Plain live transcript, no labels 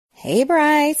Hey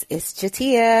Bryce, it's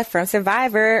Jatia from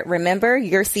Survivor. Remember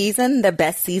your season, the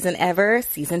best season ever,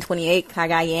 season 28,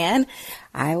 Cagayan?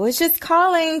 I was just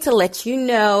calling to let you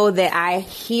know that I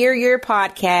hear your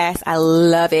podcast. I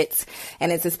love it.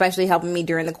 And it's especially helping me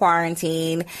during the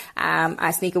quarantine. I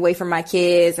sneak away from my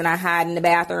kids and I hide in the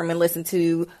bathroom and listen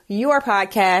to your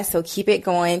podcast. So keep it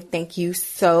going. Thank you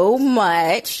so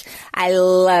much. I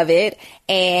love it.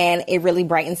 And it really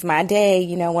brightens my day,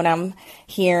 you know, when I'm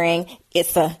hearing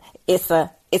it's a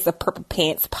Purple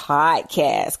Pants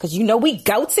podcast. Cause you know we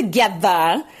go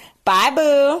together. Bye,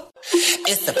 boo.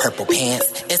 It's the Purple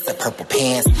Pants. It's the Purple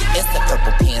Pants. It's the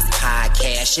Purple Pants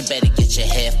podcast. You better get your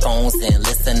headphones and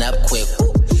listen up quick.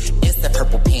 Ooh. It's the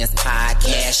Purple Pants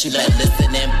podcast. You better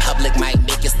listen in public, might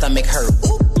make your stomach hurt.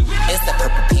 Ooh. It's the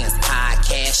Purple Pants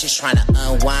podcast. You're trying to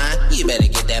unwind. You better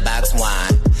get that box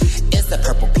wine. It's the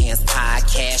Purple Pants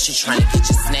podcast. You're trying to get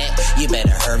your snack. You better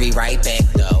hurry right back,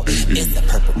 though. It's the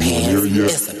Purple Pants.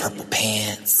 It's the Purple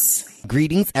Pants.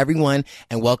 Greetings, everyone,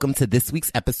 and welcome to this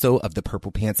week's episode of the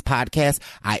Purple Pants Podcast.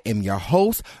 I am your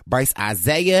host, Bryce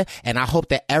Isaiah, and I hope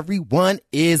that everyone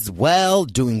is well,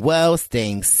 doing well,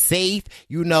 staying safe,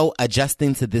 you know,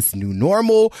 adjusting to this new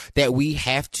normal that we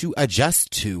have to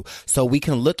adjust to. So we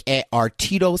can look at our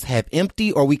Tito's half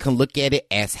empty, or we can look at it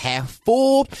as half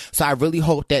full. So I really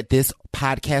hope that this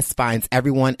podcast finds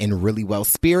everyone in really well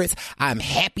spirits. I'm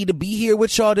happy to be here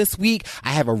with y'all this week. I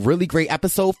have a really great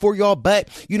episode for y'all, but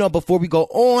you know, before we go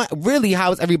on, really,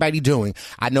 how is everybody doing?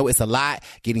 I know it's a lot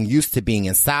getting used to being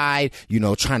inside, you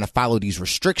know, trying to follow these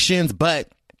restrictions, but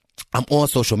I'm on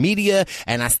social media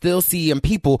and I still see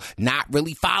people not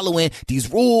really following these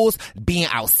rules, being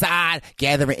outside,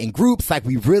 gathering in groups. Like,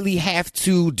 we really have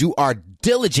to do our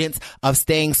diligence of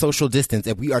staying social distance.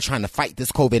 If we are trying to fight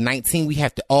this COVID-19, we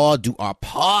have to all do our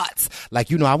parts. Like,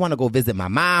 you know, I want to go visit my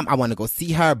mom. I want to go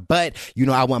see her, but you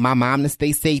know, I want my mom to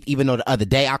stay safe, even though the other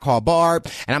day I called Barb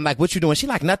and I'm like, what you doing? She's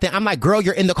like, nothing. I'm like, girl,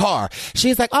 you're in the car.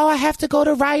 She's like, oh, I have to go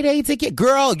to Rite Aid to get,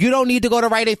 girl, you don't need to go to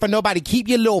Rite Aid for nobody. Keep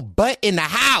your little butt in the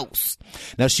house.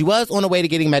 Now, she was on the way to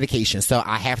getting medication, so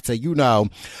I have to, you know,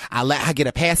 I let her get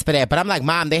a pass for that. But I'm like,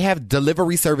 Mom, they have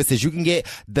delivery services. You can get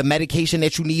the medication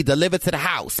that you need delivered to the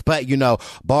house. But, you know,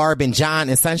 Barb and John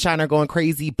and Sunshine are going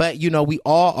crazy. But, you know, we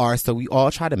all are, so we all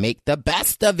try to make the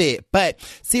best of it. But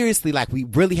seriously, like, we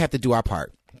really have to do our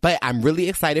part. But I'm really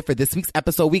excited for this week's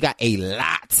episode. We got a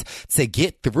lot to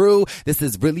get through. This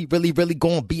is really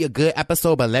going to be a good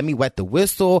episode, but let me wet the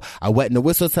whistle. I wet the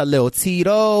whistle to a little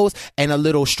Tito's and a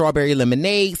little strawberry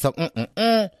lemonade. So,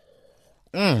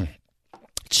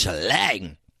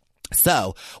 Chalang.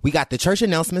 So, we got the church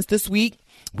announcements this week.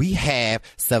 We have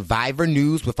Survivor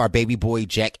news with our baby boy,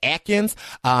 Jack Atkins.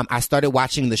 I started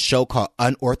watching the show called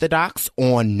Unorthodox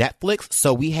on Netflix.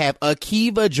 So we have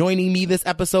Akiva joining me this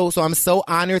episode. So I'm so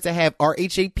honored to have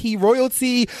RHAP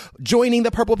royalty joining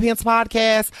the Purple Pants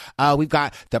podcast. We've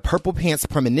got the Purple Pants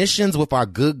premonitions with our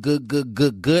good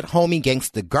homie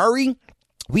Gangsta Gurry.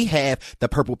 We have the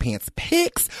Purple Pants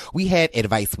picks. We had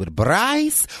advice with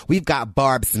Bryce. We've got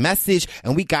Barb's message,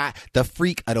 and we got the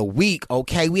freak of the week.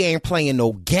 Okay, we ain't playing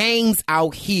no games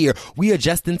out here. We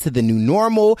adjusting to the new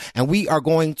normal, and we are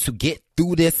going to get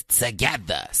through this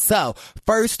together. So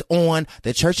first on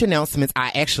the church announcements,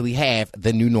 I actually have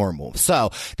the new normal.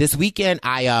 So this weekend,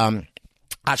 I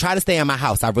try to stay in my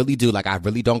house. I really do. Like, I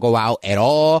really don't go out at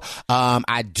all.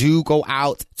 I do go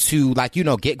out to, like, you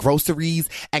know, get groceries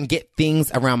and get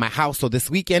things around my house. So this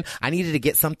weekend I needed to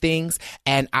get some things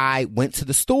and I went to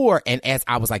the store, and as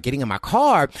I was like getting in my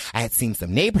car, I had seen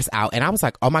some neighbors out and I was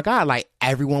like, oh my God, like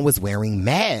everyone was wearing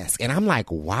masks. And I'm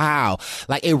like, wow,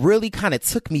 like it really kind of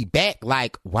took me back.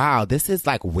 Like, wow, this is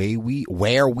like where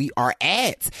we are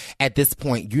at this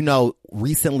point. You know,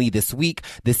 recently this week,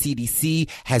 the CDC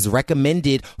has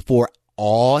recommended for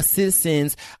all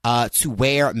citizens to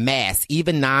wear masks,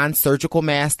 even non-surgical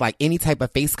masks, like any type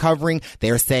of face covering.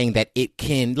 They're saying that it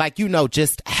can, like, you know,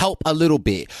 just help a little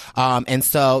bit. And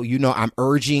so, you know, I'm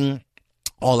urging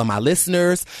all of my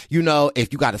listeners, you know,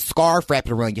 if you got a scarf, wrap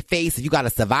it around your face. If you got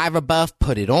a Survivor buff,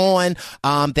 put it on.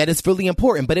 That is really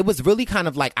important. But it was really kind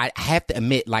of like, I have to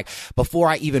admit, like, before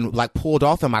I even like pulled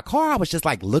off in my car, I was just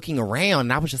like looking around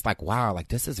and I was just like, wow, like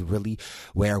this is really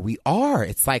where we are.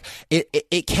 It's like,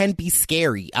 it can be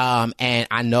scary. And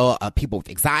I know people with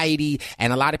anxiety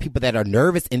and a lot of people that are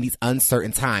nervous in these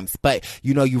uncertain times. But,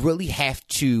 you know, you really have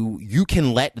to, you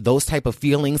can let those type of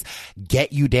feelings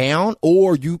get you down,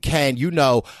 or you can, you know,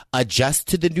 adjust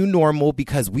to the new normal,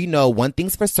 because we know one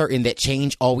thing's for certain, that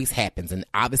change always happens. And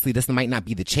obviously this might not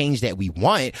be the change that we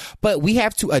want, but we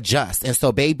have to adjust. And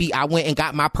so, baby, I went and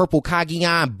got my purple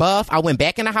Cagayan buff. I went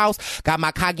back in the house, got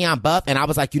my Cagayan buff, and I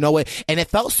was like, you know what? And it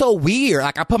felt so weird.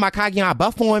 Like, I put my Cagayan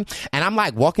buff on, and I'm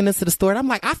like walking into the store, and I'm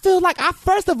like, I feel like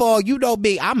first of all, you know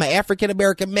me, I'm an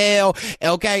African-American male,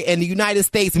 okay, in the United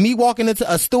States. Me walking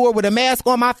into a store with a mask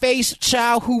on my face,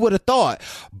 child, who would have thought?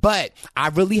 But I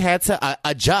really had to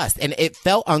adjust, and it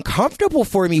felt uncomfortable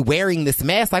for me wearing this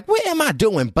mask. Like, what am I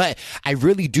doing? But I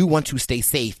really do want to stay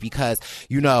safe, because,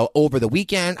 you know, over the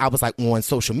weekend, I was like on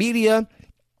social media,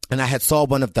 and I had saw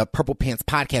one of the Purple Pants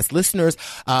podcast listeners,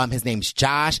 his name's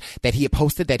Josh, that he had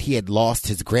posted that he had lost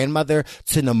his grandmother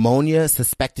to pneumonia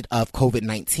suspected of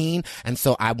COVID-19. And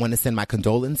so I want to send my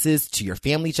condolences to your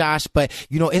family, Josh. But,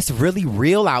 you know, it's really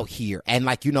real out here. And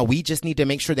like, you know, we just need to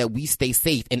make sure that we stay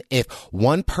safe. And if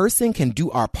one person can do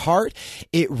our part,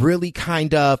 it really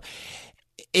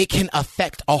it can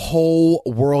affect a whole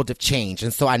world of change.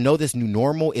 And so I know this new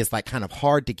normal is like kind of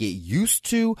hard to get used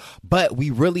to, but we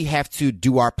really have to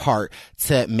do our part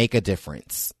to make a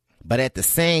difference. But at the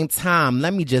same time,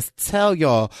 let me just tell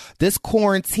y'all, this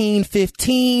quarantine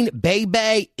 15,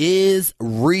 baby, is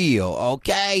real,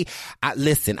 okay?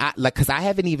 Cause I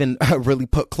haven't even really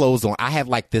put clothes on. I have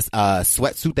like this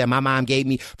sweatsuit that my mom gave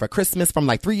me for Christmas from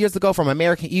like 3 years ago from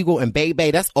American Eagle, and baby,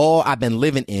 that's all I've been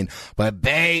living in. But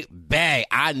baby,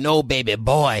 I know baby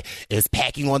boy is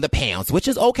packing on the pounds, which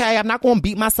is okay. I'm not going to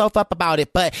beat myself up about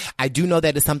it, but I do know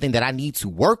that it's something that I need to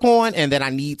work on, and that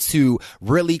I need to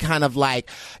really kind of like,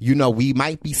 you know, we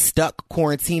might be stuck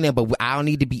quarantining, but I don't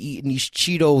need to be eating these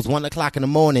Cheetos 1 o'clock in the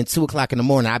morning, 2 o'clock in the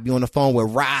morning. I'd be on the phone with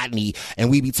Rodney, and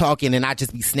we be talking, and I'd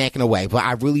just be snacking away. But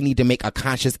I really need to make a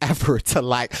conscious effort to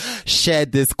like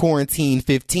shed this quarantine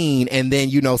 15 and then,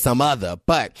 you know, some other.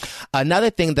 But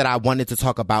another thing that I wanted to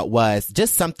talk about was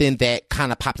just something that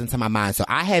kind of popped into my mind. So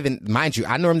I haven't, mind you,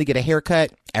 I normally get a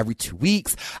haircut every 2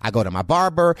 weeks. I go to my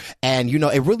barber, and, you know,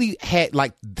 it really had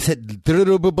like,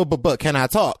 can I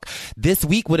talk? This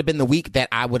week would have been the week that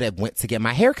I would have went to get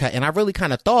my haircut. And I really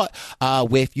kind of thought,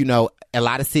 with, you know, a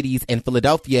lot of cities in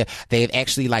Philadelphia, they've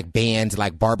actually like banned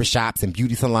like barbershops and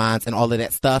beauty salons and all of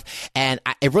that stuff. And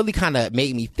it really kind of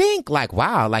made me think like,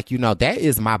 wow, like, you know, that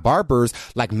is my barber's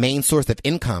like main source of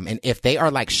income. And if they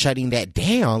are like shutting that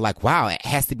down, like, wow, it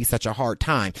has to be such a hard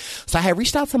time. So I had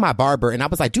reached out to my barber, and I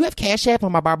was like, do you have Cash App?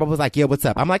 And my barber was like, yeah, what's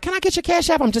up? I'm like, can I get your Cash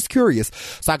App? I'm just curious.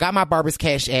 So I got my barber's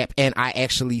Cash App, and I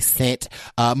actually sent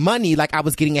money like I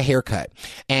was getting a haircut.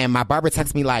 And my barber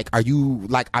texted me like, are you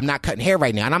like, I'm not cutting hair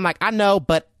right now. And I'm like, I know,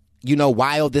 but you know,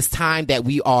 while this time that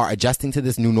we are adjusting to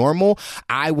this new normal,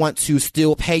 I want to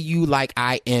still pay you like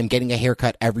I am getting a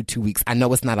haircut every 2 weeks. I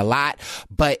know it's not a lot,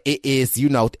 but it is, you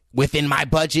know, within my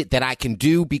budget that I can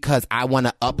do, because I want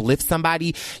to uplift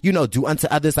somebody, you know, do unto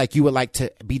others like you would like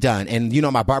to be done. And, you know,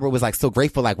 my barber was like so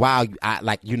grateful, like, wow,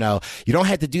 like, you know, you don't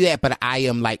have to do that, but I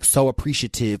am like so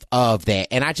appreciative of that.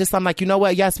 And I'm like, you know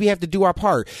what? Yes, we have to do our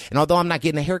part. And although I'm not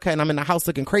getting a haircut and I'm in the house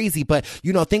looking crazy, but,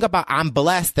 you know, think about, I'm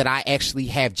blessed that I actually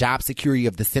have job security,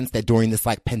 of the sense that during this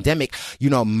like pandemic, you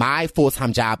know, my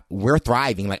full-time job, we're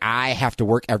thriving. Like, I have to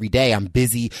work every day. I'm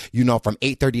busy, you know, from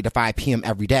 8:30 to 5 p.m.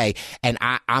 every day. And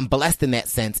I'm blessed in that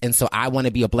sense. And so I want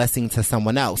to be a blessing to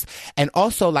someone else. And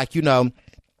also, like, you know,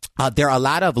 there are a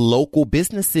lot of local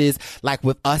businesses, like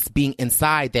with us being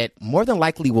inside, that more than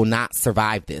likely will not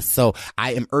survive this. So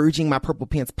I am urging my Purple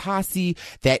Pants posse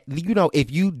that, you know,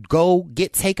 if you go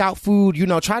get takeout food, you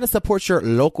know, try to support your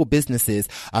local businesses.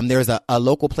 There's a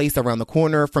local place around the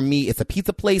corner from me. It's a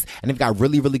pizza place, and they've got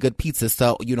really, really good pizza.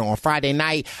 So, you know, on Friday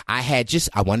night, I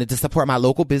wanted to support my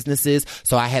local businesses.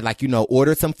 So I had like, you know,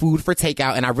 ordered some food for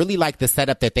takeout. And I really like the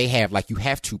setup that they have. Like, you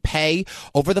have to pay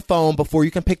over the phone before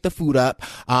you can pick the food up.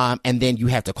 And then you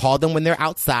have to call them when they're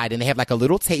outside, and they have like a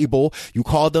little table. You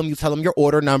call them, you tell them your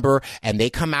order number, and they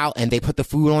come out and they put the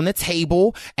food on the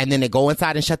table, and then they go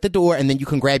inside and shut the door, and then you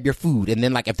can grab your food. And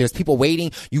then like, if there's people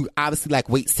waiting, you obviously like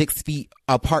wait 6 feet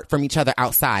apart from each other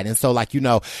outside. And so like, you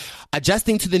know,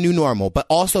 adjusting to the new normal, but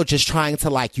also just trying to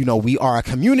like, you know, we are a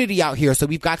community out here, so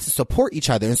we've got to support each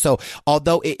other. And so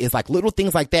although it is like little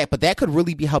things like that, but that could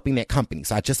really be helping that company.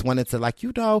 So I just wanted to like,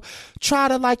 you know, try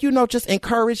to like, you know, just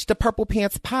encourage the Purple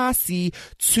Pants posse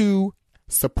to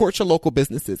support your local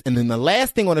businesses. And then the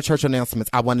last thing on the church announcements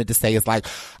I wanted to say is like,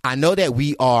 I know that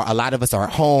a lot of us are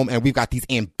at home and we've got these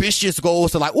ambitious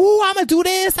goals to like, ooh, I'm going to do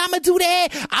this, I'm going to do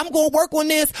that, I'm going to work on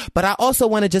this. But I also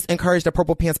want to just encourage the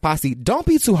Purple Pants Posse, don't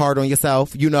be too hard on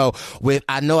yourself. You know,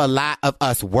 I know a lot of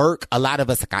us work, a lot of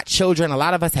us got children, a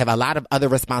lot of us have a lot of other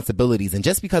responsibilities. And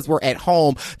just because we're at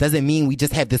home doesn't mean we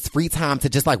just have this free time to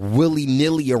just like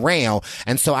willy-nilly around.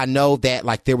 And so I know that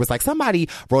like there was like somebody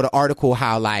wrote an article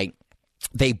how like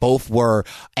they both were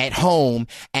at home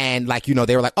and like, you know,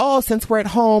 they were like, oh, since we're at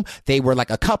home, they were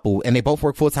like a couple and they both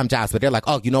work full-time jobs, but they're like,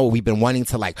 oh, you know, we've been wanting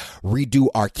to like redo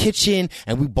our kitchen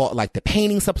and we bought like the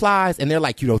painting supplies. And they're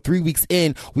like, you know, 3 weeks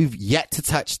in, we've yet to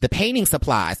touch the painting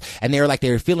supplies. And they were like, they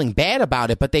were feeling bad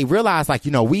about it, but they realized like,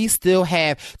 you know, we still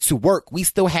have to work. We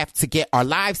still have to get our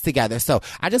lives together. So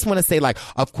I just want to say like,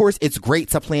 of course, it's great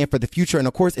to plan for the future. And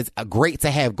of course, it's great to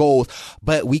have goals,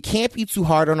 but we can't be too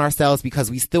hard on ourselves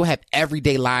because we still have everyday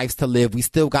lives to live. We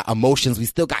still got emotions. We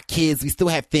still got kids. We still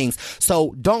have things.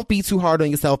 So don't be too hard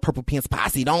on yourself, Purple Pants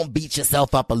Posse. Don't beat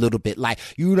yourself up a little bit. Like,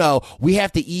 you know, we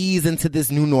have to ease into this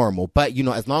new normal. But, you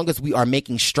know, as long as we are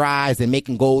making strides and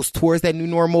making goals towards that new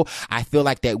normal, I feel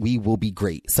like that we will be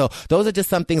great. So those are just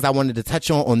some things I wanted to touch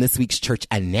on this week's church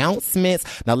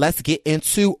announcements. Now let's get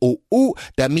into,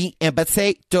 the meat and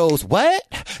potatoes. What?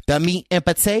 The meat and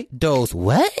potatoes.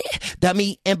 What? The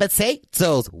meat and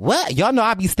potatoes. What? Y'all know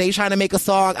I be stay trying to make a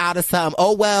song out of something.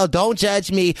 Oh, well, don't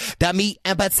judge me. The meat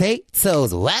and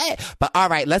potatoes. What? But all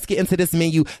right, let's get into this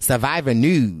menu. Survivor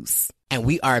News. And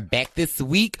we are back this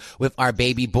week with our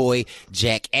baby boy,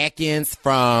 Jack Atkins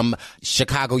from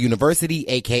Chicago University,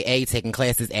 a.k.a. taking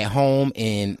classes at home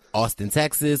in Austin,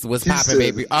 Texas. What's poppin',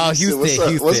 baby? Oh,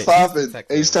 Houston. What's poppin'?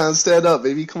 H-Town, stand up,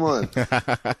 baby. Come on.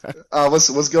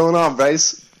 What's going on,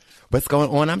 Bryce? What's going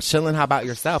on? I'm chilling. How about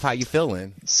yourself? How you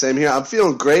feeling? Same here. I'm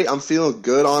feeling great. I'm feeling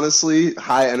good, honestly.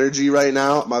 High energy right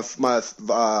now. My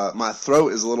throat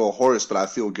is a little hoarse, but I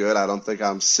feel good. I don't think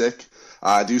I'm sick.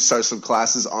 I do start some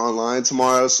classes online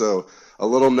tomorrow, so a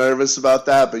little nervous about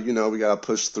that. But, you know, we got to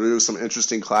push through some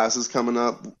interesting classes coming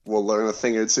up. We'll learn a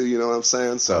thing or two, you know what I'm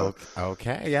saying? So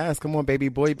okay, yes. Come on, baby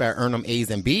boy. You better earn them A's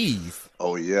and B's.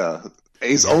 Oh, yeah.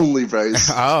 A's only,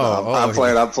 Bryce. I'm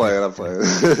playing.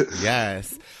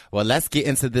 Yes. Well, let's get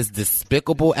into this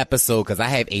despicable episode because I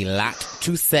have a lot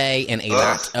to say and a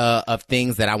lot of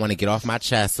things that I want to get off my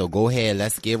chest. So go ahead.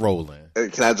 Let's get rolling.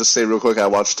 Can I just say real quick, I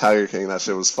watched Tiger King. That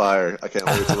shit was fire. I can't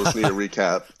wait to listen to your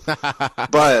recap.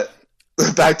 But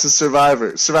back to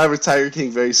Survivor. Survivor Tiger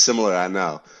King, very similar, I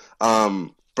know.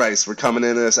 Bryce, we're coming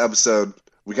into this episode.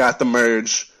 We got the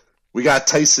merge. We got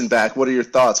Tyson back. What are your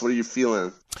thoughts? What are you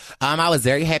feeling? I was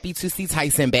very happy to see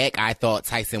Tyson back. I thought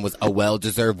Tyson was a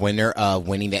well-deserved winner of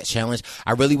winning that challenge.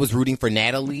 I really was rooting for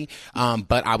Natalie,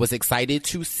 but I was excited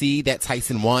to see that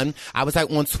Tyson won. I was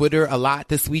on Twitter a lot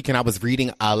this week, and I was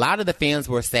reading a lot of the fans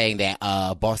were saying that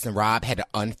Boston Rob had an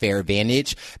unfair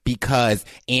advantage because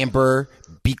Amber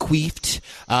bequeathed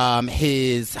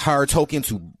her token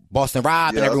to Boston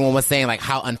Rob, and everyone was saying like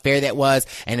how unfair that was,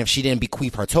 and if she didn't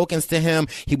bequeath her tokens to him,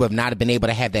 he would not have been able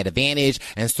to have that advantage,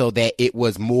 and so that it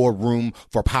was more room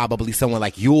for probably someone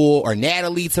like Yul or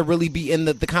Natalie to really be in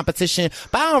the competition.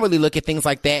 But I don't really look at things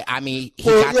like that. I mean,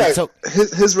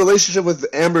 his relationship with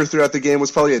Amber throughout the game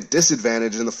was probably a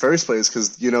disadvantage in the first place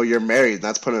because, you know, you're married and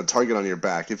that's putting a target on your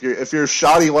back. If your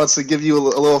shoddy wants to give you a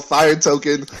little fire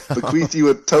token, bequeath you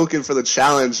a token for the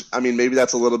challenge, I mean, maybe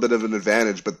that's a little bit of an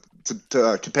advantage, but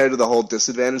to compared to the whole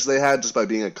disadvantage they had just by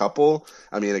being a couple,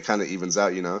 I mean, it kind of evens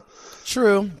out, you know?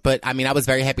 True, but I mean, I was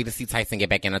very happy to see Tyson get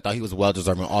back in. I thought he was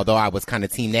well-deserving, although I was kind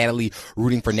of team Natalie,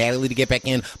 rooting for Natalie to get back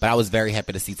in, but I was very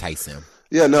happy to see Tyson.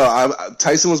 Yeah, no,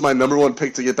 Tyson was my number one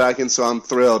pick to get back in, so I'm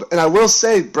thrilled. And I will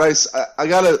say, Bryce, I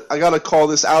gotta call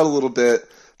this out a little bit,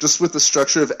 just with the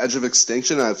structure of Edge of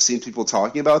Extinction. I've seen people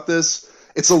talking about this.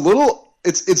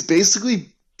 It's basically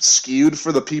skewed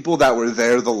for the people that were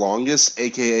there the longest,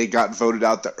 aka got voted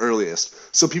out the earliest.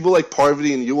 So people like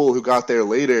Parvati and Yul who got there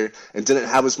later and didn't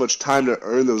have as much time to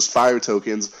earn those fire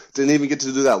tokens, didn't even get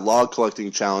to do that log collecting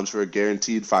challenge for a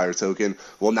guaranteed fire token.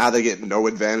 Well, now they get no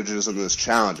advantages in this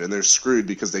challenge and they're screwed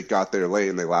because they got there late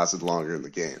and they lasted longer in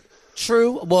the game.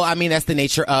 True. Well, I mean, that's the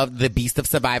nature of the beast of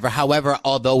Survivor. However,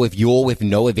 although with Yul with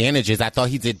no advantages, I thought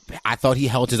he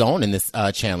held his own in this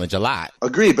challenge a lot.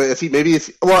 Agreed, but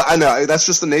well, I know that's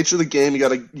just the nature of the game. You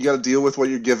gotta deal with what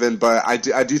you're given. But I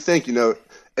do think, you know,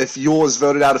 if Yul was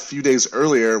voted out a few days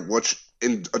earlier, which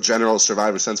in a general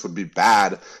Survivor sense would be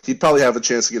bad, he'd probably have a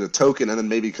chance to get a token, and then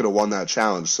maybe he could have won that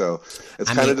challenge. So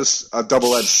it's kind of just a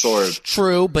double-edged sword.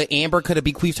 True, but Amber could have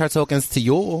bequeathed her tokens to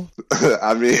Yul.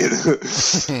 I mean,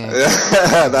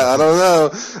 I don't know.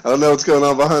 I don't know what's going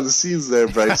on behind the scenes there,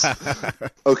 Bryce.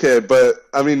 Okay, but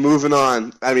I mean, moving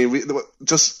on. I mean, we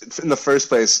just in the first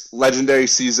place, legendary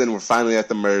season. We're finally at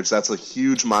the merge. That's a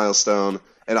huge milestone.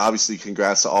 And obviously,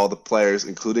 congrats to all the players,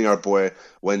 including our boy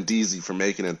Wendeezy, for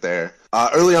making it there.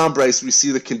 Early on, Bryce, we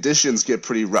see the conditions get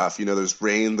pretty rough. You know, there's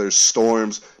rain, there's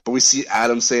storms, but we see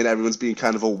Adam saying everyone's being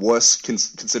kind of a wuss,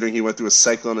 considering he went through a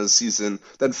cyclone in the season.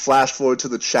 Then flash forward to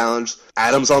the challenge.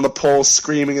 Adam's on the pole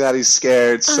screaming that he's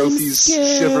scared. Sophie's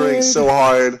shivering so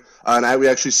hard. And we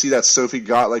actually see that Sophie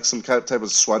got like some type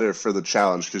of sweater for the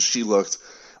challenge because she looked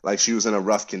like she was in a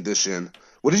rough condition.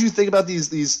 What did you think about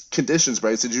these conditions,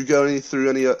 Bryce? Did you go through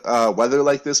any weather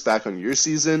like this back on your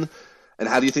season? And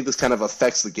how do you think this kind of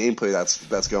affects the gameplay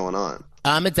that's going on?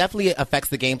 It definitely affects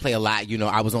the gameplay a lot. You know,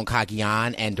 I was on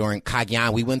Cagayan, and during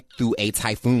Cagayan, we went through a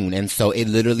typhoon, and so it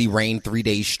literally rained 3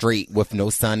 days straight with no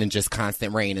sun and just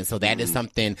constant rain. And so that is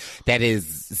something that is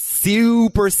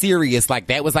super serious. Like,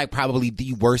 that was like probably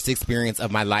the worst experience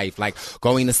of my life. Like,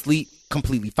 going to sleep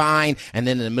completely fine, and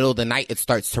then in the middle of the night it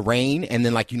starts to rain, and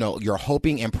then, like, you know, you're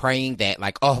hoping and praying that,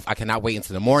 like, oh, I cannot wait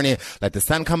until the morning, let the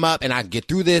sun come up and I can get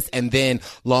through this, and then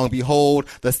lo and behold,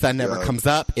 the sun never comes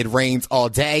up, it rains all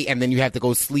day, and then you have to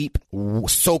go sleep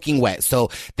soaking wet. So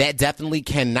that definitely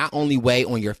can not only weigh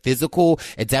on your physical,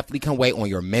 it definitely can weigh on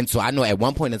your mental. I know at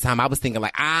one point in time I was thinking,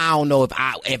 like, I don't know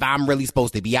if I'm really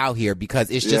supposed to be out here, because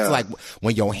it's just like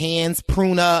when your hands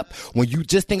prune up, when you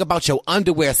just think about your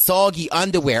underwear, soggy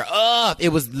underwear, it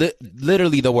was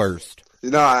literally the worst.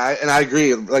 You know, I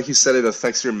agree. Like you said, it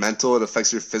affects your mental, it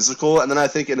affects your physical, and then I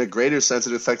think in a greater sense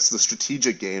it affects the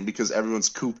strategic game, because everyone's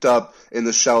cooped up in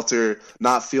the shelter,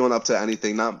 not feeling up to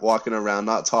anything, not walking around,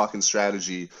 not talking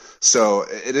strategy. So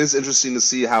it is interesting to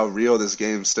see how real this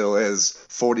game still is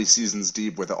 40 seasons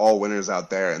deep with all winners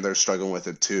out there, and they're struggling with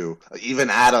it too.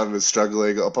 Even Adam is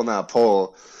struggling up on that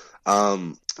pole.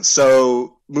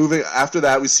 So moving after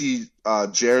that, we see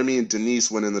Jeremy and Denise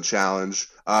winning the challenge,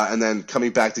 and then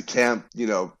coming back to camp, you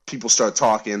know, people start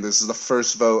talking. This is the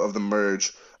first vote of the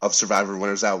merge of Survivor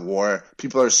Winners at War.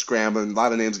 People are scrambling, a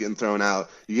lot of names getting thrown out.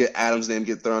 You get Adam's name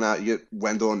get thrown out, you get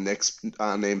Wendell and Nick's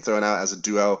name thrown out as a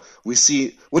duo. We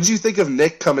see, what did you think of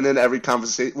Nick coming in every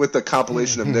conversation with the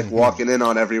compilation of Nick walking in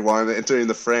on everyone, entering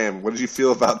the frame? What did you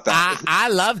feel about that? I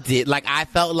loved it. Like, I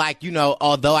felt like, you know,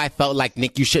 although I felt like,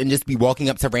 Nick, you shouldn't just be walking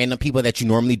up to random people that you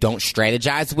normally don't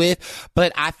strategize with,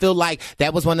 but I feel like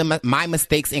that was one of my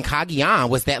mistakes in Cagayan,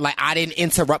 was that, like, I didn't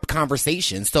interrupt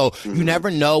conversations. So you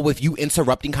never know if you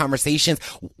interrupting conversations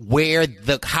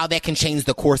how that can change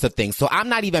the course of things. So I'm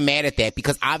not even mad at that,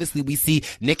 because obviously we see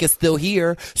Nick is still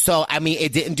here. So, I mean,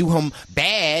 it didn't do him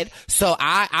bad. So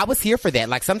I was here for that.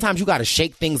 Like, sometimes you got to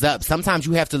shake things up. Sometimes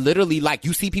you have to literally, like,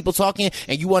 you see people talking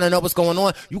and you want to know what's going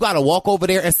on. You got to walk over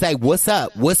there and say, what's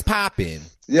up? What's popping?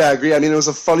 Yeah, I agree. I mean, it was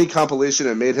a funny compilation.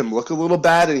 It made him look a little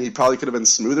bad, and he probably could have been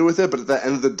smoother with it. But at the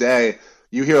end of the day,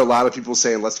 you hear a lot of people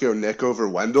saying, let's go Nick over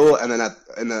Wendell, and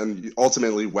then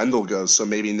ultimately Wendell goes, so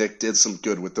maybe Nick did some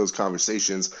good with those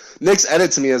conversations. Nick's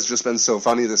edit to me has just been so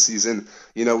funny this season.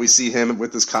 You know, we see him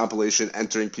with this compilation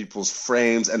entering people's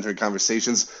frames, entering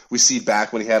conversations. We see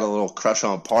back when he had a little crush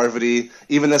on Parvati.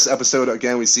 Even this episode,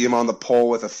 again, we see him on the pole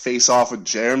with a face-off with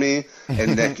Jeremy,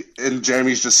 and Nick and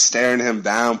Jeremy's just staring him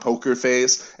down, poker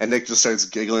face, and Nick just starts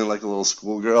giggling like a little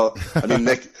schoolgirl. I mean,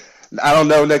 Nick... I don't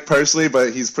know Nick personally,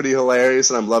 but he's pretty hilarious,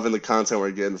 and I'm loving the content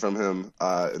we're getting from him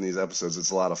in these episodes.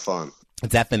 It's a lot of fun.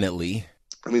 Definitely.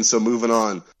 I mean, so moving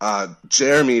on.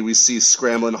 Jeremy, we see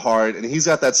scrambling hard, and he's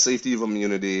got that safety of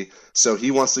immunity, so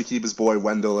he wants to keep his boy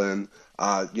Wendell in.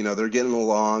 You know, they're getting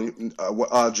along.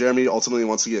 Jeremy ultimately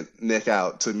wants to get Nick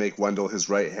out to make Wendell his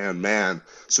right-hand man.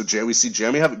 So we see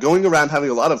Jeremy going around having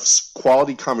a lot of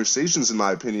quality conversations, in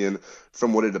my opinion,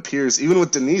 from what it appears. Even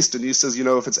with Denise says, you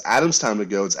know, if it's Adam's time to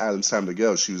go, it's Adam's time to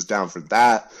go. She was down for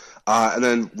that. And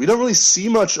then we don't really see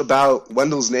much about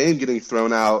Wendell's name getting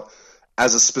thrown out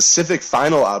as a specific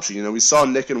final option. You know, we saw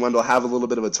Nick and Wendell have a little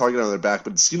bit of a target on their back,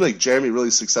 but it seemed like Jeremy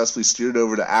really successfully steered it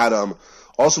over to Adam.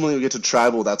 Ultimately, we get to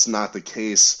Tribal, that's not the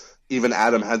case. Even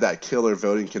Adam had that killer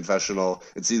voting confessional.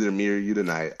 It's either me or you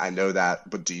tonight. I know that,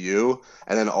 but do you?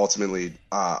 And then ultimately,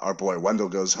 our boy Wendell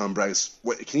goes home. Bryce,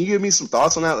 can you give me some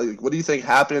thoughts on that? Like, what do you think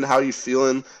happened? How are you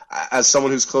feeling as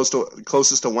someone who's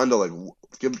closest to Wendell? Like,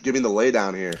 give me the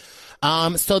laydown here.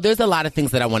 So there's a lot of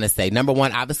things that I want to say. Number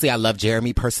one, obviously I love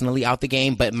Jeremy personally out the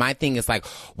game, but my thing is like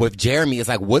with Jeremy is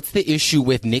like, what's the issue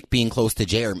with Nick being close to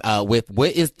Jeremy?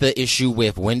 What is the issue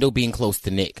with Wendell being close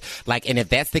to Nick? Like, and if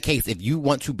that's the case, if you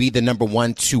want to be the number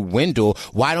one to Wendell,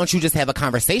 why don't you just have a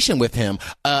conversation with him,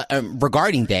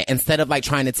 regarding that instead of like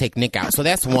trying to take Nick out? So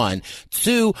that's one.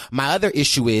 Two, my other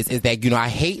issue is that, I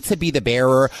hate to be the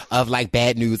bearer of like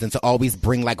bad news and to always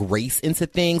bring like race into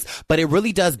things, but it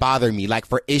really does bother me. Like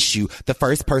for issue, the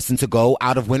first person to go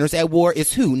out of Winners at War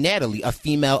is who? Natalie, a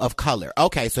female of color.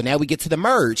 Okay, so now we get to the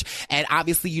merge. And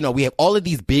obviously, we have all of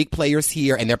these big players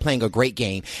here and they're playing a great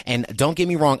game. And don't get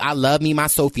me wrong, I love me my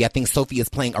Sophie. I think Sophie is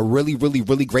playing a really, really,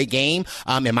 really great game.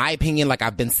 In my opinion, like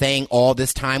I've been saying all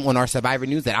this time on our Survivor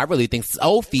News, that I really think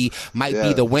Sophie might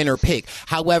be the winner pick.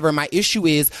 However, my issue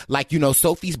is like,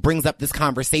 Sophie brings up this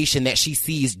conversation that she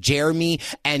sees Jeremy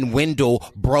and Wendell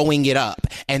broing it up,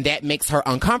 and that makes her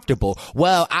uncomfortable.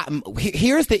 Well,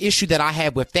 here's the issue that I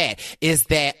have with that is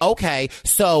that, okay,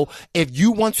 so if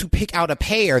you want to pick out a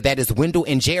pair that is Wendell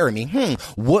and Jeremy,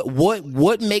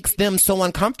 what makes them so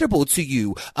uncomfortable to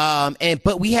you?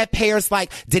 But we have pairs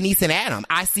like Denise and Adam.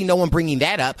 I see no one bringing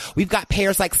that up. We've got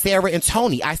pairs like Sarah and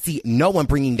Tony. I see no one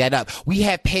bringing that up. We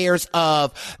have pairs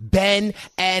of Ben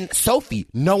and Sophie.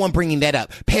 No one bringing that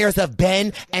up. Pairs of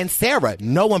Ben and Sarah.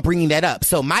 No one bringing that up.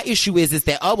 So my issue is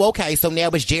that, oh, okay, so now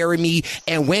it's Jeremy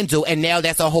and Wendell, and now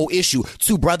that's a whole issue.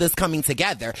 Two brothers coming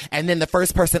together, and then the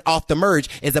first person off the merge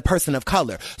is a person of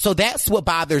color. So that's what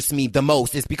bothers me the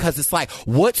most, is because it's like,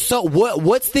 what's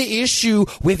the issue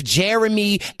with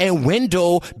Jeremy and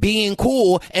Wendell being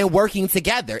cool and working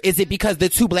together? Is it because the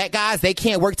two black guys, they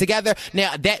can't work together?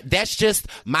 Now that's just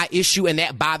my issue, and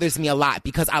that bothers me a lot,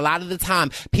 because a lot of the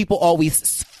time people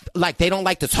always like, they don't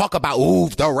like to talk about,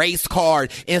 the race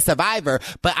card in Survivor.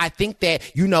 But I think that,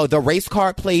 the race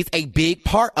card plays a big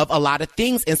part of a lot of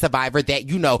things in Survivor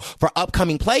that, for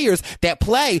upcoming players that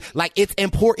play, like, it's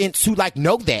important to, like,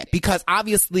 know that. Because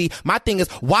obviously, my thing is,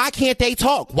 why can't they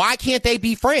talk? Why can't they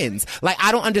be friends? Like,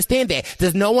 I don't understand that.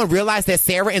 Does no one realize that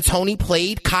Sarah and Tony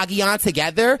played Cagayan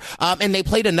together? And they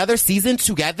played another season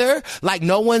together? Like,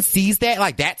 no one sees that?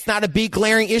 Like, that's not a big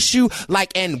glaring issue?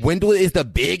 Like, and Wendell is the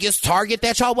biggest target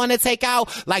that y'all want to take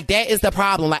out? Like, that is the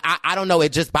problem. Like, I don't know,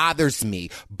 it just bothers me.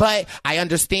 But I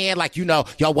understand, like,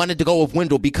 y'all wanted to go with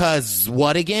Wendell because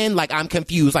what again? Like, I'm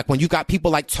confused. Like, when you got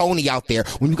people like Tony out there,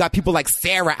 when you got people like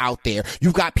Sarah out there,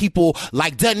 you got people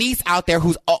like Denise out there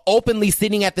who's openly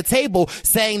sitting at the table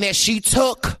saying that she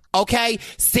took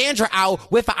Sandra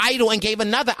out with an idol and gave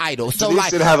another idol. So Denise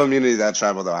like, did have immunity to that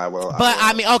tribal though. I will.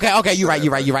 I mean, okay, you're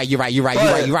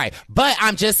right. But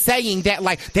I'm just saying that,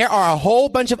 like, there are a whole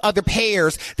bunch of other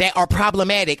pairs that are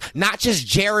problematic, not just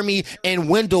Jeremy and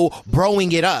Wendell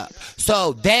broing it up.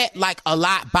 So that, like, a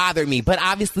lot bothered me. But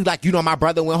obviously, like, my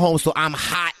brother went home, so I'm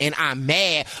hot and I'm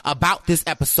mad about this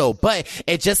episode. But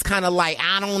it just kind of like,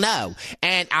 I don't know.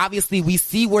 And obviously, we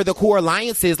see where the core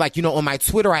alliance is. Like, on my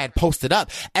Twitter, I had posted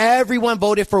up, everyone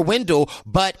voted for Wendell,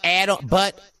 but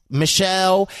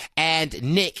Michelle and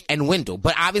Nick and Wendell.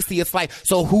 But obviously it's like,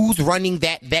 so who's running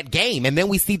that game? And then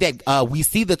we see that, we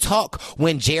see the talk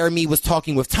when Jeremy was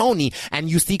talking with Tony, and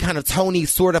you see kind of Tony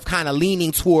sort of kind of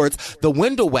leaning towards the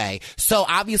Wendell way. So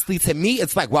obviously to me,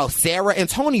 it's like, well, Sarah and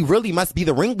Tony really must be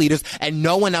the ringleaders, and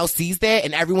no one else sees that,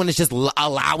 and everyone is just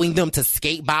allowing them to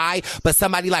skate by. But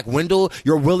somebody like Wendell,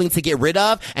 you're willing to get rid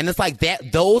of. And it's like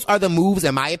that, those are the moves,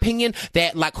 in my opinion,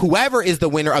 that, like, whoever is the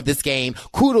winner of this game,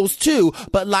 kudos to,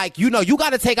 but like, you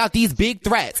got to take out these big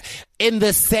threats. In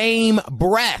the same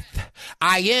breath,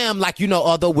 I am like,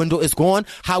 although Wendell is gone,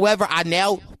 however, I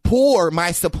now pour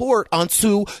my support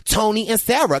onto Tony and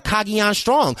Sarah, Cagayan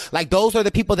strong. Like, those are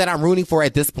the people that I'm rooting for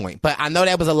at this point. But I know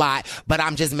that was a lot, but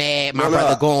I'm just mad my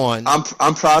brother gone.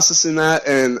 I'm processing that,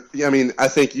 and I mean, I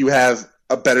think you have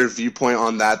a better viewpoint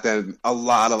on that than a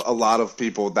lot of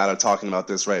people that are talking about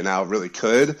this right now really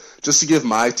could. Just to give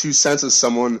my 2 cents as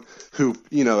someone who,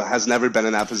 has never been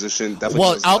in that position.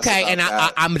 Well, okay, and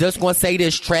I'm just going to say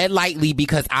this, tread lightly,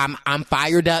 because I'm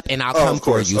fired up and I'll come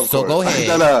for you. So go ahead.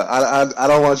 I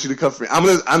don't want you to come for me.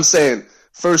 I'm saying,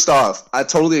 first off, I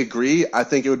totally agree. I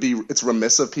think it's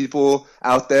remiss of people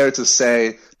out there to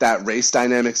say that race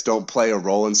dynamics don't play a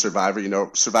role in Survivor.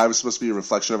 Survivor is supposed to be a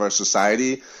reflection of our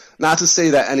society. Not to say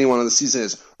that anyone on the season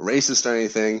is racist or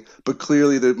anything, but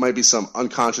clearly there might be some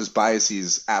unconscious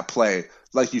biases at play.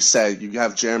 Like you said, you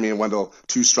have Jeremy and Wendell,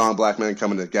 2 strong black men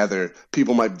coming together.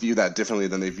 People might view that differently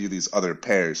than they view these other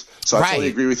pairs. So I totally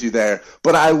agree with you there.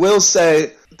 But I will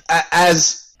say,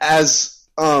 as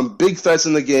big threats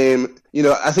in the game. You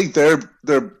know, I think their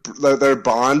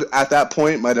bond at that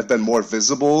point might have been more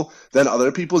visible than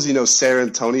other people's. You know, Sarah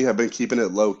and Tony have been keeping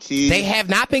it low key. They have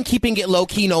not been keeping it low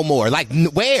key no more. Like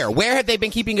where have they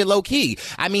been keeping it low key?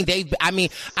 I mean,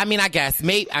 I guess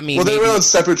maybe. Well, they were on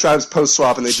separate tribes post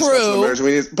swap, and they just got to the merge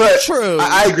meetings. But true.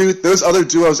 I agree with those other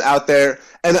duos out there,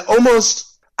 and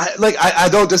I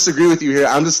don't disagree with you here.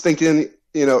 I'm just thinking,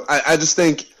 you know, I just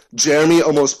think Jeremy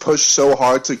almost pushed so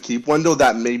hard to keep Wendell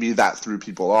that maybe that threw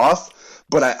people off.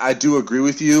 But I do agree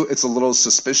with you. It's a little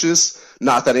suspicious.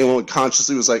 Not that anyone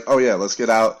consciously was like, oh, yeah, let's get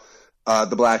out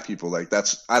the black people. Like,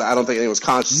 that's I don't think anyone was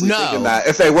consciously thinking that.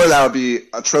 If they were, that would be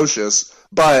atrocious.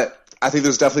 But I think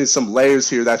there's definitely some layers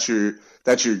here that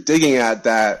you're digging at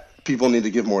that people need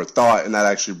to give more thought, and that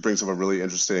actually brings up a really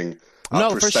interesting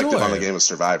perspective on the game of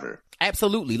Survivor.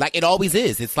 Absolutely. Like it always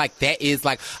is. It's like that is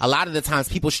like a lot of the times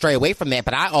people stray away from that,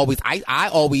 but I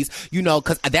always, you know,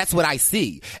 cause that's what I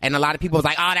see. And a lot of people are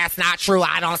like, oh, that's not true.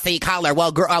 I don't see color.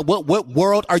 Well, girl, what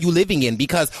world are you living in?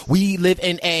 Because we live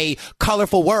in a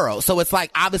colorful world. So it's like,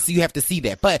 obviously you have to see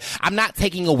that, but I'm not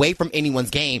taking away from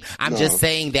anyone's game. I'm just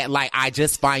saying that like, I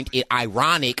just find it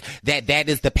ironic that that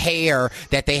is the pair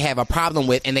that they have a problem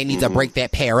with and they need to break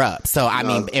that pair up. So I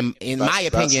mean, in my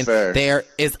opinion, there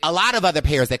is a lot of other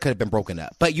pairs that could have been broken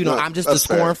up. But, you know, I'm just a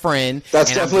scorn friend.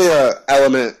 That's definitely an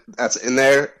element that's in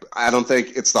there. I don't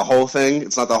think it's the whole thing.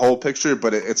 It's not the whole picture,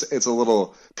 but it's a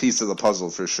little piece of the puzzle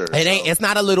for sure. It's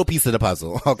not a little piece of the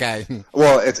puzzle, okay?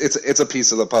 Well, it's a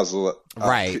piece of the puzzle,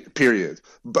 right? Period.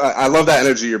 But I love that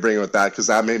energy you're bringing with that, because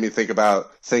that made me think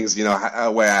about things, you know, a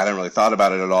way I hadn't really thought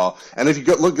about it at all. And if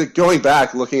you going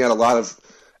back, looking at a lot of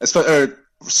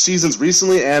seasons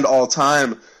recently and all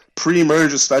time,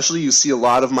 pre-merge especially, you see a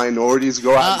lot of minorities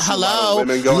go out. Hello,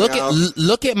 women going out.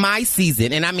 Look at my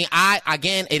season, and I mean,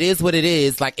 again, it is what it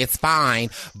is. Like, it's fine,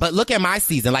 but look at my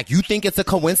season. Like, you think it's a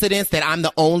coincidence that I'm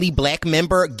the only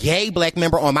gay black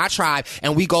member on my tribe,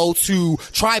 and we go to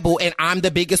tribal, and I'm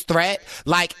the biggest threat?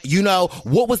 Like, you know,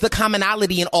 what was the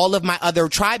commonality in all of my other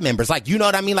tribe members? Like, you know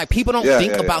what I mean? Like, people don't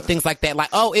think about things like that. Like,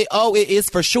 it is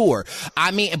for sure.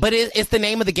 I mean, but it's the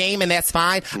name of the game, and that's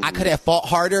fine. I could have fought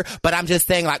harder, but I'm just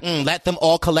saying, like, let them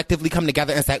all collectively come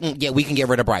together and say, yeah, we can get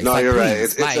rid of Bryce. No, like, you're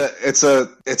please, right. It's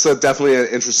a definitely an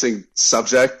interesting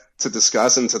subject to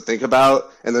discuss and to think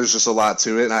about, and there's just a lot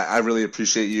to it. And I really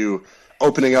appreciate you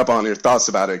opening up on your thoughts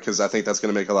about it, because I think that's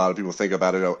going to make a lot of people think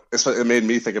about it. It made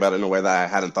me think about it in a way that I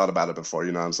hadn't thought about it before.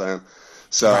 You know what I'm saying?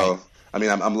 So, right. I mean,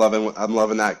 I'm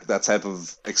loving that type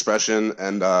of expression,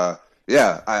 and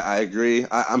I agree.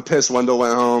 I'm pissed Wendell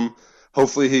went home.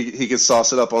 Hopefully he can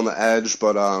sauce it up on the edge,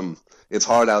 but it's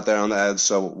hard out there on the edge,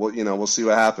 so we'll see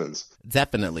what happens.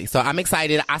 Definitely. So I'm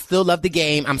excited. I still love the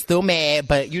game. I'm still mad,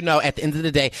 but you know, at the end of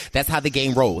the day, that's how the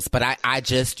game rolls. But I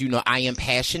just, you know, I am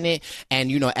passionate,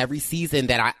 and you know, every season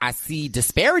that I see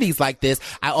disparities like this,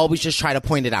 I always just try to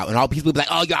point it out. And all people be like,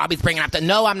 oh, you're always bringing up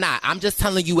no, I'm not. I'm just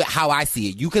telling you how I see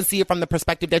it. You can see it from the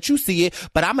perspective that you see it,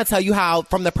 but I'm gonna tell you how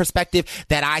from the perspective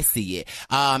that I see it.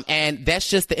 And that's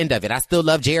just the end of it. I still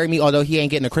love Jeremy, although he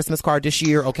ain't getting a Christmas card this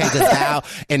year. Okay, just Val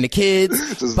and the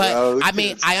kids. But I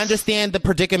mean, I understand the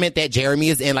predicament that Jeremy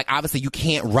is in. Like, obviously you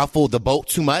can't ruffle the boat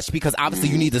too much, because obviously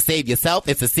you need to save yourself.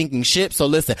 It's a sinking ship. So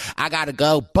listen, I gotta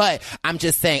go. But I'm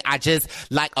just saying, I just,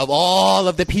 like, of all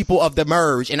of the people of the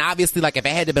merge, and obviously, like, if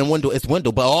it had to been Wendell, it's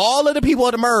Wendell, but all of the people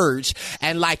of the merge,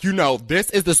 and like, you know, this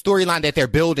is the storyline that they're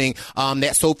building,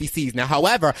 that Sophie sees. Now,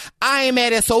 however, I ain't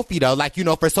mad at Sophie though. Like, you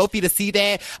know, for Sophie to see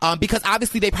that, because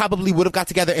obviously they probably would have got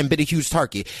together and bit a huge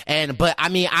turkey. But I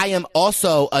mean, I am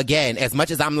also, again, as much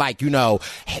as I'm like, you know,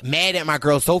 mad at my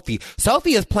girl Sophie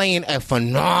is playing a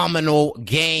phenomenal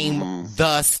game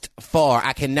thus far.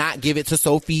 I cannot give it to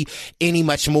Sophie any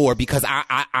much more, because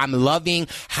I'm loving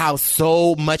how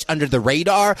so much under the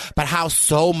radar, but how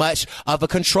so much of a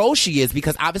control she is,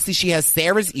 because obviously she has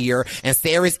Sarah's ear, and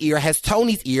Sarah's ear has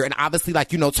Tony's ear, and obviously,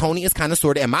 like, you know, Tony is kind of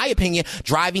sort of, in my opinion,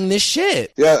 driving this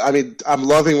shit. Yeah, I mean, I'm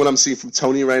loving what I'm seeing from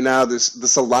Tony right now.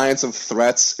 This alliance of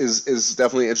threats is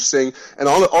definitely interesting, and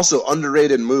also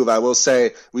underrated move, I will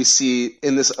say. We see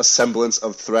in this semblance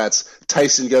of threats,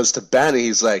 Tyson goes to Ben and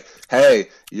he's like, hey,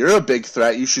 you're a big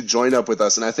threat, you should join up with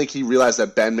us. And I think he realized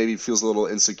that Ben maybe feels a little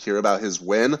insecure about his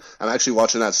win. I'm actually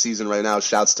watching that season right now,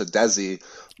 shouts to Desi.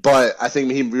 But I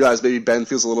think he realized maybe Ben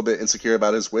feels a little bit insecure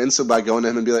about his win. So by going to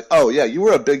him and be like, oh yeah, you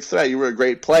were a big threat, you were a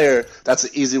great player, that's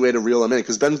an easy way to reel him in.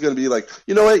 Because Ben's going to be like,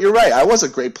 you know what, you're right, I was a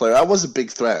great player, I was a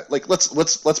big threat. Like,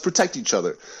 let's protect each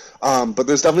other. But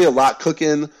there's definitely a lot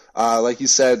cooking. Like you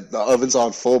said, the oven's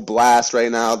on full blast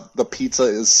right now. The pizza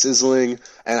is sizzling,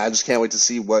 and I just can't wait to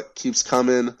see what keeps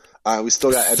coming. We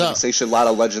still got Edge of Extinction, a lot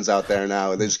of legends out there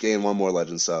now. They just gained one more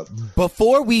legend sub.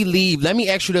 Before we leave, let me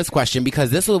ask you this question, because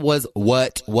this was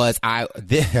I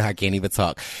can't even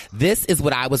talk. This is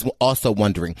what I was also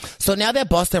wondering. So now that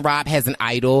Boston Rob has an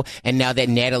idol and now that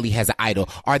Natalie has an idol,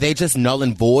 are they just null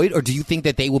and void, or do you think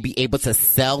that they will be able to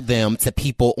sell them to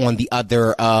people on the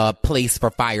other place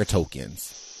for fire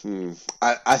tokens?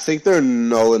 I think they're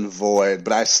null and void,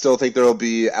 but I still think there will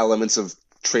be elements of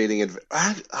trading.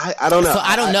 I don't know. So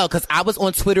I don't know, because I was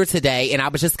on Twitter today and I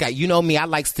was just got, you know me, I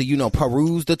likes to,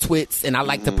 peruse the twits and I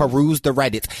like to peruse the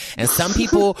Reddits. And some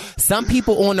people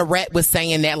on the Reddit was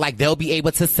saying that like they'll be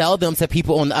able to sell them to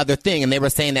people on the other thing. And they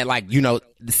were saying that like,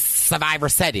 Survivor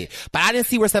said it, but I didn't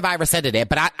see where Survivor said it at.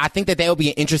 But I think that will be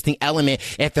an interesting element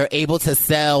if they're able to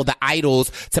sell the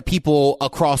idols to people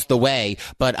across the way.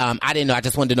 But I didn't know. I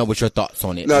just wanted to know what your thoughts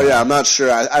on it. No, yeah, I'm not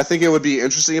sure. I think it would be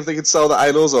interesting if they could sell the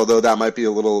idols, although that might be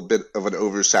a little bit of an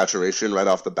oversaturation right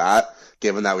off the bat,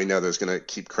 given that we know there's going to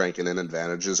keep cranking in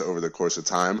advantages over the course of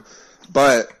time.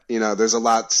 But, there's a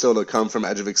lot still to come from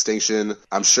Edge of Extinction.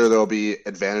 I'm sure there'll be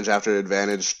advantage after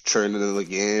advantage churned into the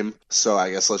game. So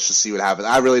I guess let's just see what happens.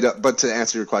 I really don't, but to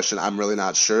answer your question, I'm really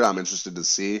not sure. I'm interested to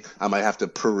see. I might have to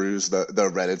peruse the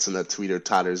Reddits and the Tweeter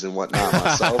totters and whatnot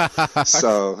myself.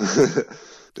 So,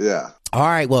 yeah. All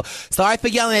right. Well, sorry for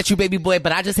yelling at you, baby boy,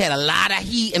 but I just had a lot of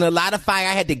heat and a lot of fire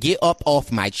I had to get up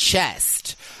off my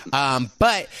chest.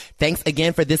 But thanks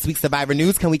again for this week's Survivor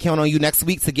News. Can we count on you next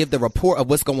week to give the report of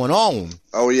what's going on?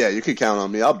 Oh, yeah, you can count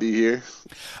on me. I'll be here.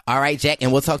 All right, Jack,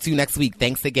 and we'll talk to you next week.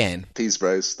 Thanks again. Peace,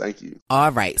 Bryce. Thank you.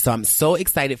 All right. So I'm so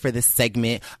excited for this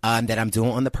segment that I'm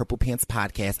doing on the Purple Pants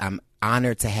podcast. I'm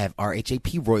honored to have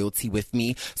RHAP royalty with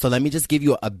me. So let me just give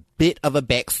you a bit of a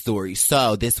backstory.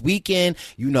 So this weekend,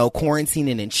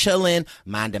 quarantining and chilling,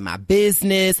 minding my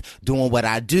business, doing what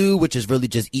I do, which is really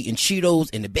just eating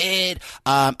Cheetos in the bed.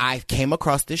 I came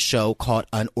across this show called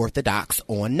Unorthodox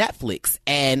on Netflix.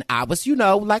 And I was,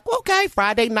 like, okay,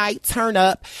 Friday night, turn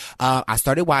up. I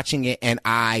started watching it and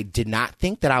I did not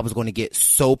think that I was going to get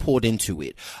so pulled into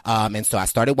it. And so I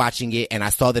started watching it and I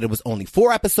saw that it was only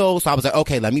 4 episodes. So I was like,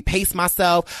 okay, let me pace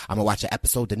myself. I'm gonna watch an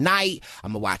episode tonight.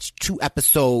 I'm gonna watch 2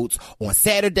 episodes on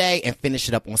Saturday and finish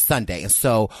it up on Sunday. And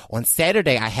so on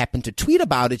Saturday, I happened to tweet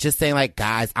about it, just saying like,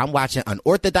 guys, I'm watching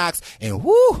Unorthodox, and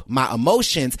whoo, my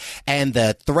emotions and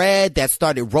the thread that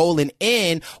started rolling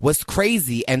in was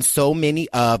crazy. And so many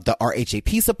of the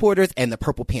RHAP supporters and the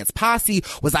Purple Pants posse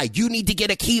was like, you need to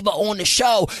get Akiva on the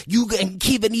show. You and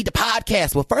Akiva need the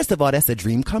podcast. Well, first of all, that's a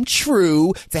dream come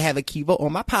true to have Akiva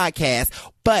on my podcast.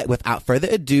 But without further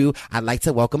ado, I'd like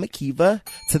to welcome Akiva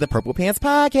to the Purple Pants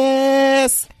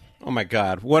podcast. Oh my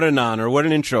God, what an honor. What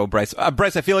an intro, Bryce.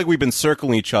 Bryce, I feel like we've been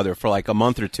circling each other for like a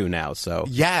month or 2 now. So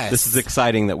yes, this is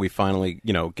exciting that we finally,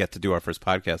 get to do our first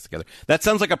podcast together. That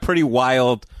sounds like a pretty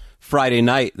wild Friday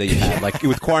night that you had, like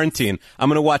with quarantine. I'm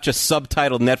going to watch a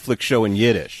subtitled Netflix show in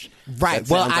Yiddish. Right.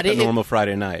 Well, I didn't. A normal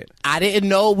Friday night. I didn't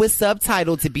know it was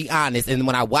subtitled, to be honest. And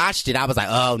when I watched it, I was like,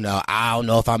 oh no, I don't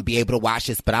know if I'm be able to watch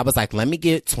this. But I was like, let me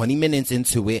get 20 minutes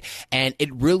into it. And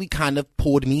it really kind of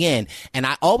pulled me in. And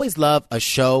I always love a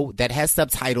show that has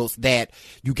subtitles that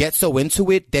you get so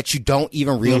into it that you don't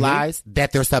even realize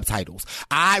that they're subtitles.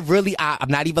 I'm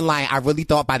not even lying. I really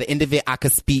thought by the end of it, I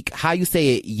could speak, how you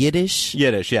say it, Yiddish?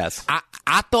 Yiddish, yes.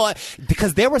 I thought,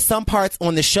 because there were some parts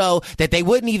on the show that they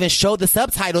wouldn't even show the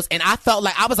subtitles, and I felt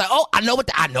like I was like, oh, I know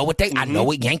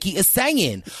what Yankee is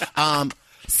saying.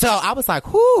 So I was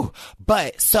like, whew.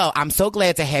 But so I'm so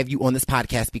glad to have you on this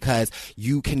podcast because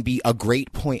you can be a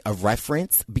great point of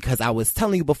reference, because I was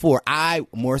telling you before, I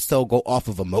more so go off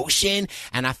of emotion,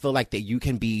 and I feel like that you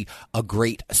can be a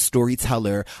great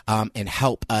storyteller and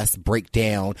help us break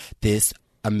down this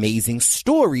amazing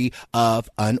story of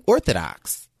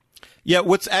Unorthodox. Yeah,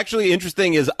 what's actually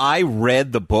interesting is I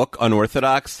read the book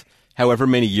Unorthodox however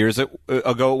many years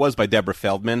ago it was, by Deborah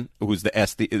Feldman, whose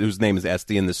name is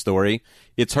Esty in the story.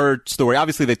 It's her story.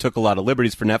 Obviously, they took a lot of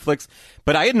liberties for Netflix,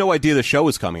 but I had no idea the show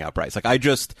was coming out, Bryce. Like, I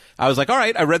was like, all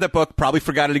right, I read that book, probably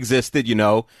forgot it existed,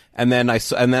 and then I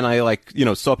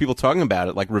saw people talking about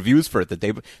it, like reviews for it.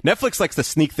 Netflix likes to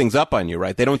sneak things up on you,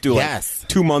 right? They don't do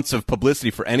 2 months of publicity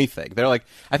for anything. They're like,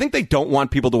 I think they don't want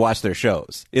people to watch their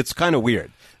shows. It's kind of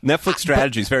weird. Netflix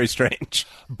strategy is very strange.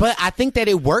 But I think that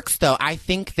it works, though. I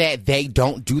think that they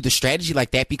don't do the strategy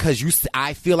like that because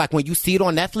I feel like when you see it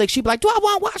on Netflix, you be like, do I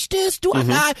want to watch this? Do I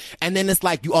not? And then it's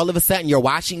like all of a sudden you're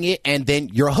watching it and then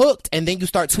you're hooked and then you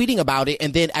start tweeting about it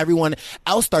and then everyone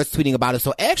else starts tweeting about it.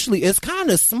 So actually, it's kind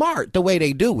of smart the way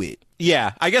they do it.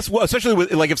 Yeah, I guess, well, especially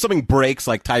with, like, if something breaks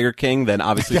like Tiger King, then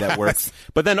obviously that works.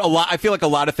 But then I feel like a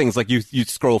lot of things, like, you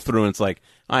scroll through and it's like,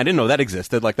 I didn't know that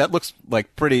existed. Like, that looks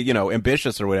like pretty,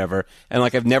 ambitious or whatever. And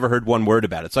like, I've never heard one word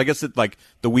about it. So I guess like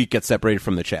the wheat gets separated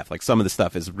from the chaff. Like, some of the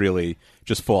stuff is really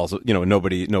just falls,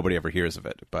 nobody ever hears of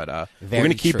it. But we're going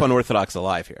to keep Unorthodox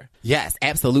alive here. Yes,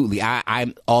 absolutely.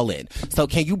 I'm all in. So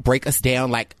can you break us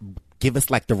down, like, give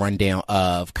us like the rundown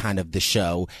of kind of the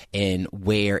show and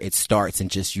where it starts,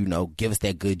 and just, give us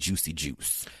that good juicy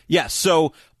juice. Yeah,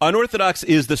 so Unorthodox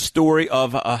is the story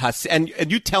of and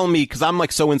you tell me, because I'm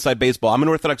like so inside baseball. I'm an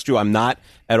Orthodox Jew. I'm not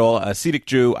at all a Hasidic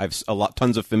Jew. I've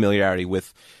tons of familiarity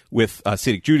with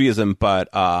Hasidic Judaism, but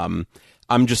I'm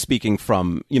just speaking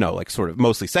from, like sort of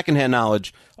mostly secondhand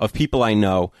knowledge of people I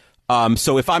know.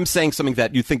 So if I'm saying something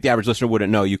that you think the average listener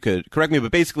wouldn't know, you could correct me.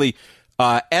 But basically,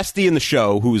 Esty in the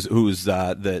show, who's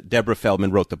the Deborah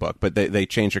Feldman wrote the book, but they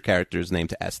changed her character's name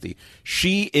to Esty.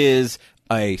 She is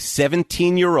a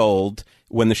 17-year-old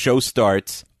when the show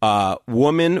starts,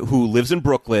 woman who lives in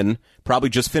Brooklyn, probably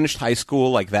just finished high school,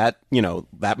 like that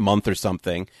month or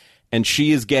something, and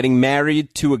she is getting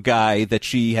married to a guy that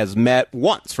she has met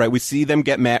once. Right? We see them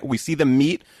get married. We see them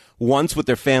meet once with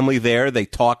their family there. They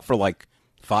talk for like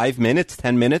 5 minutes,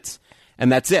 10 minutes,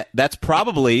 and that's it. That's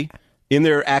probably in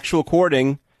their actual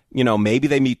courting, maybe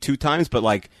they meet 2 times, but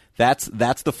like that's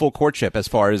the full courtship as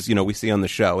far as, we see on the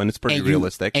show, and it's pretty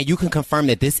realistic. And you can confirm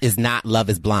that this is not Love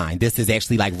is Blind. This is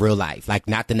actually like real life, like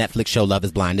not the Netflix show Love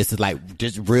is Blind. This is like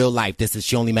just real life.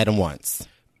 She only met him once.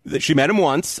 She met him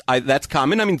once. That's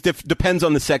common. I mean, depends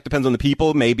on the sect, depends on the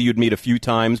people. Maybe you'd meet a few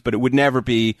times, but you'd never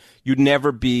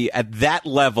be at that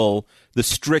level, the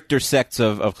stricter sects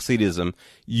of Hasidism.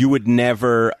 You would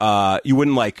never, you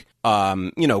wouldn't like,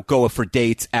 go for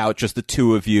dates out, just the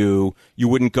two of you. You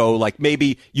wouldn't go like,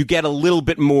 maybe you get a little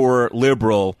bit more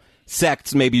liberal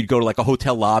sects. Maybe you'd go to like a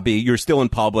hotel lobby. You're still in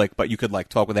public, but you could like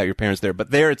talk without your parents there.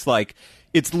 But there it's like,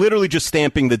 it's literally just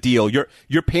stamping the deal.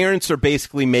 Your parents are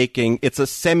basically it's a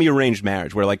semi-arranged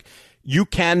marriage where like you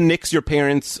can nix your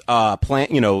parents' plan,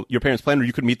 your parents' plan, or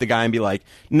you could meet the guy and be like,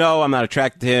 no, I'm not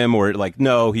attracted to him, or like,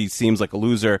 no, he seems like a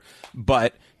loser.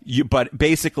 But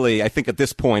basically, I think at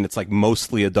this point, it's like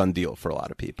mostly a done deal for a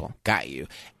lot of people. Got you.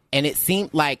 And it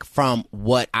seemed like from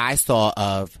what I saw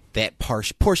of that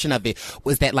portion of it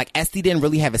was that like Esty didn't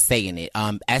really have a say in it.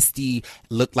 Esty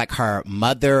looked like her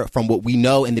mother, from what we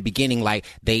know in the beginning, like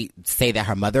they say that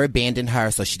her mother abandoned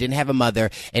her, so she didn't have a mother.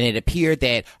 And it appeared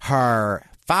that her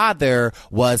father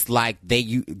was like, they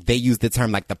used the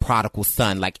term like the prodigal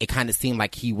son. Like it kind of seemed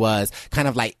like he was kind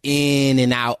of like in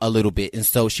and out a little bit. And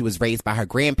so she was raised by her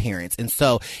grandparents. And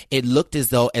so it looked as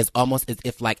though almost as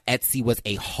if like Etsy was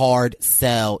a hard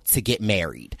sell to get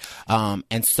married.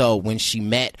 And so when she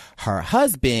met her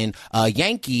husband,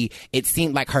 Yankee, it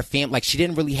seemed like her family, like she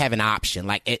didn't really have an option.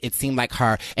 Like it seemed like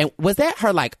her, and was that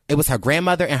her, like it was her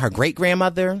grandmother and her great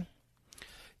grandmother?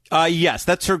 Yes,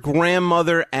 that's her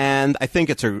grandmother, and I think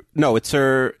it's her. No, it's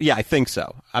her. Yeah, I think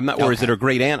so. I'm not. Or is it her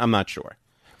great aunt? I'm not sure.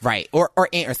 Right, or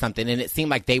aunt or something. And it seemed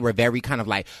like they were very kind of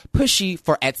like pushy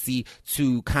for Etsy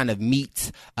to kind of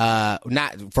meet,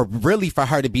 not for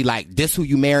her to be like, this who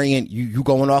you marrying, you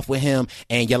going off with him,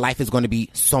 and your life is going to be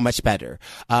so much better.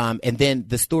 And then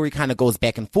the story kind of goes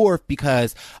back and forth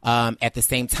because at the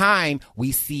same time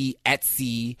we see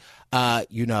Etsy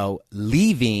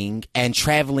leaving and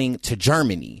traveling to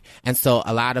Germany. And so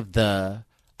a lot of the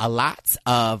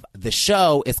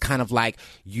show is kind of like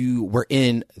you were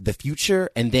in the future,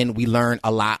 and then we learn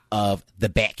a lot of the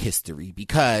back history.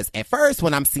 Because at first,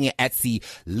 when I'm seeing Etsy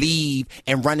leave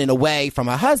and running away from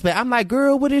her husband, I'm like,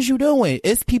 girl, what is you doing?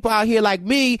 It's people out here like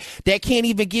me that can't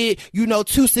even get,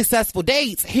 2 successful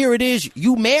dates. Here it is,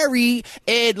 you married,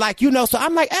 and so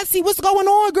I'm like, Etsy, what's going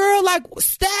on, girl? Like,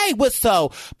 stay. What's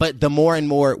so? But the more and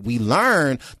more we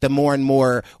learn, the more and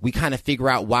more we kind of figure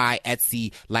out why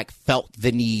Etsy felt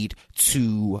the need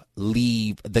to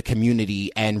leave the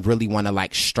community and really want to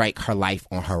strike her life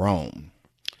on her own.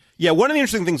 Yeah, one of the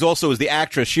interesting things also is the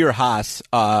actress Shira Haas.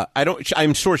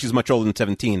 I'm sure she's much older than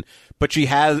 17, but she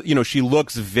has, she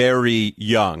looks very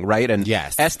young, right? And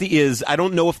yes, Esty is. I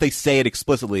don't know if they say it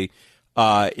explicitly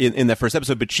in that first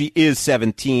episode, but she is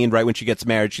 17, right? When she gets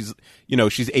married, she's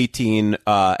 18,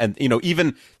 and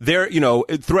even there,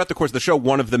 throughout the course of the show,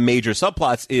 one of the major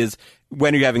subplots is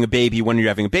when are you having a baby? When are you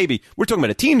having a baby? We're talking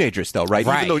about a teenager still, right?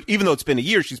 Right. Even though it's been a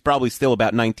year, she's probably still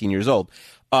about 19 years old.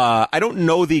 I don't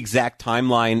know the exact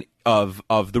timeline of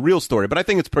the real story, but I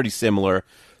think it's pretty similar.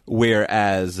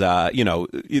 Whereas,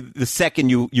 the second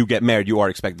you get married, you are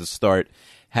expected to start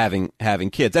having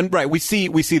kids. And right, we see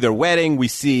their wedding. We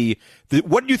see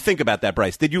what do you think about that,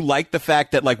 Bryce? Did you like the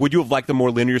fact that would you have liked a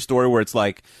more linear story where it's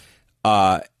like,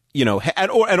 You know,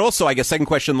 and also, I guess, second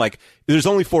question, like, there's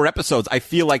only 4 episodes. I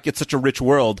feel like it's such a rich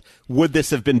world. Would this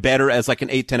have been better as like an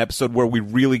 8-10 episode where we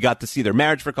really got to see their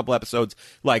marriage for a couple episodes?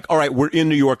 Like, all right, we're in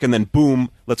New York, and then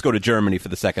boom, let's go to Germany for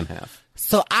the second half.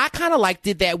 So I kind of liked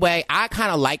it that way. I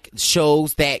kind of like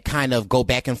shows that kind of go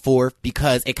back and forth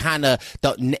because it kind of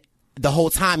the whole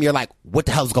time you're like, what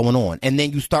the hell's going on? And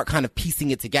then you start kind of piecing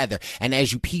it together. And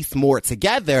as you piece more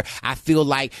together, I feel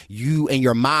like you and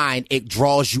your mind, it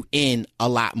draws you in a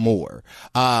lot more.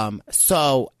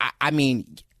 So I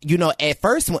mean, you know, at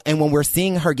first, and when we're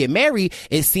seeing her get married,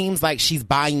 it seems like she's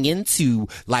buying into,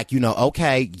 like, you know,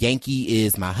 okay, Yankee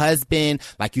is my husband.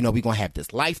 Like, you know, we're going to have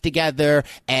this life together.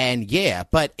 And yeah,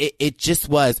 but it just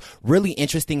was really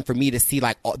interesting for me to see,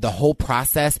 like, the whole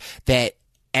process that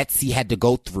Etsy had to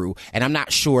go through. And I'm not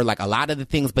sure, like, a lot of the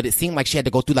things, but it seemed like she had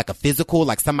to go through, like, a physical,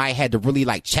 like, somebody had to really,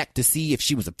 like, check to see if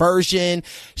she was a virgin.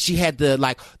 She had to,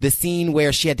 like, the scene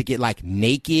where she had to get, like,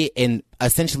 naked and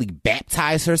essentially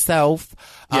baptize herself.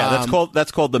 Yeah,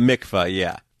 that's called the mikvah,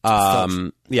 yeah.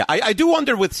 Yeah, I do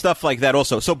wonder with stuff like that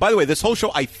also. So, by the way, this whole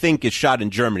show, I think, is shot in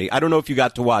Germany. I don't know if you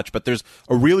got to watch, but there's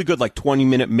a really good, like,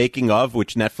 20-minute making of,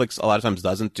 which Netflix a lot of times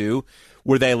doesn't do,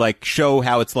 where they, like, show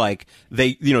how it's like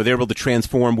they're able to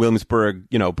transform Williamsburg,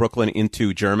 you know, Brooklyn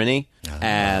into Germany.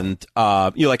 And, you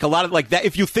know, like, a lot of, like, that,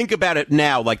 if you think about it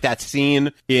now, like, that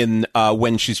scene in,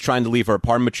 when she's trying to leave her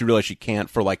apartment, but she realizes she can't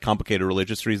for, like, complicated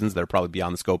religious reasons that are probably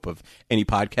beyond the scope of any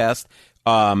podcast.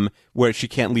 Where she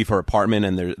can't leave her apartment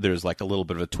and there's like a little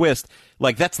bit of a twist.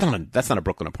 Like, that's not a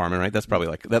Brooklyn apartment, right? That's probably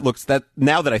like,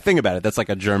 now that I think about it, that's like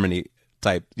a Germany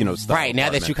type, you know, style right. Now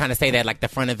apartment. that you kind of say that, like the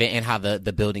front of it and how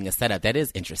the building is set up, that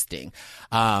is interesting.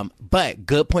 But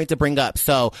good point to bring up.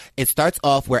 So it starts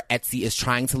off where Etsy is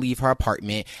trying to leave her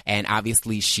apartment, and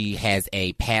obviously she has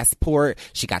a passport.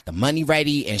 She got the money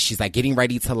ready, and she's like getting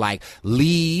ready to like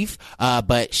leave,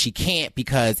 but she can't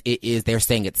because they're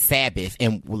saying it's Sabbath,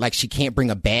 and like she can't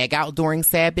bring a bag out during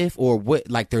Sabbath or what.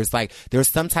 Like there's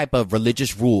some type of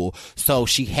religious rule, so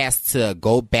she has to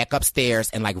go back upstairs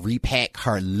and like repack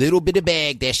her little bit of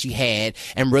bag that she had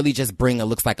and really just bring, it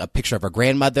looks like a picture of her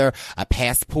grandmother, a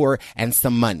passport, and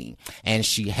some money. And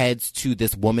she heads to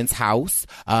this woman's house,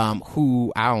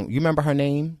 you remember her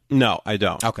name? No, I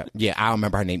don't. Okay. Yeah, I don't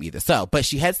remember her name either. So, but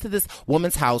she heads to this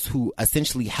woman's house who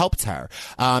essentially helped her.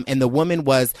 And the woman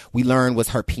we learned was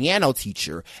her piano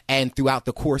teacher. And throughout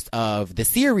the course of the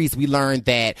series, we learned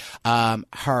that,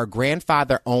 her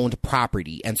grandfather owned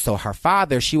property. And so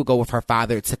she would go with her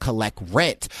father to collect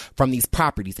rent from these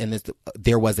properties. And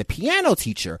there was a piano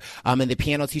teacher, and the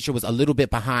piano teacher was a little bit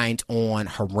behind on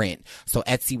her rent. So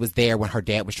Etsy was there when her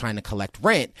dad was trying to collect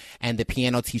rent, and the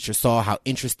piano teacher saw how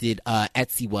interested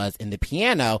Etsy was in the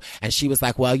piano, and she was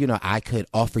like, well, you know, I could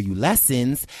offer you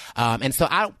lessons. And so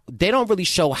they don't really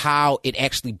show how it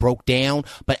actually broke down,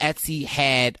 but Etsy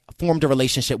had formed a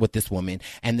relationship with this woman,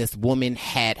 and this woman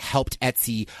had helped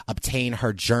Etsy obtain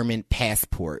her German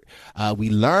passport.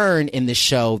 We learn in the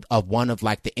show of one of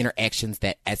like the interactions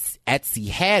that Etsy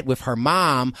had with her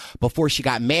mom before she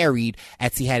got married.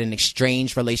 Etsy had an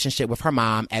estranged relationship with her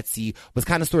mom. Etsy was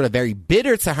kind of sort of very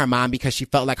bitter to her mom because she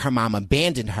felt like her mom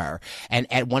abandoned her.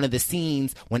 And at one of the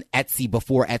scenes when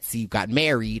before Etsy got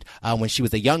married, when she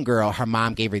was a young girl, her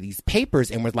mom gave her these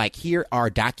papers and was like, here are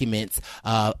documents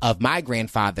of my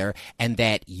grandfather, and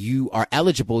that you are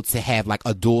eligible to have like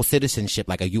a dual citizenship,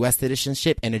 like a U.S.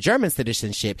 citizenship and a German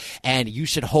citizenship, and you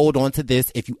should hold on to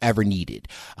this if you ever need it.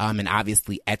 And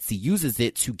obviously Etsy uses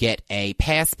it to get a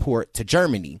passport to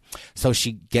Germany. So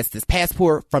she gets this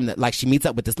passport she meets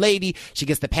up with this lady, she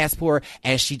gets the passport,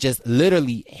 and she just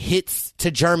literally hits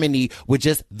to Germany with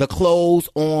just the clothes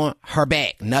on her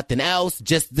back, nothing else,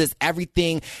 just this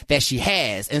everything that she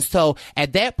has. And so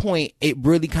at that point, it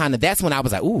really that's when I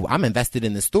was like, ooh, I'm invested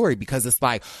in this story, because it's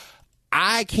like,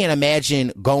 I can't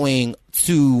imagine going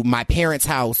to my parents'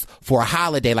 house for a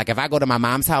holiday. Like if I go to my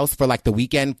mom's house for like the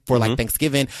weekend for like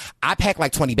Thanksgiving, I pack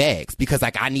like 20 bags because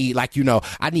like I need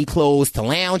I need clothes to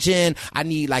lounge in. I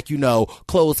need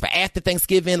clothes for after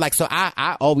Thanksgiving. Like, so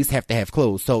I always have to have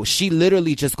clothes. So she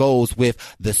literally just goes with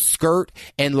the skirt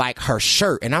and like her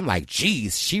shirt. And I'm like,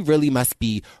 geez, she really must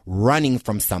be running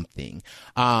from something.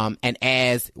 And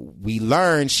as we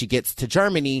learn, she gets to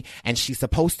Germany and she's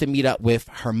supposed to meet up with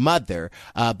her mother.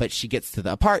 But she gets to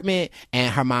the apartment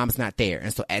and her mom's not there.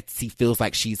 And so Etsy feels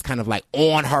like she's kind of like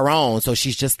on her own. So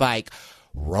she's just like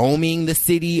roaming the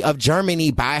city of Germany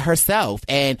by herself.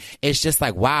 And it's just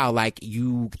like, wow, like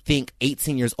you think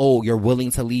 18 years old, you're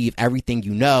willing to leave everything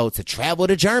you know to travel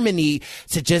to Germany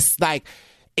to just like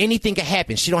anything can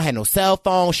happen. She don't have no cell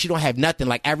phone. She don't have nothing.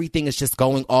 Like everything is just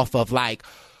going off of like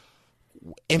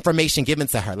information given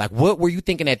to her. Like, what were you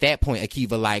thinking at that point,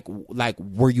 Akiva? Like,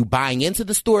 were you buying into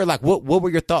the story? Like, what were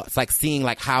your thoughts? Like, seeing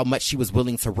like how much she was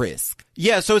willing to risk.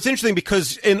 Yeah, so it's interesting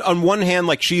because on one hand,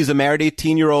 like, she's a married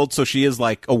 18-year-old, so she is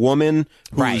like a woman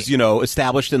who's, Right. you know,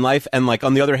 established in life. And like,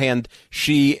 on the other hand,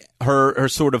 her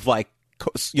sort of like,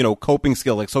 you know, coping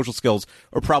skill, like social skills,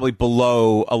 are probably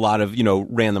below a lot of, you know,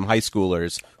 random high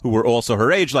schoolers who were also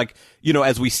her age. Like, you know,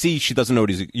 as we see, she doesn't know how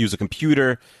to use a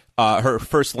computer. Her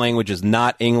first language is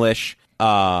not English. You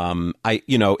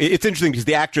know, it's interesting because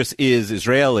the actress is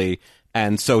Israeli.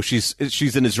 And so she's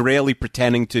an Israeli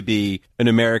pretending to be an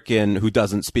American who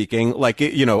doesn't speak English. Like,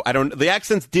 you know, the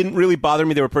accents didn't really bother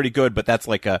me. They were pretty good, but that's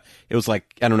like it was like,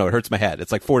 I don't know, it hurts my head.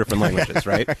 It's like 4 different languages,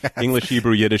 right? English,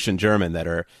 Hebrew, Yiddish, and German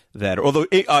although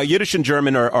Yiddish and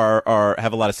German are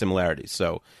have a lot of similarities.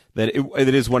 So that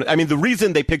it is one. I mean, the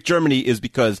reason they picked Germany is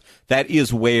because that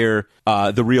is where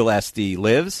the real Esti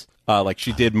lives. Like,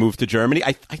 she did move to Germany.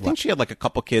 I think she had like a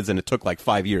couple kids, and it took like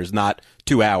 5 years, not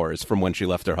 2 hours from when she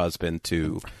left her husband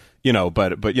to, you know,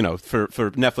 but you know, for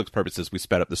Netflix purposes, we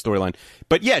sped up the storyline.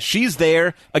 But yeah, she's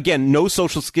there again. No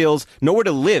social skills, nowhere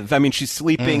to live. I mean, she's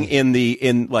sleeping in the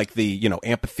you know,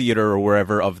 amphitheater or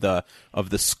wherever of the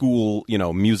school, you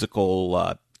know,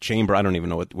 musical chamber. I don't even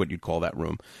know what you'd call that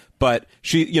room. But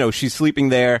she's sleeping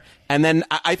there. And then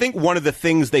I think one of the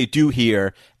things they do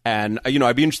here, and, you know,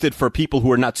 I'd be interested for people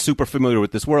who are not super familiar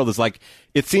with this world, is like,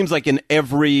 it seems like in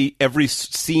every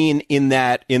scene in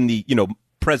the, you know,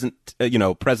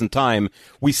 present time,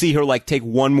 we see her like take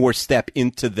one more step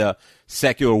into the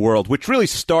secular world, which really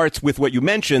starts with what you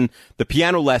mentioned, the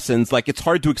piano lessons. Like, it's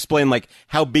hard to explain like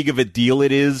how big of a deal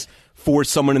it is for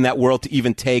someone in that world to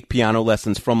even take piano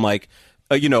lessons from like,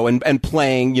 you know, and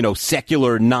playing, you know,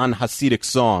 secular non-Hasidic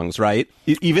songs, right?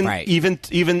 Even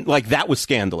like that was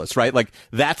scandalous, right? Like,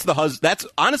 that's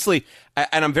honestly,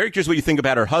 and I'm very curious what you think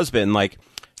about her husband. Like,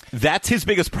 that's his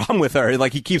biggest problem with her.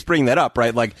 Like, he keeps bringing that up,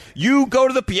 right? Like, you go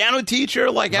to the piano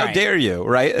teacher, like, how dare you,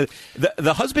 right?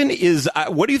 The husband is,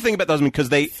 what do you think about the husband? Because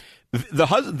the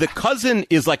cousin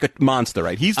is like a monster,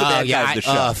 right? He's the bad guy of the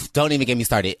show. Don't even get me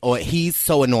started. Or he's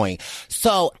so annoying.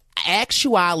 So,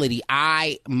 actuality,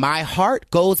 my heart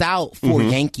goes out for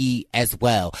Yankee as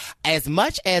well. As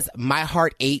much as my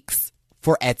heart aches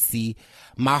for Etsy,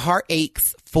 my heart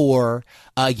aches for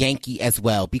Yankee as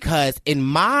well, because in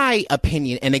my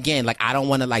opinion, and again, like, I don't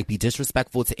want to like be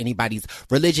disrespectful to anybody's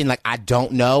religion. Like, I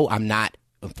don't know. I'm not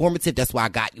informative. That's why I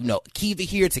got, you know, Akiva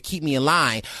here to keep me in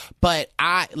line. But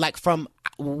from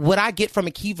what I get from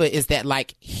Akiva is that,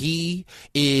 like, he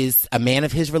is a man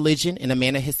of his religion and a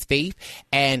man of his faith.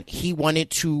 And he wanted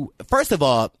to, first of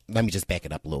all, let me just back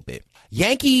it up a little bit.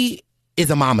 Yankee is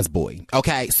a mama's boy.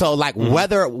 Okay. So like,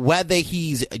 whether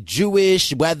he's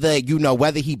Jewish, whether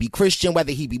he be Christian,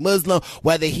 whether he be Muslim,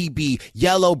 whether he be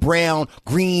yellow, brown,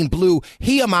 green, blue,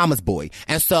 he a mama's boy.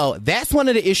 And so that's one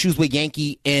of the issues with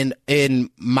Yankee in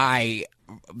my,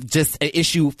 just an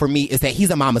issue for me, is that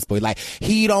he's a mama's boy. Like,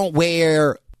 he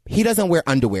doesn't wear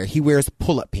underwear. He wears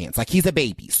pull-up pants. Like, he's a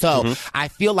baby. So I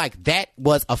feel like that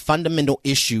was a fundamental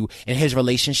issue in his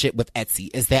relationship with Etsy,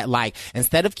 is that, like,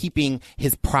 instead of keeping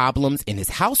his problems in his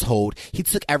household, he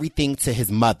took everything to his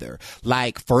mother.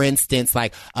 Like, for instance,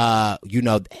 like,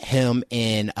 him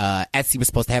and Etsy were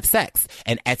supposed to have sex,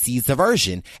 and Etsy's a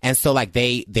virgin. And so, like,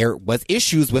 there was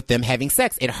issues with them having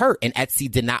sex. It hurt, and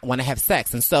Etsy did not want to have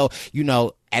sex. And so, you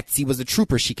know, Etsy was a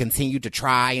trooper. She continued to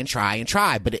try and try and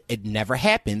try, but it never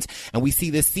happened. And we see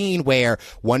this scene where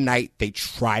one night they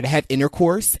try to have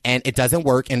intercourse and it doesn't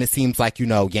work. And it seems like, you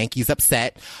know, Yankee's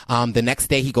upset. The next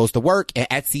day he goes to work and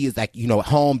Etsy is like, you know, at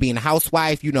home being a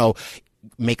housewife, you know,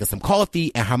 making some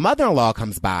coffee, and her mother-in-law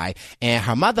comes by, and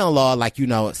her mother-in-law, like, you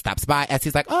know, stops by.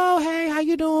 Etsy's like, oh, hey, how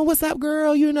you doing? What's up,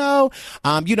 girl? The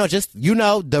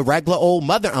regular old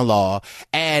mother-in-law.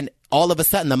 And all of a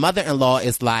sudden the mother-in-law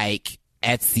is like,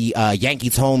 Etsy,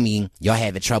 Yankee told me y'all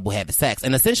having trouble having sex.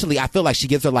 And essentially, I feel like she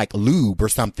gives her like lube or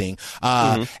something.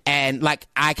 And like,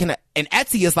 and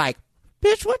Etsy is like,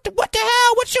 bitch, what the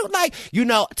hell? What you like? You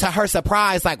know, to her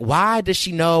surprise, like, why does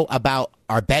she know about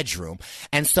our bedroom?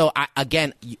 And so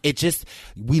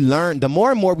we learn, the more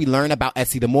and more we learn about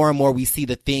Etsy, the more and more we see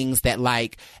the things that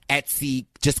like Etsy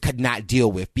just could not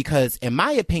deal with. Because in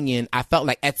my opinion, I felt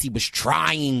like Etsy was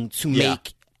trying to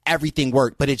make everything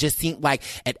work, but it just seemed like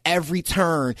at every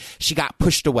turn she got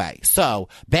pushed away. So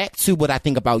back to what I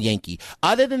think about Yankee.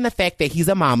 Other than the fact that he's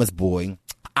a mama's boy,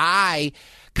 my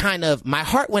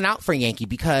heart went out for Yankee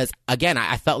because, again,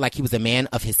 I felt like he was a man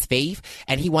of his faith,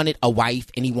 and he wanted a wife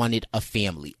and he wanted a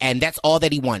family. And that's all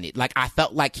that he wanted. Like, I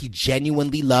felt like he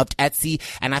genuinely loved Etsy,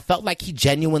 and I felt like he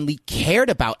genuinely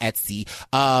cared about Etsy.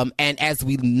 And as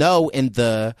we know in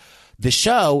the the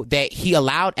show that he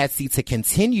allowed Etsy to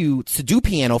continue to do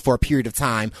piano for a period of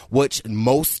time, which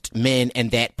most men in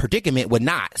that predicament would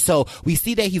not. So we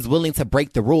see that he's willing to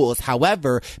break the rules.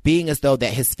 However, being as though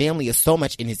that his family is so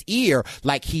much in his ear,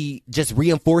 like he just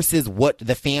reinforces what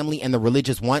the family and the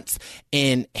religious wants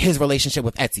in his relationship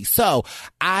with Etsy. So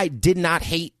I did not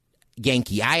hate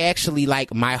Yankee. I actually,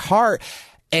 like, my heart,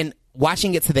 and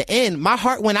watching it to the end, my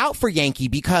heart went out for Yankee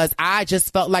because I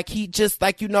just felt like he just,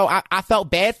 like, I felt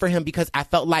bad for him because I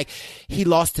felt like he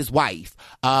lost his wife.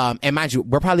 And mind you,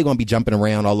 we're probably going to be jumping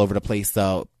around all over the place.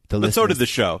 So, but so did the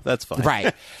show. That's fine.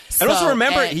 Right. And also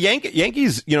remember,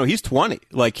 Yankee's, he's 20.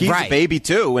 Like, he's a baby,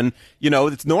 too. And,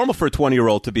 it's normal for a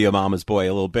 20-year-old to be a mama's boy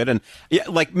a little bit. And, yeah,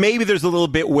 like, maybe there's a little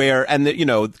bit where, and,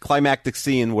 the climactic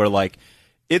scene where, like,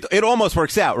 it almost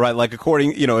works out, right? Like,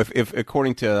 according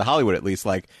to Hollywood, at least,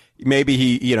 like, maybe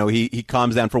he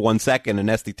calms down for 1 second and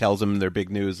Esty tells him their big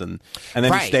news and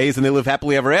then he stays and they live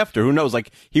happily ever after. Who knows?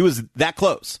 Like, he was that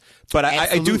close. But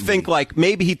I do think, like,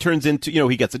 maybe he turns into,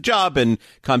 he gets a job and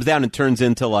calms down and turns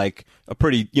into, like, a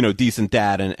pretty, decent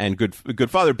dad and good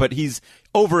father. But he's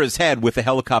over his head with a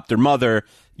helicopter mother,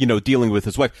 dealing with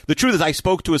his wife. The truth is, I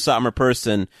spoke to a Satmar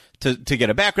person to get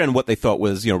a background on what they thought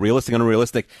was, realistic and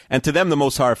unrealistic. And to them, the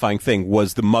most horrifying thing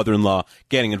was the mother-in-law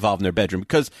getting involved in their bedroom,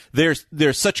 because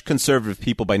they're such conservative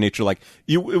people by nature. Like,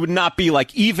 it would not be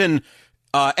like, even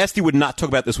Esty would not talk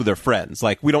about this with her friends.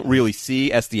 Like, we don't really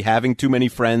see Esty having too many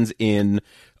friends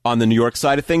on the New York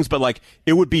side of things, but, like,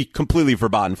 it would be completely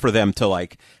verboten for them to,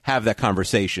 like, have that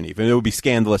conversation. Even it would be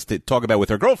scandalous to talk about with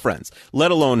her girlfriends, let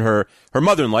alone her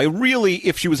mother-in-law. Really,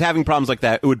 if she was having problems like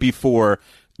that, it would be for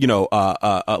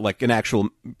like an actual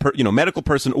medical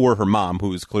person or her mom,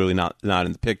 who's clearly not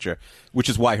in the picture, which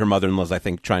is why her mother-in-law's, I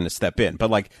think, trying to step in. But,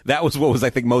 like, that was what was,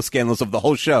 I think, most scandalous of the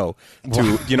whole show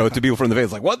to to people from the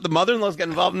face. Like, what? The mother-in-law's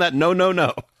getting involved in that?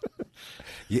 No.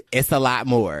 It's a lot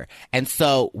more. And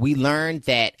so we learned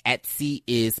that Etsy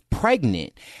is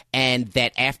pregnant, and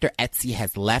that after Etsy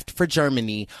has left for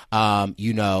Germany,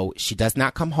 she does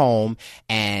not come home,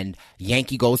 and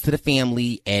Yankee goes to the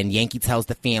family, and Yankee tells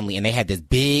the family, and they had this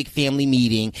big family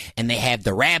meeting, and they have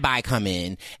the rabbi come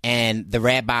in, and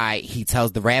he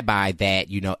tells the rabbi that,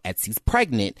 Etsy's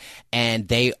pregnant, and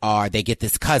they get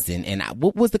this cousin. And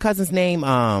what was the cousin's name?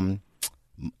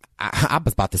 I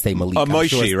was about to say Malik.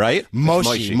 Moshe, right?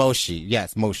 Moshe.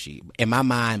 Yes, Moshe. In my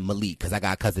mind, Malik, because I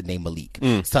got a cousin named Malik.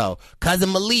 So,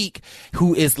 cousin Malik,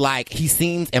 who is like, he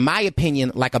seems, in my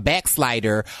opinion, like a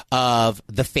backslider of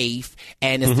the faith,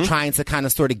 and is trying to kind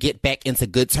of sort of get back into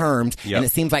good terms. Yep. And it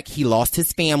seems like he lost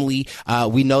his family.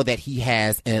 We know that he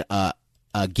has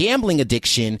a gambling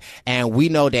addiction, and we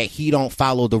know that he don't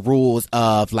follow the rules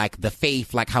of, like, the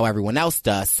faith like how everyone else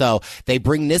does. So they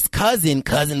bring this cousin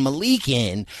Malik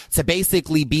in to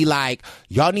basically be like,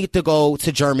 y'all need to go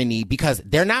to Germany, because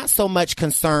they're not so much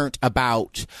concerned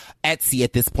about Etsy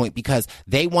at this point, because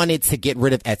they wanted to get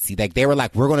rid of Etsy. Like, they were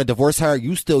like, we're going to divorce her.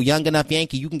 You still young enough,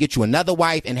 Yankee. You can get you another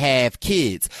wife and have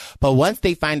kids. But once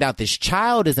they find out this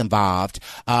child is involved,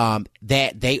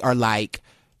 that they are like,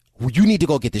 you need to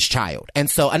go get this child. And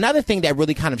so another thing that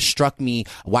really kind of struck me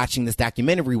watching this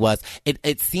documentary was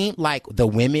it seemed like the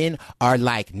women are,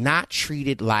 like, not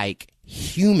treated like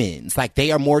humans. Like, they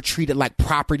are more treated like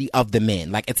property of the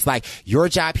men. Like, it's like, your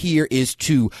job here is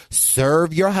to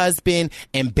serve your husband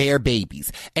and bear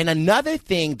babies. And another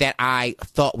thing that I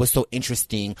thought was so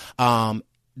interesting,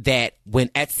 that when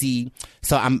Etsy,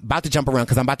 so I'm about to jump around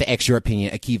because I'm about to ask your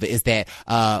opinion, Akiva, is that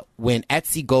when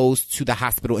Etsy goes to the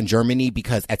hospital in Germany,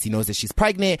 because Etsy knows that she's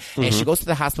pregnant, and she goes to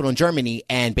the hospital in Germany,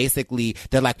 and basically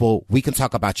they're like, well, we can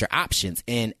talk about your options.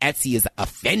 And Etsy is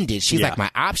offended. She's like, my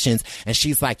options? And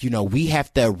she's like, we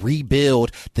have to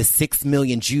rebuild the 6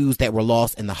 million Jews that were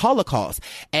lost in the Holocaust.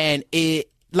 And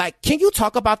like, can you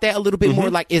talk about that a little bit more?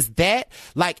 Like, is that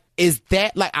like,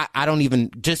 I don't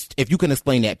even, just, if you can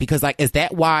explain that, because, like, is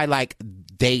that why, like,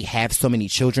 they have so many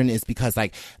children, is because,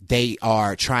 like, they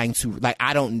are trying to, like,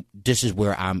 this is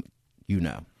where I'm,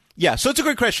 Yeah, so it's a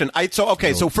great question.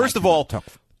 So first of all,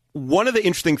 one of the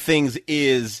interesting things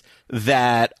is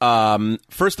that,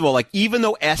 first of all, like, even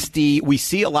though Esty, we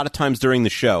see a lot of times during the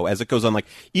show, as it goes on, like,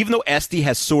 even though Esty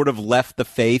has sort of left the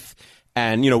faith,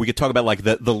 and, we could talk about, like,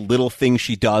 the little things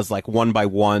she does, like, one by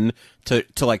one to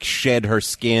like shed her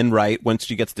skin, right, once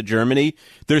she gets to Germany,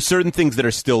 there's certain things that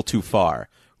are still too far,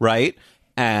 right?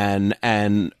 And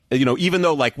even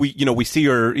though, like, we see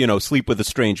her, sleep with a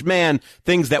strange man,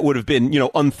 things that would have been,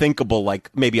 unthinkable, like,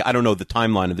 maybe, I don't know the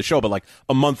timeline of the show, but, like,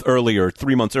 a month earlier,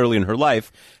 3 months earlier in her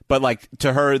life. But, like,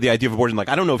 to her, the idea of abortion, like,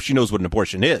 I don't know if she knows what an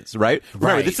abortion is, right?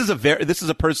 Remember, this is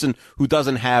a person who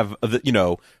doesn't have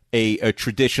a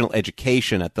traditional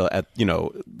education at you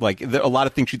know, like a lot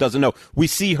of things she doesn't know. We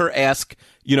see her ask,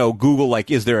 you know, Google, like,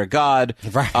 is there a God?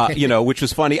 Right. You know, which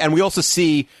was funny. And we also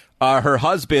see her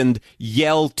husband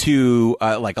yell to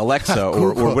like Alexa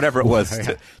or whatever it was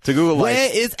to Google, like,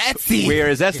 where is Etsy? Where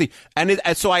is Etsy? And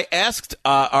so I asked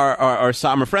our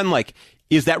summer friend, like,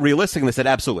 is that realistic? And they said,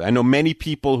 absolutely. I know many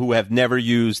people who have never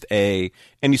used any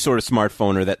sort of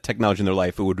smartphone or that technology in their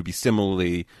life who would be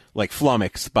similarly like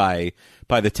flummoxed by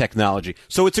the technology.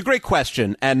 So it's a great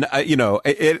question, and you know,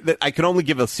 I can only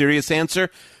give a serious answer.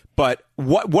 But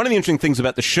one of the interesting things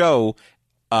about the show,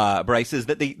 Bryce, is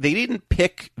that they didn't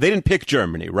pick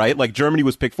Germany, right? Like Germany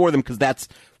was picked for them because that's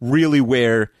really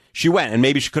where she went, and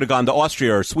maybe she could have gone to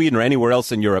Austria or Sweden or anywhere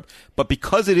else in Europe. But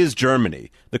because it is Germany,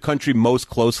 the country most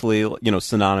closely, you know,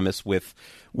 synonymous with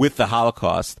the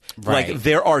Holocaust, right. Like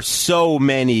there are so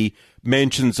many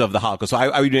mentions of the Holocaust. So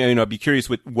I would, you know, be curious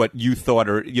with what you thought,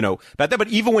 or, you know, about that. But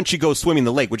even when she goes swimming in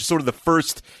the lake, which is sort of the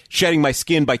first shedding my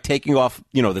skin by taking off,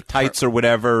 you know, the tights or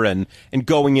whatever, and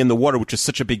going in the water, which is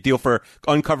such a big deal for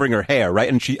uncovering her hair, right?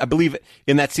 And I believe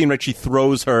in that scene, right, she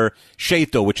throws her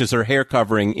Schädel, which is her hair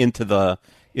covering, into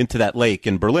that lake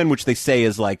in Berlin, which they say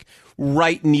is like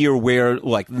right near where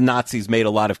like the Nazis made a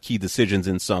lot of key decisions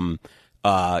in some,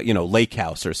 you know, lake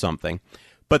house or something.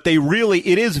 But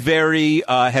it is very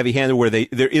heavy-handed, where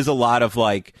there is a lot of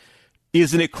like,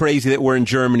 isn't it crazy that we're in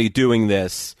Germany doing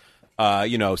this,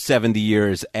 you know, 70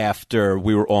 years after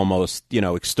we were almost, you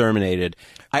know, exterminated.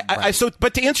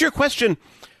 But to answer your question,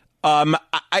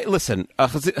 listen,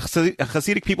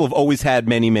 Hasidic people have always had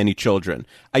many, many children.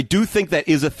 I do think that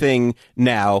is a thing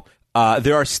now.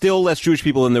 There are still less Jewish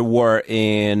people than there were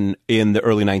in the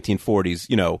early 1940s,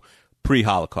 you know,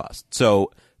 pre-Holocaust.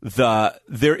 So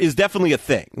there is definitely a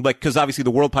thing, like, because obviously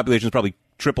the world population has probably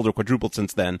tripled or quadrupled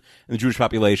since then, and the Jewish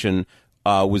population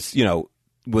was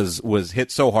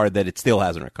hit so hard that it still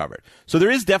hasn't recovered. So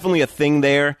there is definitely a thing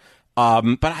there.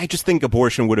 But I just think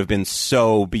abortion would have been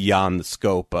so beyond the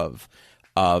scope of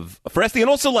for Esti. And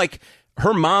also, like,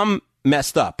 her mom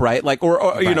messed up, right? Like, or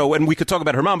right. You know, and we could talk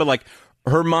about her mom, but like,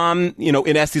 her mom, you know,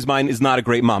 in Esti's mind, is not a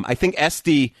great mom. I think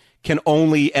Esti can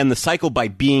only end the cycle by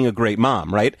being a great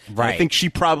mom, right? Right. I think she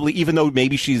probably, even though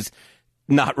maybe she's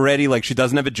not ready, like she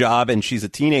doesn't have a job and she's a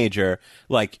teenager,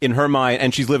 like in her mind,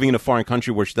 and she's living in a foreign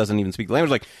country where she doesn't even speak the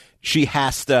language, like she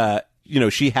has to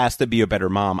be a better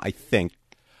mom, I think,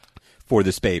 for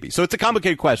this baby. So it's a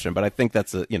complicated question, but I think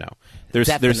that's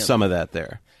there's some of that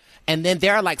there. And then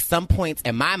there are like some points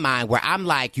in my mind where I'm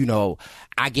like, you know,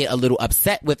 I get a little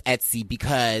upset with Etsy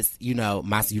because,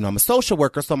 I'm a social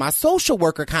worker. So my social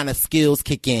worker kind of skills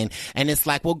kick in, and it's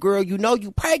like, well, girl, you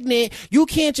pregnant. You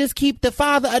can't just keep the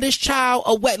father of this child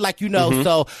away. Like, Mm-hmm.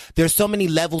 So there's so many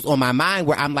levels on my mind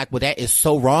where I'm like, well, that is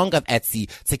so wrong of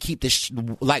Etsy to keep this,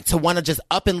 to want to just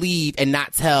up and leave and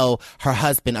not tell her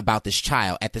husband about this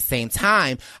child. At the same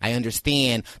time, I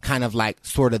understand kind of like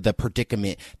sort of the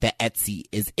predicament that Etsy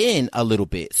is in a little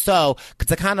bit. So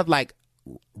to kind of like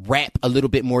wrap a little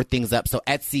bit more things up. So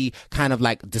Etsy kind of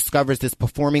like discovers this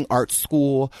performing arts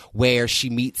school where she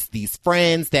meets these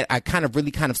friends that I kind of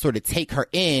sort of take her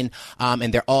in.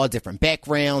 And they're all different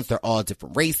backgrounds. They're all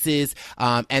different races.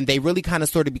 And they really kind of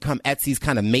sort of become Etsy's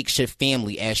kind of makeshift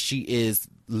family, as she is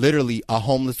literally a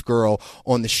homeless girl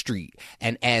on the street.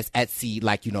 And as Etsy,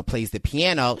 plays the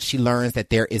piano, she learns that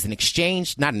there is like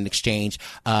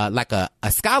a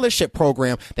scholarship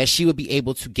program that she would be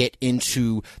able to get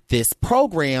into this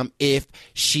program if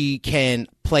she can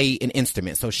play an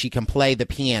instrument. So she can play the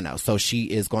piano. So she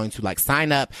is going to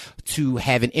sign up to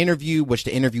have an interview, which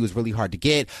the interview is really hard to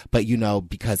get. But,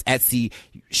 because Etsy,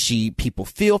 people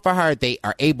feel for her, they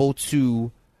are able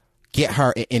to get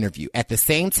her an interview. At the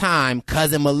same time,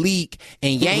 cousin Malik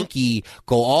and Yankee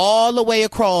go all the way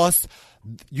across,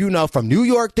 from New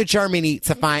York to Germany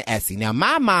to find Etsy. Now, in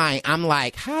my mind, I'm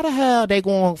like, how the hell they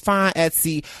going to find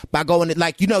Etsy by going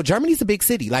to, Germany's a big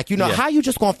city. How you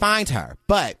just going to find her?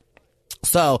 But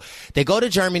so they go to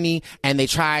Germany and they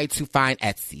try to find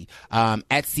Etsy.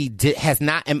 Etsy has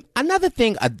not. And another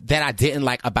thing that I didn't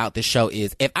like about the show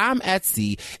is, if I'm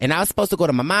Etsy and I was supposed to go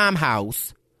to my mom's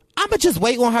house, I'ma just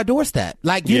wait on her doorstep.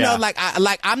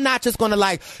 I'm not just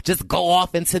gonna just go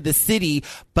off into the city.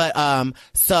 But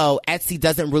so Etsy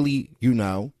doesn't really,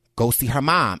 go see her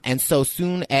mom. And so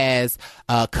soon as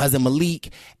cousin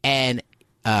Malik and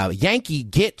Yankee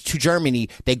get to Germany,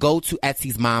 they go to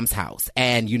Etsy's mom's house.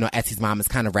 And, Etsy's mom is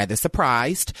kind of rather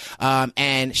surprised.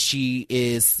 And she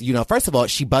is, first of all,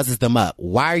 she buzzes them up.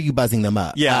 Why are you buzzing them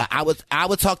up? Yeah. I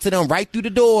would talk to them right through the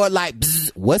door, like,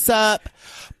 what's up?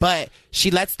 But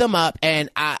she lets them up, and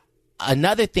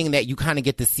another thing that you kind of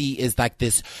get to see is like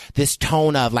this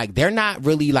tone of like, they're not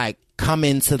really like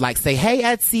coming to like say, hey,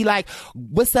 Etsy, like,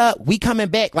 what's up? We coming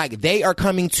back. Like, they are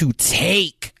coming to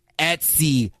take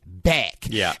Etsy back.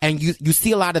 Yeah. And you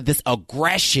see a lot of this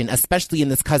aggression, especially in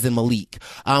this cousin Malik,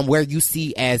 where you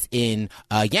see as in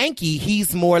Yankee,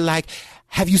 he's more like,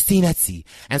 have you seen Etsy?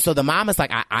 And so the mom is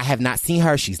like, I have not seen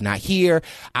her. She's not here.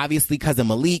 Obviously, cousin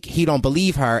Malik, he don't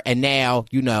believe her. And now,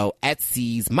 you know,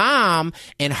 Etsy's mom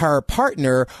and her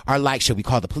partner are like, should we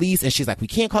call the police? And she's like, we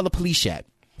can't call the police yet.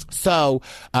 So,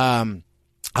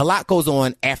 a lot goes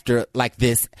on after like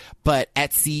this, but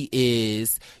Etsy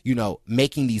is, you know,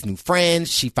 making these new friends.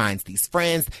 She finds these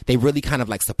friends. They really kind of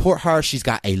like support her. She's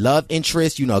got a love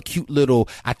interest, you know, a cute little,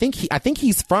 I think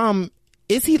he's from,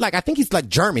 is he like, I think he's like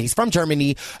German. He's from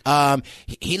Germany.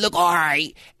 He look all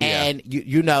right. And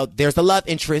you know, there's a love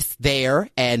interest there,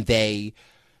 and they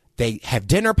have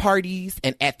dinner parties,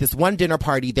 and at this one dinner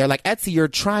party, they're like, Etsy, you're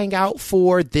trying out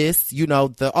for this, you know,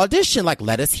 the audition, like,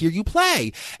 let us hear you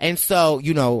play. And so,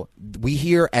 you know, we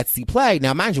hear Etsy play.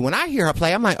 Now, mind you, when I hear her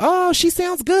play, I'm like, oh, she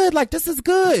sounds good. Like, this is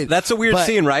good. That's a weird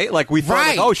scene, right? Like, we thought,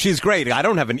 Right. like, oh, she's great. I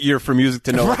don't have an ear for music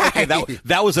to know. Right. Okay,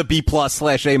 that was a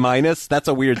B+/A-. That's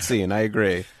a weird scene. I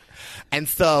agree. And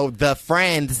so the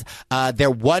friends, their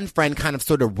one friend kind of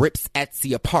sort of rips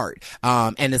Etsy apart.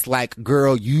 And it's like,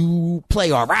 girl, you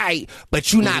play all right,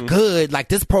 but you not good. Like,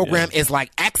 this program is like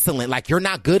excellent. Like, you're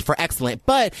not good for excellent.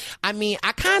 But I mean,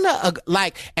 I kind of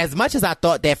like, as much as I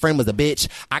thought that friend was a bitch,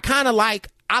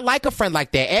 I like a friend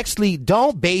like that. Actually,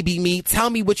 don't baby me. Tell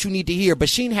me what you need to hear. But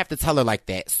she didn't have to tell her like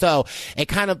that. So it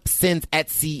kind of sends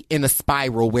Etsy in a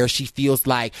spiral where she feels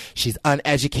like she's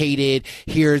uneducated.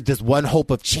 Here's this one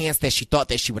hope of chance that she thought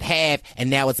that she would have, and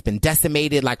now it's been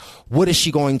decimated. Like, what is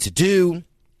she going to do?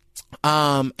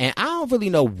 And I don't really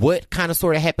know what kind of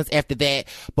sort of happens after that,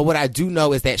 but what I do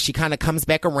know is that she kind of comes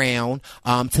back around,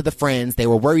 to the friends. They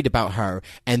were worried about her,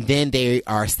 and then they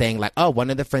are saying like, oh, one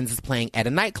of the friends is playing at a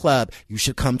nightclub. You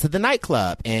should come to the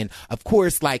nightclub. And of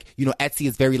course, like, you know, Etsy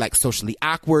is very like socially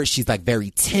awkward. She's like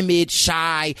very timid,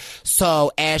 shy.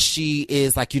 So as she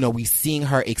is like, you know, we seeing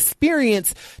her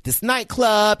experience this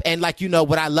nightclub, and like, you know,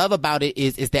 what I love about it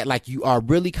is that like, you are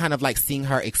really kind of like seeing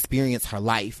her experience her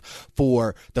life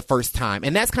for the first time.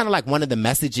 And that's kind of like one of the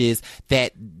messages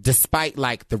that, despite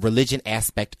like the religion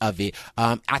aspect of it,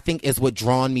 I think is what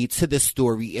drawn me to this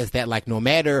story, is that like, no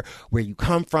matter where you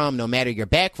come from, no matter your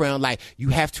background, like, you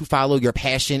have to follow your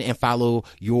passion and follow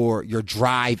your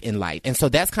drive in life. And so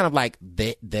that's kind of like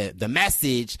the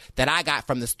message that I got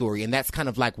from the story. And that's kind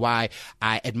of like why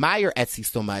I admire Etsy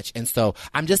so much. And so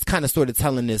I'm just kind of sort of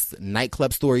telling this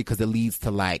nightclub story because it leads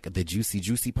to like the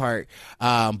juicy part.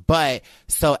 But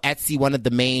so Etsy, one of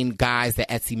the main guys that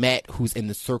Etsy met, who's in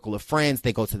the circle of friends,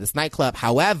 they go to this nightclub.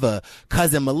 However,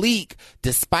 cousin Malik,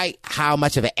 despite how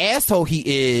much of an asshole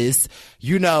he is,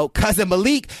 you know, cousin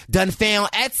Malik done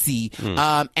found Etsy,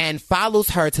 and follows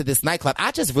her to this nightclub.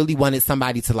 I just really wanted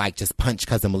somebody to like just punch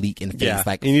cousin Malik in the face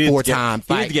like 4 times.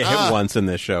 You need to get hit once in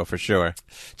this show for sure.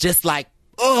 Just like,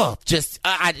 just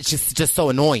so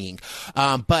annoying.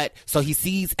 But so he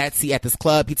sees Etsy at this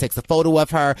club. He takes a photo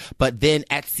of her, but then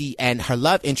Etsy and her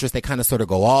love interest, they kind of sort of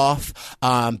go off,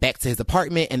 back to his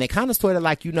apartment, and they kind of sort of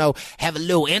like, you know, have a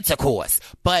little intercourse.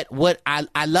 But what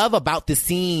I love about the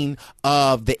scene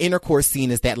of the intercourse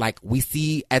scene is that like, we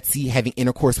see Etsy having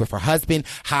intercourse with her husband,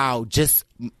 how just,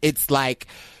 it's like,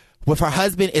 with her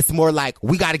husband, it's more like,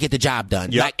 we got to get the job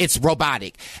done. Yep. Like, it's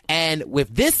robotic. And with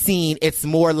this scene, it's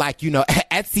more like, you know,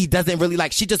 Etsy doesn't really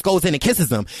like, she just goes in and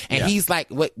kisses him. And he's like,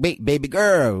 wait, baby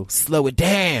girl, slow it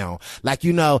down. Like,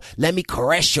 you know, let me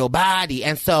caress your body.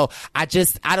 And so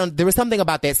there was something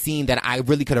about that scene that I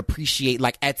really could appreciate,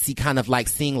 like Etsy kind of like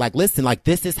seeing like, listen, like,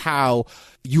 this is how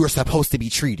you are supposed to be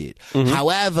treated.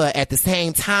 However, at the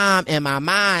same time, in my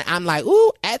mind, I'm like,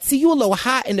 ooh, Etsy, you a little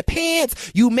hot in the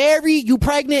pants. You married, you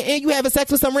pregnant, and you having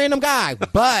sex with some random guy.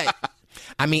 But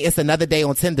I mean, it's another day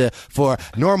on Tinder for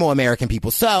normal American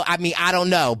people. So, I mean, I don't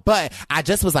know, but I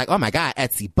just was like, oh my God,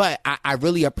 Etsy. But I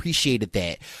really appreciated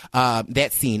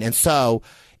that scene. And so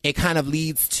it kind of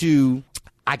leads to,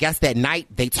 I guess that night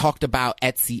they talked about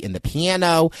Etsy and the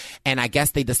piano, and I guess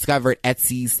they discovered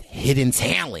Etsy's hidden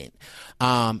talent.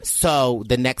 So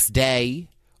the next day,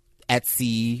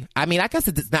 Etsy, I mean, I guess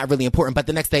it's not really important, but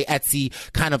the next day Etsy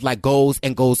kind of like goes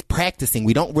practicing.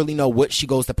 We don't really know what she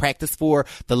goes to practice for.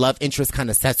 The love interest kind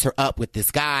of sets her up with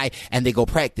this guy, and they go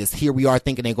practice. Here we are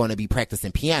thinking they're going to be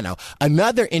practicing piano.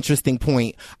 Another interesting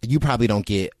point, you probably don't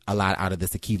get a lot out of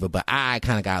this, Akiva, but I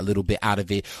kind of got a little bit out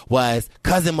of it, was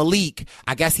cousin Malik.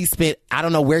 I guess he spent, I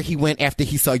don't know where he went after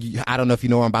he saw you. I don't know if you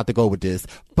know where I'm about to go with this,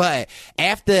 but But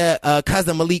after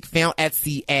cousin Malik found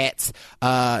Etsy at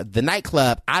the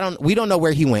nightclub, we don't know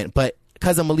where he went, but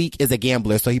cousin Malik is a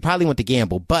gambler, so he probably went to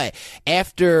gamble. But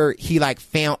after he like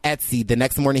found Etsy, the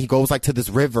next morning he goes like to this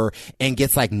river and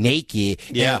gets like naked.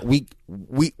 Yeah. And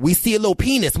we see a little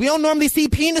penis. We don't normally see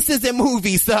penises in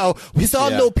movies, so we saw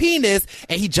a little penis,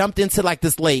 and he jumped into like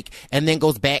this lake and then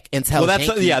goes back and tells. Well, that's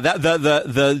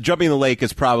the jumping in the lake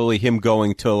is probably him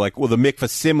going to like the mikvah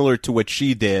similar to what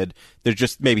she did. There's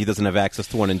just maybe he doesn't have access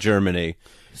to one in Germany.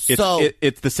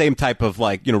 It's the same type of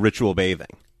like ritual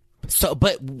bathing. So,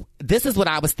 but this is what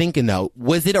I was thinking though.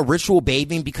 Was it a ritual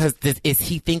bathing? Because is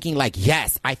he thinking like,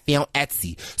 yes, I found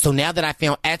Etsy. So now that I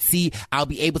found Etsy, I'll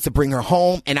be able to bring her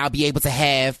home and I'll be able to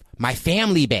have my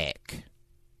family back.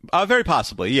 Very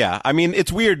possibly, yeah. I mean,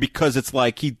 it's weird because it's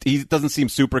like he doesn't seem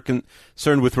super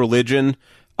concerned with religion.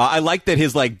 I like that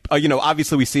his like,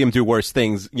 obviously we see him do worse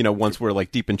things, once we're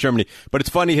like deep in Germany. But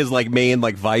it's funny, his like main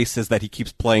like vice is that he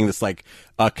keeps playing this like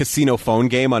casino phone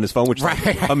game on his phone, which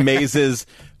like, amazes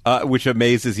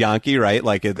Yankee, right?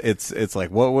 Like it's like,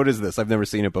 what is this? I've never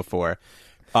seen it before.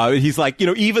 He's like,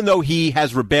 even though he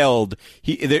has rebelled,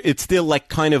 it's still like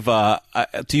kind of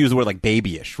to use the word like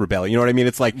babyish rebellion. You know what I mean?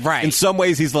 It's like, in some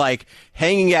ways he's like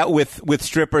hanging out with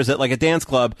strippers at like a dance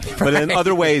club, but in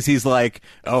other ways he's like,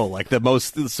 like the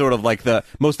most sort of like the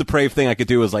most depraved thing I could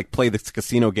do is like play this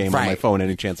casino game on my phone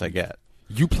any chance I get.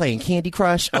 You playing Candy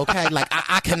Crush? Okay, like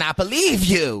I cannot believe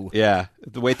you. Yeah,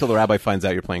 wait till the rabbi finds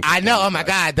out you're playing. I know. Oh my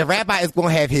God, the rabbi is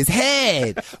gonna have his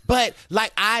head. But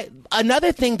like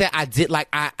another thing that I did, like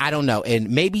I don't know, and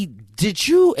maybe did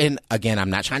you? And again, I'm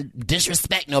not trying to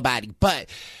disrespect nobody, but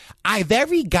I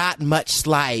very got much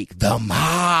like the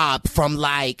mob from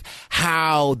like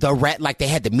how like they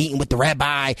had the meeting with the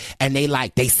rabbi and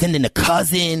they send in a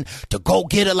cousin to go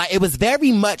get her. Like it was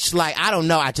very much like, I don't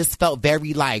know. I just felt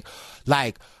very like,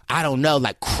 I don't know,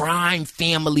 like crime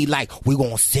family, like we're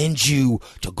going to send you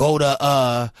to go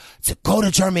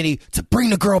to Germany to bring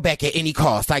the girl back at any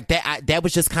cost. Like that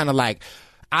was just kind of like,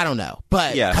 I don't know,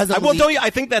 but yeah. I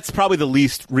think that's probably the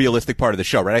least realistic part of the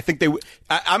show, right? I think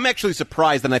I'm actually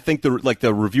surprised, and I think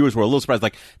the reviewers were a little surprised.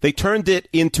 Like they turned it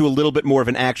into a little bit more of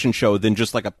an action show than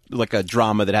just like a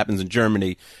drama that happens in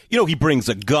Germany. He brings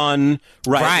a gun,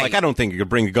 right? Like I don't think you could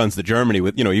bring guns to Germany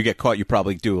with. You get caught, you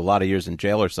probably do a lot of years in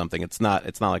jail or something. It's not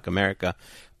like America.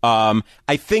 I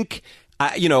think.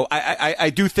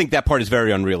 I do think that part is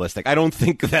very unrealistic. I don't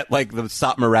think that like the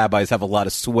Satmar rabbis have a lot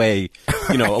of sway.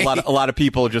 A lot of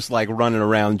people just like running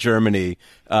around Germany,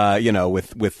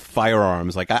 with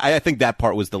firearms. Like I think that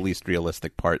part was the least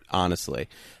realistic part, honestly.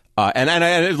 And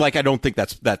I don't think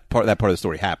that part of the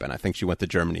story happened. I think she went to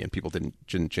Germany and people didn't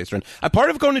chase her. And a part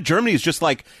of going to Germany is just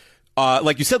like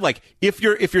you said, like if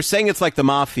you're saying it's like the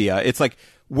mafia, it's like,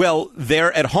 well,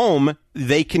 they're at home,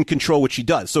 they can control what she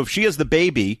does. So if she has the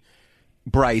baby,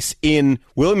 Bryce, in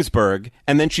Williamsburg,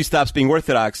 and then she stops being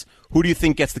Orthodox, who do you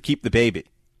think gets to keep the baby?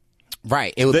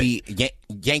 Right. It would be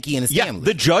Yankee and his family.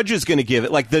 The judge is going to give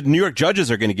it, like the New York judges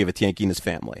are going to give it to Yankee and his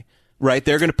family. Right?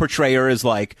 They're going to portray her as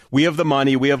like, we have the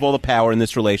money, we have all the power in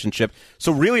this relationship.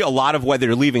 So really a lot of why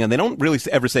they're leaving, and they don't really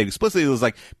ever say it explicitly, it was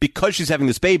like, because she's having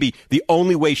this baby, the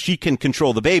only way she can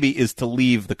control the baby is to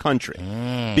leave the country.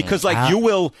 Because like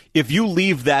if you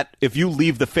leave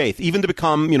the faith, even to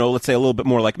become, let's say a little bit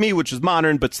more like me, which is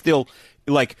modern, but still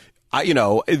like, you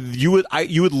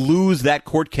would lose that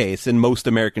court case in most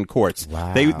American courts.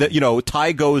 Wow.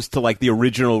 Ty goes to like the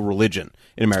original religion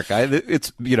in America.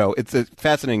 It's a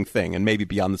fascinating thing, and maybe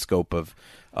beyond the scope of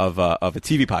a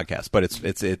TV podcast, but it's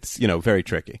very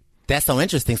tricky. That's so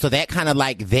interesting. So that kind of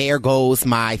like, there goes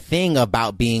my thing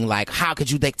about being like, how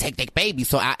could you take that baby?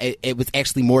 So it was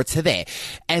actually more to that.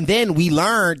 And then we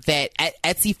learned that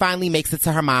Etsy finally makes it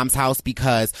to her mom's house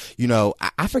because,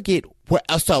 I forget what,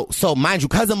 so mind you,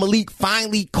 cousin Malik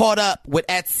finally caught up with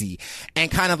Etsy and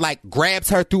kind of like grabs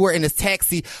her, threw her in his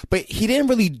taxi, but he didn't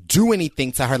really do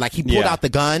anything to her. Like he pulled out the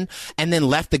gun and then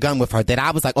left the gun with her. That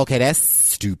I was like, okay, that's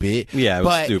stupid. Yeah, it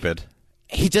was stupid.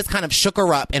 He just kind of shook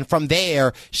her up, and from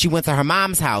there she went to her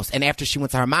mom's house. And after she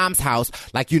went to her mom's house,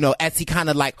 like, Etsy kind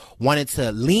of like wanted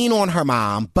to lean on her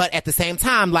mom, but at the same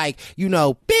time, like,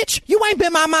 bitch, you ain't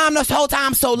been my mom this whole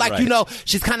time. So like,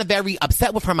 she's kind of very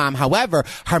upset with her mom. However,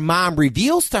 her mom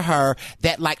reveals to her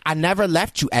that like, I never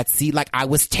left you, Etsy. Like I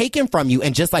was taken from you.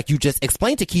 And just like you just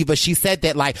explained to Kiva, she said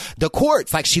that like the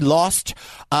courts, like she lost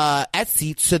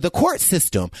Etsy to the court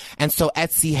system. And so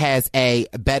Etsy has a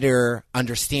better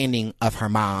understanding of her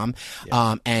mom.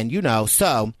 And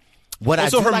so what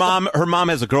also her mom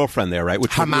has a girlfriend there, right?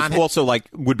 Which also like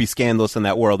would be scandalous in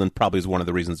that world, and probably is one of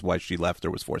the reasons why she left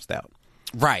or was forced out.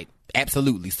 Right.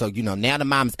 Absolutely. So, now the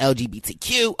mom's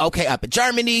LGBTQ, okay, up in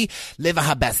Germany, living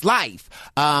her best life.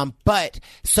 But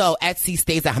so Etsy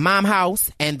stays at her mom's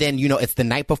house, and then, it's the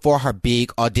night before her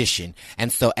big audition.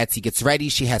 And so Etsy gets ready.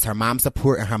 She has her mom's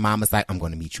support, and her mom is like, I'm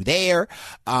going to meet you there.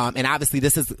 And obviously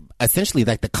this is essentially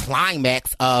like the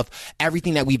climax of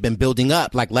everything that we've been building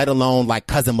up, like, let alone like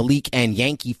Cousin Malik and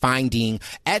Yankee finding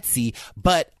Etsy.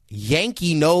 But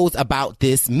Yankee knows about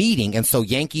this meeting, and so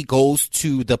Yankee goes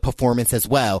to the performance as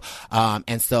well.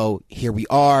 And so here we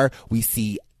are. We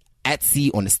see Etsy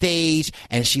on the stage,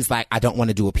 and she's like, I don't want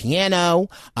to do a piano.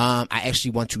 I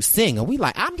actually want to sing. And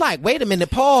I'm like, wait a minute,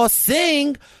 Paul,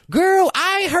 sing? Girl,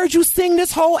 I heard you sing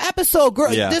this whole episode. Girl,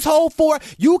 this whole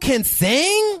you can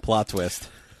sing? Plot twist.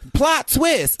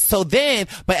 So then,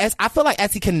 but I feel like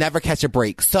Etsy can never catch a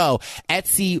break. So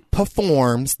Etsy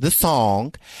performs the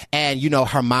song, and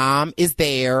her mom is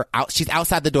there. She's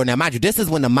outside the door. Now, mind you, this is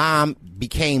when the mom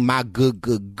became my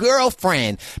good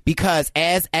girlfriend, because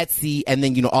as Etsy and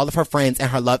then all of her friends and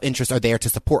her love interests are there to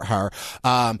support her,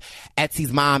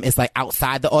 Etsy's mom is like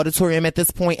outside the auditorium at this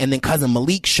point, and then Cousin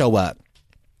Malik show up.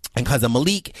 And Cousin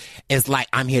Malik is like,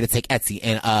 I'm here to take Etsy.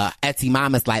 And Etsy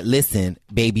mom is like, listen,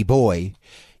 baby boy,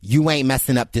 you ain't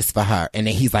messing up this for her. And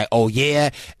then he's like, oh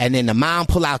yeah. And then the mom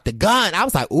pull out the gun. I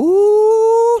was like,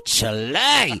 ooh,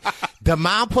 Chile. The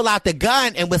mom pull out the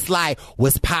gun and was like,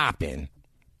 what's popping?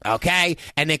 Okay.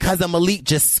 And then Cousin Malik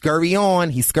just scurries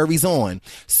on.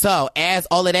 So as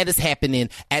all of that is happening,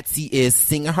 Etsy is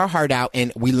singing her heart out,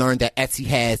 and we learned that Etsy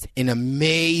has an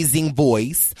amazing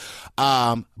voice.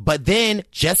 But then,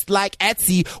 just like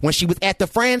Etsy, when she was at the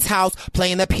friend's house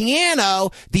playing the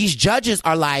piano, these judges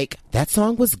are like, that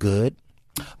song was good,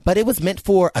 but it was meant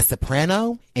for a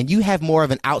soprano, and you have more of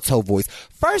an alto voice.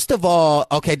 First of all,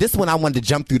 okay, this one I wanted to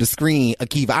jump through the screen,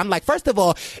 Akiva. I'm like, first of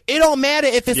all, it don't matter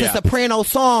if it's a soprano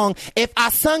song. If I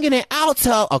sung it in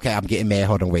alto, okay, I'm getting mad.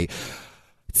 Hold on, wait.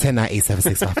 10, 9, 8, 7,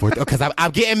 6, 5, 4. Because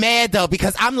I'm getting mad though,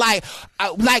 because I'm like,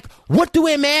 what do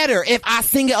it matter if I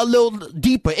sing it a little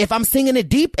deeper? If I'm singing it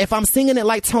deep, if I'm singing it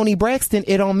like Toni Braxton,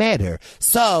 it don't matter.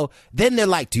 So then they're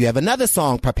like, do you have another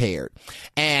song prepared?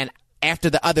 And after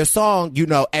the other song,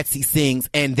 Etsy sings,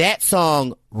 and that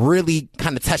song really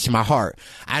kind of touched my heart.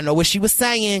 I don't know what she was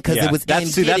saying, because it was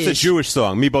that's a Jewish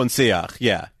song, Mi Bon Siach.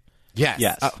 Yeah.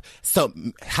 Yes. So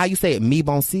how you say it? Mi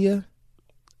Bon Siach?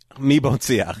 Mi Bon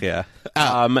Siach, yeah.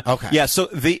 Okay. Yeah, so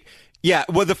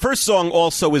the first song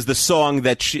also is the song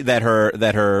that she says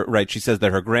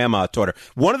that her grandma taught her.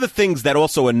 One of the things that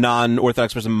also a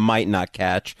non-Orthodox person might not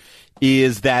catch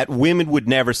is that women would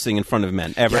never sing in front of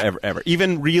men, ever.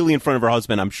 Even really in front of her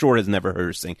husband, I'm sure has never heard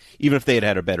her sing, even if they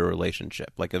had a better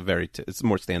relationship, like it's a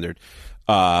more standard,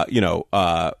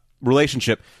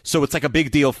 relationship. So it's like a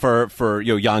big deal for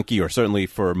Yankee, or certainly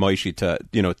for Moishi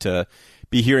to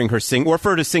be hearing her sing, or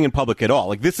for her to sing in public at all.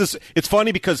 Like, it's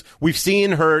funny because we've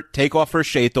seen her take off her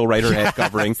sheitel, right, her head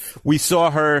covering. We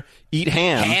saw her eat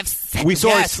ham. We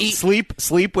saw her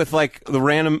sleep with like the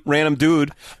random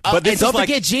dude. But this don't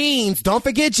forget jeans. Don't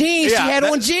forget jeans. Yeah, she had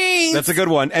on jeans. That's a good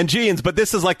one. And jeans. But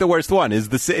this is like the worst one. Is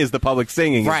the public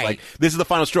singing? Right. It's like, this is the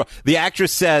final straw. The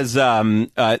actress says,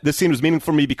 this scene was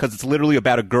meaningful for me because it's literally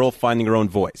about a girl finding her own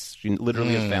voice. She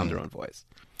literally has found her own voice.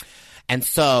 And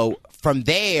so from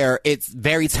there, it's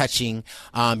very touching.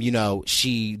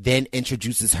 She then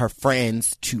introduces her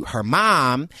friends to her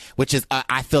mom, which is,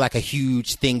 I feel like, a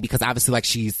huge thing, because obviously, like,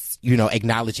 she's,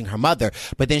 acknowledging her mother.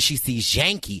 But then she sees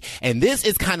Yankee. And this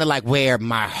is kind of like where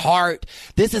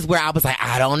this is where I was like,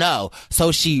 I don't know.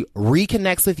 So she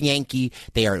reconnects with Yankee.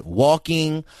 They are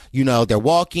walking,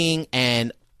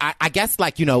 and I guess,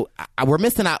 like, we're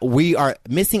missing out. We are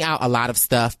missing out a lot of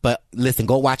stuff, but listen,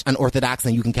 go watch Unorthodox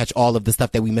and you can catch all of the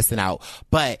stuff that we're missing out.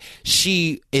 But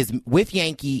she is with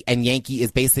Yankee, and Yankee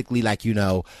is basically like,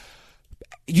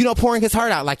 pouring his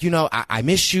heart out. Like, I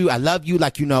miss you. I love you.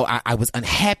 Like, I was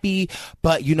unhappy,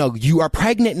 but, you are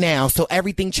pregnant now. So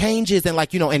everything changes. And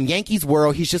like, in Yankee's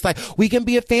world, he's just like, we can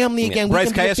be a family again.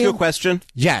 Bryce, can I ask you a question?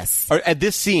 Yes. At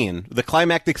this scene, the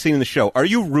climactic scene in the show, are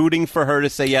you rooting for her to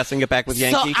say yes and get back with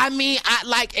Yankee? So, I mean,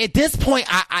 at this point,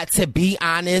 to be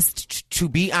honest,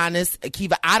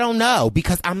 Akiva, I don't know,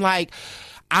 because I'm like,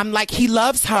 he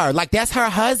loves her. Like, that's her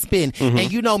husband. Mm-hmm.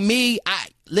 And me,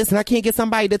 listen, I can't get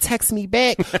somebody to text me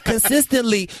back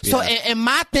consistently. So, and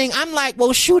my thing, I'm like,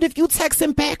 well, shoot, if you text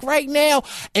him back right now,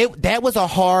 that was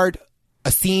a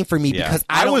scene for me, because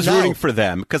I was rooting for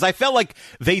them, because I felt like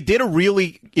they did a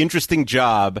really interesting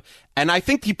job, and I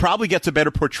think he probably gets a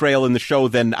better portrayal in the show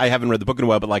than, I haven't read the book in a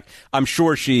while, but like, I'm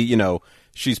sure she,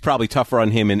 she's probably tougher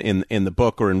on him in the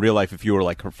book or in real life if you were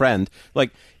like her friend.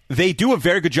 Like, they do a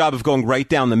very good job of going right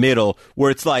down the middle, where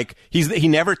it's like he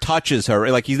never touches her,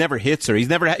 like he never hits her, he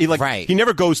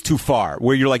never goes too far.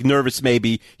 Where you're like nervous,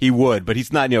 maybe he would, but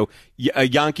he's not.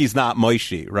 Yankee's not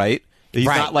Moishi, right? He's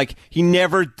not like, he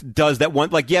never does that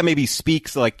one. Like, yeah, maybe he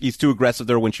speaks like he's too aggressive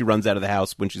to her when she runs out of the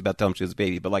house when she's about to tell him she has a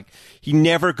baby, but like he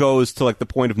never goes to like the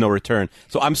point of no return.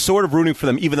 So I'm sort of rooting for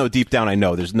them, even though deep down I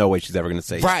know there's no way she's ever going to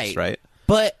say yes, right?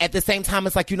 But at the same time,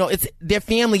 it's like, it's their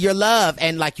family, your love.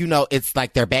 And like, it's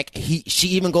like they're back. She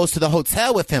even goes to the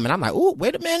hotel with him. And I'm like, oh,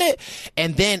 wait a minute.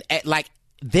 And then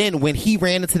then when he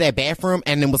ran into that bathroom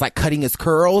and then was like cutting his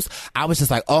curls, I was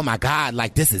just like, oh my God,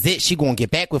 like this is it. She gonna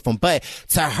get back with him. But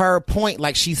to her point,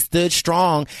 like she stood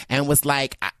strong and was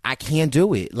like, I can't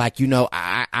do it. Like,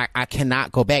 I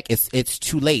cannot go back. It's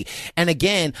too late. And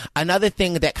again, another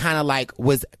thing that kind of like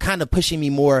was kind of pushing me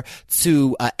more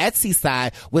to Etsy's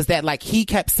side was that like he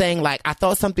kept saying like, I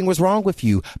thought something was wrong with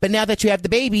you, but now that you have the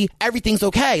baby, everything's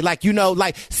okay. Like,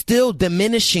 like still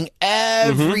diminishing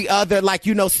every other, like,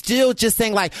 still just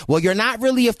saying like, well, you're not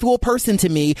really a full person to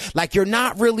me. Like, you're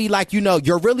not really like,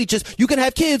 you're really just, you can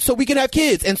have kids so we can have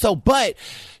kids. And so, but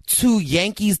to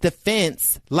Yankee's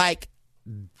defense, like,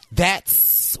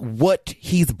 that's what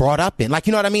he's brought up in. Like,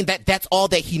 you know what I mean? That's all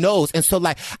that he knows. And so,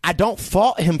 like, I don't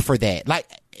fault him for that. Like,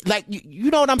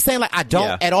 you know what I'm saying? Like, I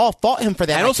don't at all fault him for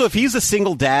that. And also, if he's a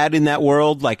single dad in that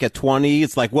world, like at 20,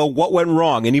 it's like, well, what went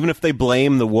wrong? And even if they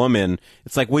blame the woman,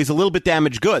 it's like, well, he's a little bit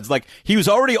damaged goods. Like, he was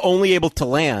already only able to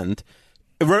land.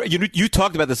 You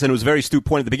talked about this, and it was a very astute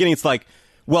point at the beginning. It's like,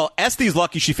 well, Este's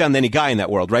lucky she found any guy in that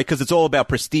world, right? Because it's all about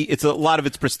prestige. It's a lot of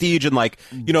it's prestige and like,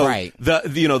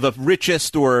 the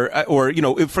richest or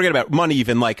forget about money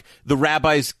even, like the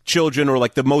rabbi's children or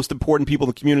like the most important people in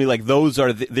the community, like those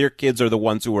are their kids are the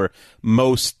ones who are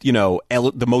most,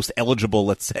 the most eligible,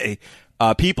 let's say,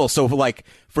 people. So like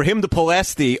for him to pull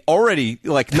Este, already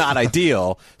like not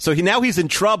ideal. So he's in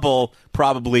trouble.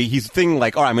 Probably he's thinking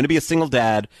like, all right, I'm going to be a single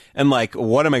dad, and like,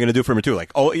 what am I going to do for him too?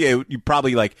 Like, oh yeah, you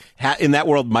probably like in that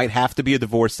world might have to be a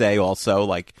divorcee also.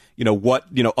 Like, what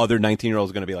other 19-year-olds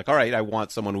are going to be like? All right, I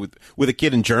want someone with a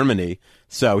kid in Germany.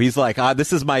 So he's like,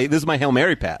 this is my Hail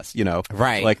Mary pass.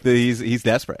 Right? Like he's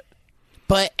desperate.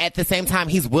 But at the same time,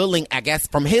 he's willing, I guess,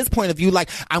 from his point of view, like,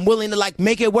 I'm willing to, like,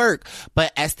 make it work.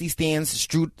 But Este stands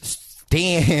true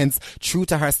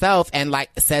to herself and, like,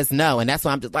 says no. And that's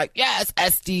why I'm just like, yes,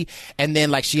 Este. And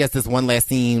then, like, she has this one last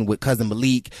scene with Cousin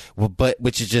Malik,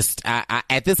 which is just,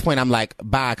 at this point, I'm like,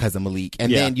 bye, Cousin Malik.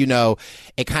 And then,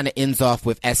 it kind of ends off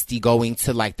with Este going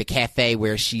to, like, the cafe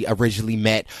where she originally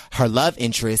met her love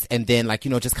interest. And then, like,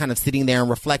 just kind of sitting there and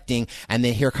reflecting. And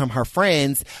then here come her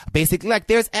friends. Basically, like,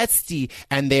 there's Este.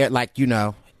 And they're like,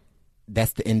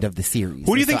 that's the end of the series.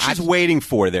 Who do you think she's waiting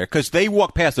for there? Because they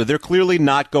walk past her. They're clearly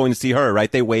not going to see her,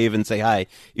 right? They wave and say hi.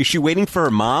 Is she waiting for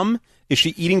her mom? Is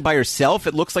she eating by herself?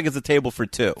 It looks like it's a table for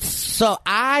two. So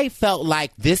I felt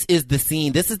like this is the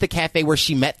scene. This is the cafe where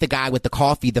she met the guy with the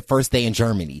coffee the first day in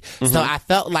Germany. Mm-hmm. So I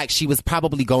felt like she was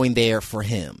probably going there for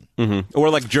him. Mm-hmm. Or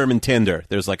like German Tinder.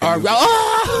 There's like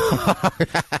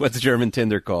what's German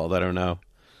Tinder called? I don't know.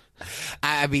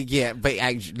 I mean, yeah, but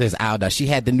there's Alda. She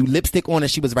had the new lipstick on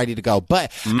and she was ready to go.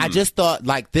 But I just thought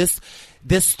like this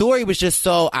story was just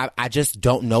so, I just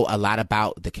don't know a lot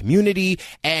about the community.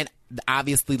 And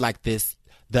obviously like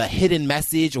the hidden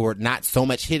message, or not so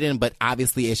much hidden, but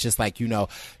obviously it's just like,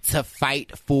 to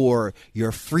fight for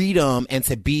your freedom and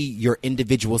to be your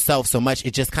individual self so much.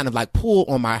 It just kind of like pulled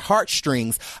on my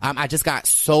heartstrings. I just got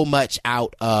so much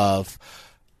out of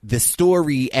the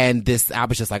story and this. I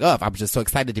was just like, I was just so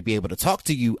excited to be able to talk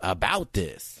to you about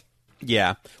this.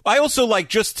 Yeah. I also like,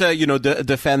 just to,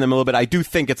 defend them a little bit, I do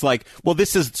think it's like, well,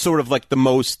 this is sort of like the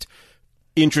most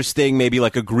interesting, maybe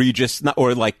like egregious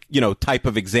or like, type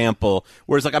of example.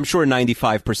 Whereas like, I'm sure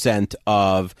 95%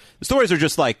 of the stories are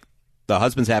just like, the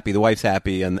husband's happy, the wife's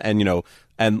happy, and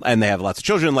they have lots of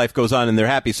children, life goes on and they're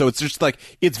happy. So it's just like,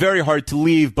 it's very hard to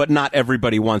leave, but not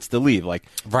everybody wants to leave. Like,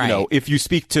 right. If you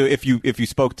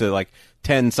spoke to like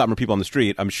 10 something people on the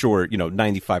street, I'm sure,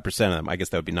 95% of them, I guess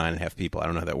that would be 9.5 people. I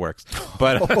don't know how that works,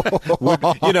 but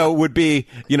would be,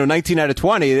 19 out of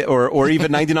 20 or even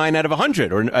 99 out of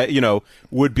 100 or,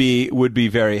 would be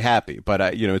very happy. But,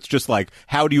 it's just like,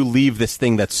 how do you leave this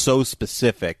thing that's so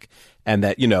specific and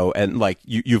that, and like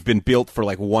you've been built for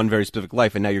like one very specific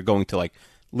life and now you're going to like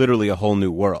literally a whole new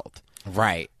world.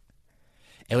 Right.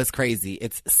 It was crazy.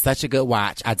 It's such a good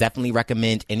watch. I definitely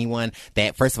recommend anyone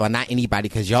that, first of all, not anybody,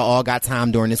 because y'all all got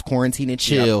time during this quarantine and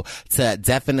chill, to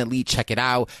definitely check it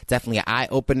out. Definitely an eye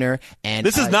opener. And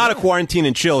this is not a quarantine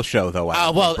and chill show, though.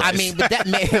 Well, I mean, but that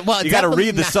may, well, you got to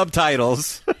read the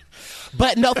subtitles.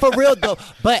 But no, for real though.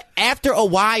 But after a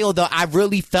while though, I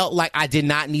really felt like I did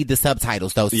not need the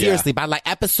subtitles though. Seriously, by like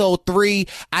episode 3,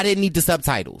 I didn't need the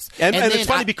subtitles. And it's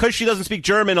funny because she doesn't speak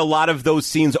German, a lot of those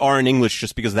scenes are in English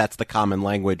just because that's the common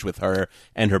language with her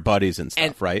and her buddies and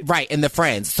stuff, right? Right, and the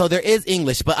friends. So there is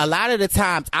English, but a lot of the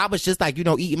times I was just like,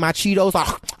 eating my Cheetos. Like,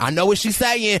 I know what she's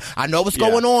saying. I know what's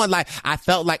going on. Like, I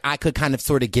felt like I could kind of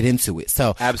sort of get into it.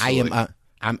 So absolutely.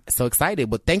 I'm so excited.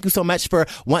 But thank you so much for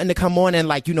wanting to come on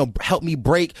and help me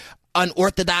break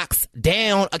Unorthodox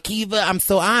down, Akiva. I'm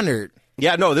so honored.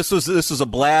 Yeah, no, this was a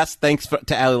blast. Thanks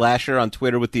to Ali Lasher on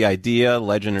Twitter with the idea,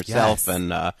 legend herself,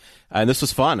 yes. And this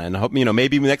was fun. And I hope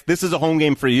maybe this is a home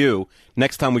game for you.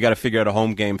 Next time we got to figure out a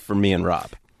home game for me and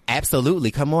Rob.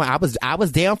 Absolutely, come on. I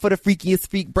was down for the freakiest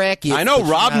freak bracket. I know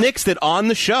Rob nixed it on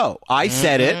the show. I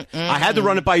said it. I had to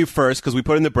run it by you first because we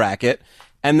put it in the bracket.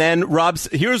 And then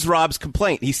here's Rob's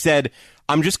complaint. He said,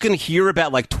 I'm just going to hear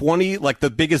about like 20, like the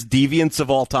biggest deviants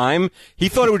of all time. He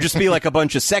thought it would just be like a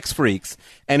bunch of sex freaks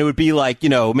and it would be like,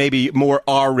 maybe more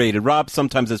R-rated. Rob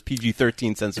sometimes has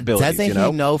PG-13 sensibilities. Doesn't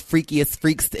he know freakiest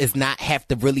freaks does not have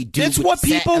to really do It's what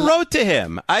people wrote to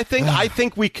him. I think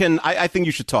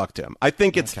you should talk to him. I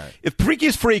think if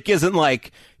freakiest freak isn't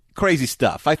like crazy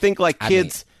stuff, I think like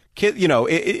kids,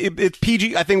 it's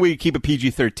PG. I think we keep it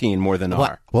PG-13 more than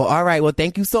R. Well, all right. Well,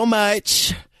 thank you so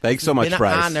much. Thanks so much, Been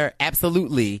Bryce. An honor,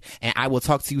 absolutely. And I will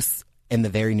talk to you in the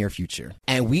very near future.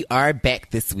 And we are back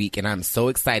this week, and I'm so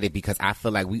excited because I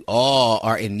feel like we all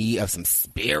are in need of some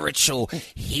spiritual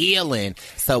healing.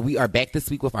 So we are back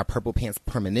this week with our Purple Pants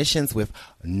Premonitions with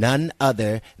none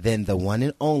other than the one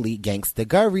and only Gangsta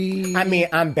Gurry. I mean,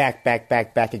 I'm back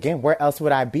again. Where else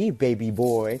would I be, baby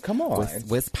boy? Come on.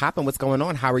 What's popping? What's going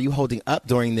on? How are you holding up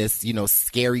during this,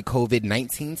 scary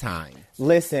COVID-19 time?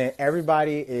 Listen,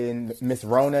 everybody in Miss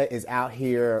Rona is out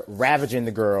here ravaging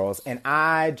the girls, and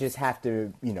I just have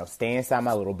to, stay inside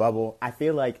my little bubble. I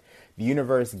feel like the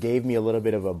universe gave me a little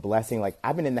bit of a blessing. Like,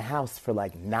 I've been in the house for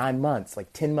like 9 months,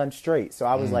 like 10 months straight. So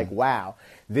I was like, wow,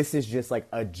 this is just like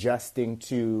adjusting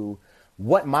to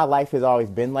what my life has always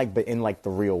been like, but in like the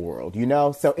real world,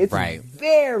 So it's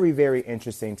very, very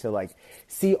interesting to like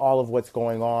see all of what's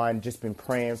going on. Just been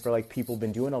praying for like people,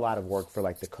 been doing a lot of work for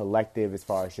like the collective as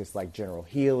far as just like general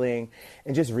healing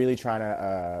and just really trying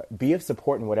to be of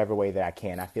support in whatever way that I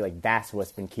can. I feel like that's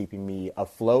what's been keeping me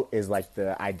afloat is like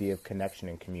the idea of connection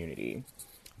and community.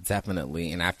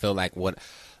 Definitely. And I feel like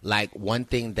one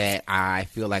thing that I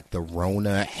feel like the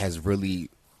Rona has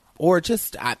really, or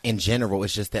just in general,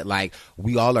 it's just that, like,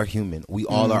 we all are human. We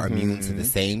all are immune to the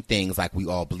same things. Like, we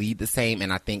all bleed the same.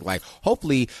 And I think, like,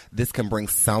 hopefully this can bring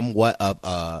somewhat of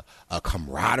a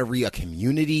camaraderie, a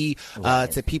community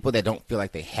to people that don't feel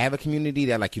like they have a community.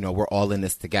 That, like, we're all in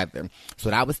this together. So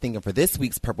what I was thinking for this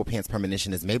week's Purple Pants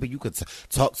Premonition is maybe you could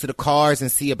talk to the cards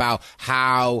and see about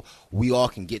how we all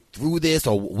can get through this,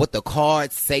 or what the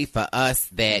cards say for us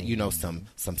that,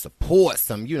 some support,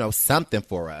 some, something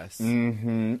for us.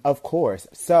 Of course.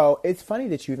 So it's funny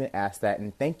that you even asked that,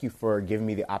 and thank you for giving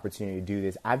me the opportunity to do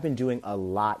this. I've been doing a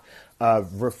lot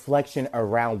of reflection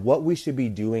around what we should be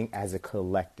doing as a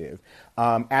collective.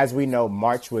 As we know,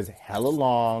 March was hella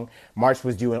long. March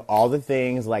was doing all the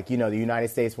things like, the United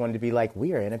States wanted to be like,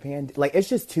 we are in a pandemic. Like, it's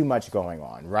just too much going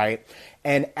on, right?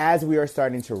 And as we are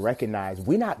starting to recognize,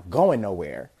 we're not going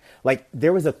nowhere. Like,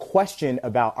 there was a question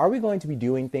about, are we going to be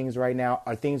doing things right now?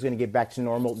 Are things going to get back to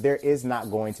normal? There is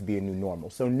not going to be a new normal.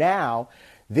 So now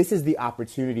this is the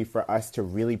opportunity for us to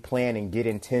really plan and get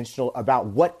intentional about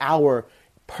what our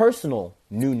personal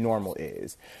new normal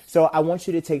is. So I want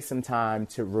you to take some time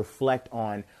to reflect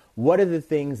on what are the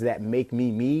things that make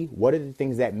me me? What are the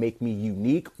things that make me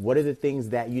unique? What are the things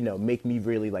that, make me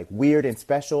really like weird and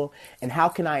special? And how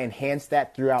can I enhance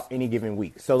that throughout any given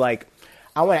week? So like,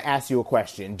 I want to ask you a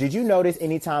question. Did you notice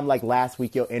anytime like last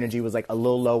week your energy was like a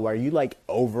little low? Were you like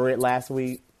over it last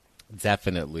week?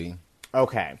 Definitely.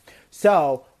 Okay.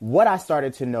 So what I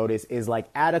started to notice is like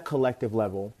at a collective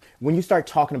level, when you start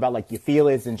talking about like your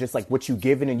feelings and just like what you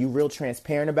given and you real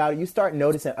transparent about it, you start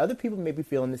noticing other people may be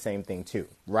feeling the same thing too,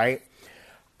 right?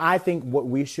 I think what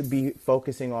we should be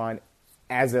focusing on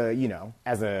as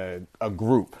a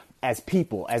group, as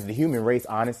people, as the human race,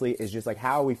 honestly, is just like,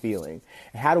 how are we feeling?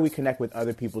 And how do we connect with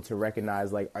other people to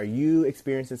recognize, like, are you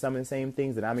experiencing some of the same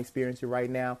things that I'm experiencing right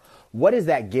now? What is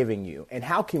that giving you? And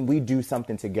how can we do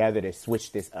something together to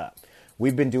switch this up?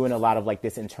 We've been doing a lot of like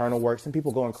this internal work. Some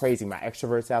people going crazy. My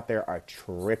extroverts out there are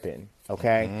tripping.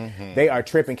 Okay. They are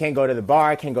tripping. Can't go to the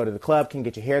bar, can't go to the club, can't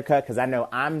get your hair cut. Cause I know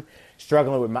I'm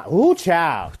struggling with my,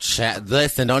 child.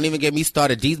 Listen, don't even get me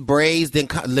started. These braids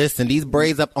these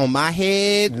braids up on my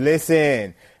head.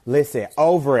 Listen, Listen,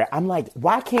 over it. I'm like,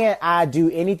 why can't I do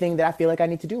anything that I feel like I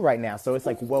need to do right now? So it's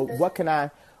like, well, what can I...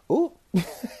 Ooh.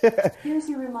 Here's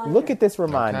your reminder. Look at this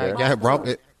reminder. Okay. Yeah,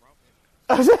 bro.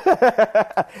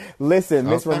 Listen,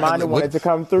 Miss Reminder wanted to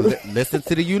come through. Listen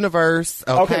to the universe.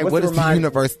 Okay, what is the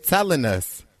universe telling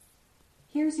us?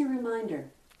 Here's your reminder.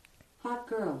 Hot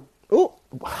girl. Ooh,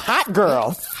 hot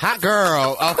girl. Hot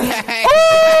girl. Okay.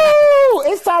 Ooh,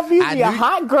 it's time for you to be a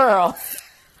hot girl.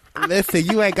 Listen,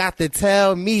 you ain't got to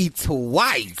tell me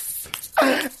twice.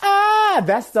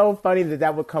 That's so funny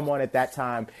that would come on at that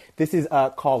time. This is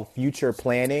called future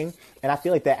planning, and I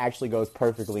feel like that actually goes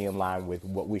perfectly in line with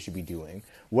what we should be doing.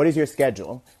 What is your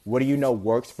schedule? What do you know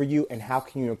works for you, and how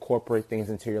can you incorporate things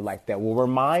into your life that will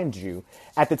remind you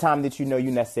at the time that you know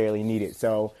you necessarily need it?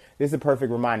 So this is a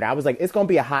perfect reminder. I was like, it's going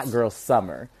to be a hot girl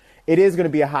summer. It is going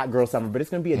to be a hot girl summer, but it's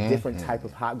going to be a different type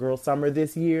of hot girl summer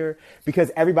this year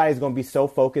because everybody's going to be so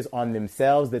focused on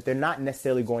themselves that they're not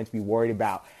necessarily going to be worried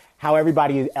about how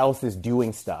everybody else is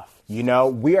doing stuff. You know,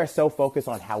 we are so focused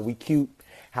on how we cute,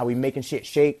 how we making shit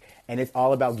shake, and it's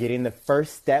all about getting the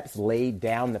first steps laid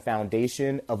down, the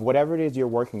foundation of whatever it is you're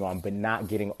working on, but not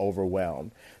getting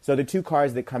overwhelmed. So the two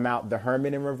cards that come out, the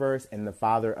Hermit in reverse and the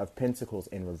Father of Pentacles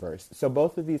in reverse. So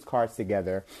both of these cards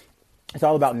together, it's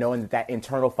all about knowing that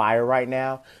internal fire right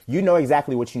now, you know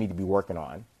exactly what you need to be working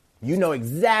on. You know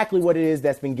exactly what it is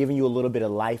that's been giving you a little bit of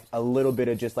life, a little bit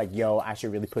of just like, yo, I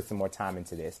should really put some more time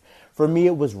into this. For me,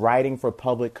 it was writing for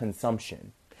public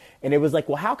consumption. And it was like,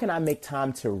 well, how can I make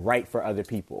time to write for other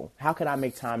people? How can I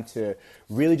make time to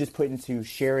really just put into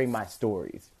sharing my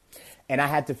stories? And I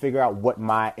had to figure out what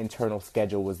my internal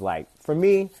schedule was like. For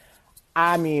me,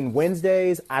 I mean,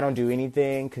 Wednesdays, I don't do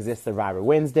anything because it's Survivor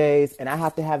Wednesdays, and I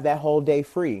have to have that whole day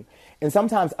free. And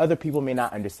sometimes other people may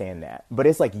not understand that, but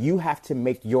it's like you have to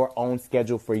make your own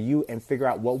schedule for you and figure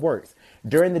out what works.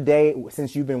 During the day,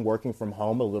 since you've been working from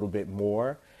home a little bit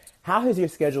more, how has your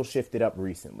schedule shifted up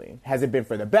recently? Has it been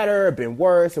for the better, been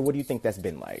worse, or what do you think that's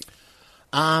been like?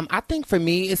 I think for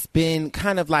me, it's been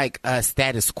kind of like a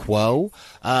status quo,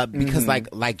 because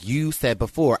like you said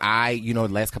before, the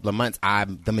last couple of months,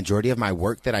 the majority of my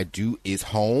work that I do is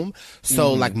home.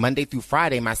 So like Monday through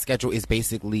Friday, my schedule is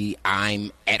basically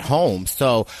I'm at home.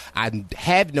 So I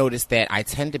have noticed that I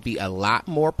tend to be a lot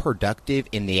more productive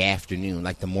in the afternoon.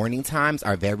 Like the morning times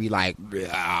are very like,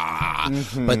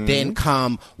 but then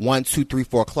come 1, 2, 3,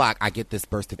 4 o'clock, I get this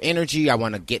burst of energy. I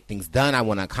want to get things done. I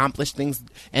want to accomplish things.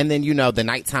 And then, the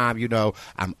nighttime,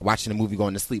 I'm watching a movie,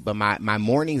 going to sleep. But my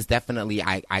mornings definitely,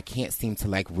 I can't seem to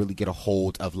like really get a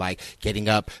hold of like getting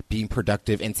up, being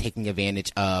productive, and taking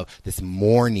advantage of this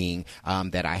morning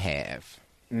that I have.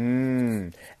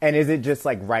 And is it just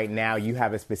like right now you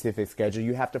have a specific schedule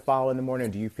you have to follow in the morning?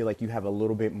 Or do you feel like you have a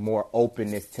little bit more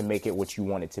openness to make it what you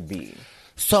want it to be?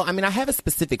 So, I mean, I have a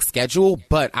specific schedule,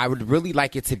 but I would really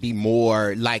like it to be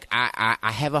more like I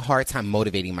have a hard time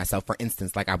motivating myself. For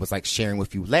instance, like I was like sharing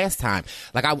with you last time,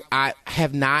 like I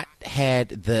have not had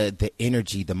the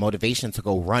energy, the motivation to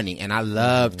go running, and I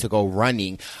love to go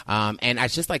running. And I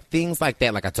just like things like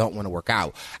that. Like I don't want to work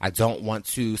out. I don't want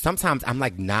to. Sometimes I'm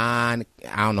like I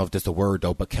don't know if that's a word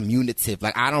though, but communicative.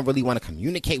 Like I don't really want to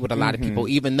communicate with a lot of people,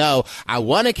 even though I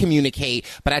want to communicate,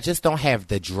 but I just don't have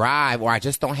the drive, or I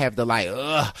just don't have the like,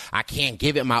 I can't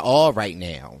give it my all right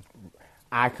now.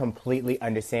 I completely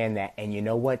understand that. And you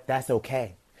know what? That's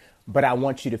okay. But I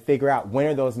want you to figure out, when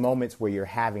are those moments where you're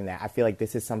having that? I feel like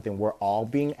this is something we're all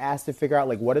being asked to figure out.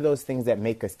 Like, what are those things that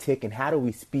make us tick? And how do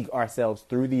we speak ourselves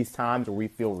through these times where we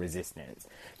feel resistance?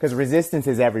 Because resistance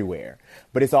is everywhere.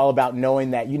 But it's all about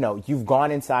knowing that, you've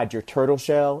gone inside your turtle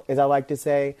shell, as I like to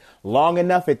say, long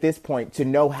enough at this point to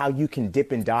know how you can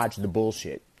dip and dodge the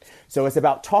bullshit. So it's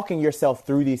about talking yourself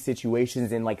through these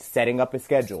situations and like setting up a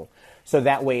schedule. So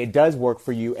that way it does work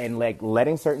for you, and like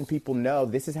letting certain people know,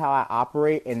 this is how I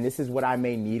operate and this is what I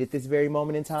may need at this very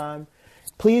moment in time.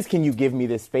 Please, can you give me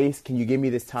this space? Can you give me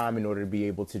this time in order to be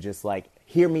able to just like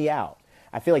hear me out?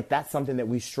 I feel like that's something that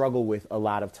we struggle with a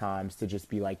lot of times, to just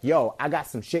be like, yo, I got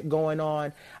some shit going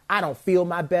on. I don't feel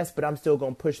my best, but I'm still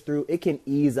going to push through. It can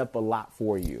ease up a lot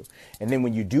for you. And then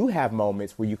when you do have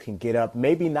moments where you can get up,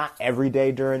 maybe not every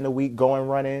day during the week going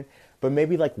running, but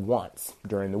maybe like once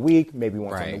during the week, maybe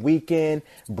once on the weekend,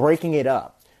 breaking it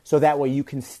up. So that way you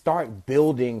can start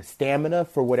building stamina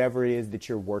for whatever it is that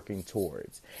you're working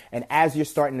towards. And as you're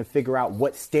starting to figure out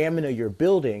what stamina you're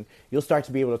building, you'll start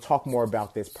to be able to talk more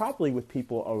about this, probably with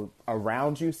people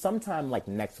around you sometime like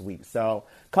next week. So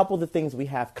a couple of the things we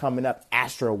have coming up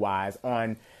astro-wise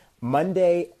on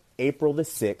Monday, April the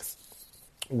 6th,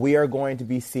 we are going to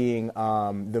be seeing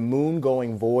the moon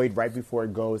going void right before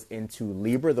it goes into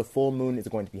Libra. The full moon is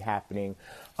going to be happening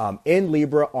in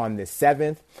Libra on the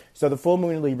 7th. So the full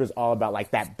moon in Libra is all about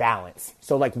like that balance.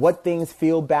 So like what things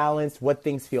feel balanced, what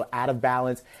things feel out of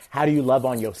balance. How do you love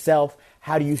on yourself?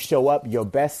 How do you show up your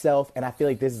best self? And I feel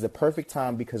like this is a perfect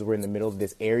time because we're in the middle of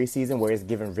this Aries season where it's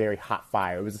given very hot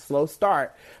fire. It was a slow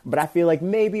start, but I feel like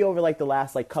maybe over like the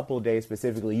last like couple of days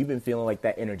specifically, you've been feeling like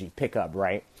that energy pick up,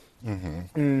 right?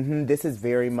 This is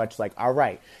very much like, all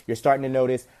right, you're starting to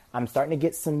notice I'm starting to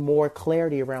get some more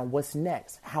clarity around what's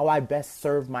next, how I best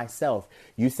serve myself.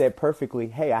 You said perfectly,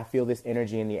 hey, I feel this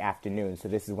energy in the afternoon, so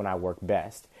this is when I work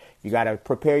best. You got to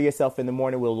prepare yourself in the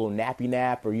morning with a little nappy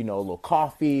nap or, you know, a little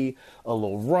coffee, a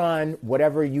little run,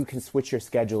 whatever you can switch your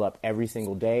schedule up every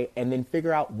single day and then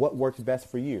figure out what works best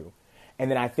for you. And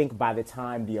then I think by the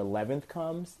time the 11th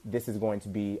comes, this is going to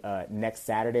be next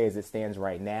Saturday as it stands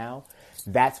right now.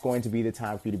 That's going to be the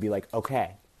time for you to be like,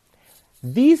 okay,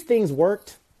 these things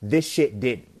worked. This shit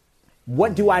didn't.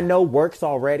 What do I know works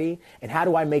already? And how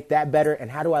do I make that better?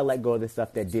 And how do I let go of the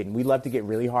stuff that didn't? We love to get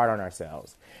really hard on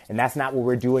ourselves. And that's not what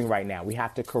we're doing right now. We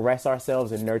have to caress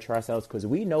ourselves and nurture ourselves because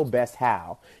we know best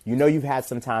how. You know, you've had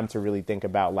some time to really think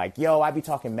about like, yo, I be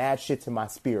talking mad shit to my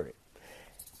spirit.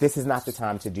 This is not the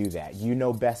time to do that. You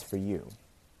know best for you.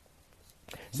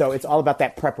 So it's all about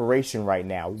that preparation right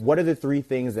now. What are the 3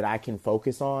 things that I can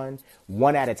focus on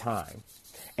one at a time?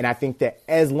 And I think that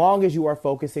as long as you are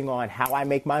focusing on how I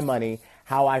make my money,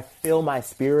 how I fill my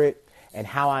spirit, and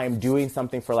how I am doing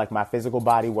something for like my physical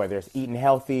body, whether it's eating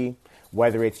healthy,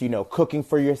 whether it's, you know, cooking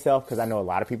for yourself, because I know a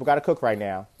lot of people got to cook right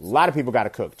now. A lot of people got to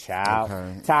cook, child.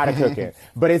 Okay. Tired of cooking.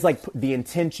 But it's like the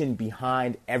intention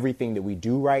behind everything that we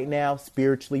do right now,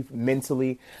 spiritually,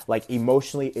 mentally, like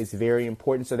emotionally, is very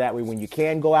important. So that way when you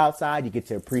can go outside, you get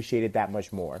to appreciate it that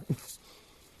much more.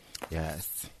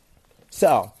 Yes.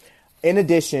 So, in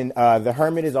addition, the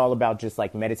Hermit is all about just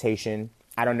like meditation.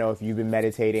 I don't know if you've been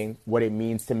meditating, what it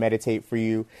means to meditate for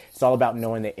you. It's all about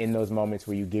knowing that in those moments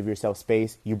where you give yourself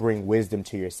space, you bring wisdom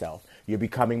to yourself. You're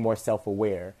becoming more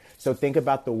self-aware. So think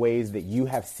about the ways that you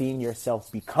have seen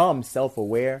yourself become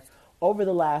self-aware over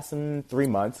the last 3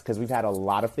 months, because we've had a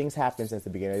lot of things happen since the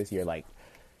beginning of this year. Like,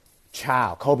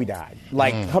 child, Kobe died.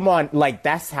 Like, come on, like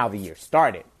that's how the year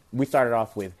started. We started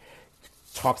off with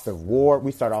talks of war.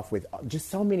 We start off with just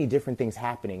so many different things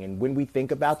happening. And when we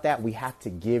think about that, we have to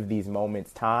give these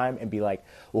moments time and be like,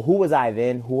 well, who was I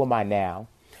then? Who am I now?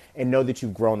 And know that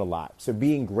you've grown a lot. So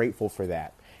being grateful for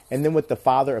that. And then with the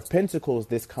Father of Pentacles,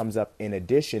 this comes up in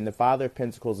addition. The Father of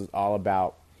Pentacles is all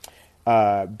about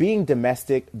being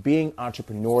domestic, being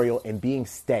entrepreneurial, and being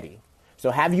steady.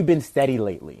 So have you been steady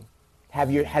lately?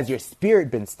 Has your spirit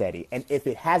been steady? And if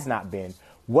it has not been,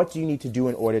 what do you need to do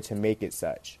in order to make it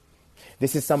such?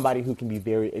 This is somebody who can be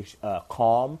very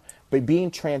calm, but being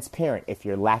transparent. If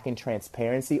you're lacking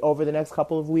transparency over the next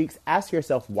couple of weeks, ask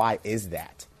yourself, why is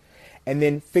that? And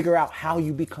then figure out how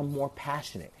you become more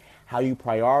passionate, how you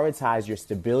prioritize your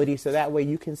stability so that way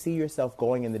you can see yourself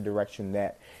going in the direction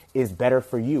that is better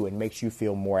for you and makes you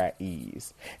feel more at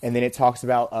ease. And then it talks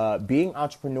about being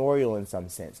entrepreneurial in some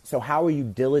sense. So how are you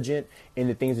diligent in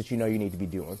the things that you know you need to be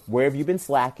doing? Where have you been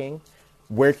slacking?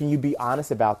 Where can you be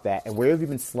honest about that? And where have you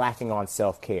been slacking on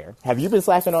self-care? Have you been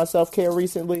slacking on self-care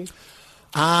recently?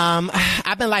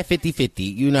 I've been like 50-50.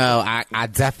 You know, I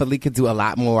definitely could do a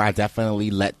lot more. I definitely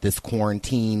let this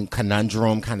quarantine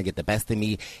conundrum kind of get the best of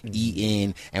me,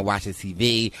 eating and watching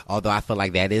TV. Although I feel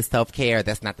like that is self-care.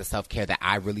 That's not the self-care that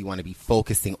I really want to be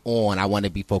focusing on. I want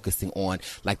to be focusing on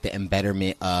like the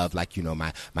embetterment of like, you know,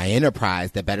 my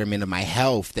enterprise, the betterment of my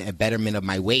health, the embetterment of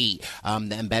my weight,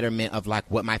 the embetterment of like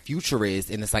what my future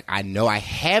is. And it's like, I know I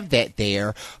have that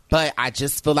there, but I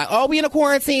just feel like, oh, we in a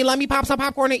quarantine. Let me pop some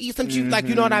popcorn and eat some juice. Like,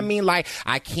 you know what I mean? Like,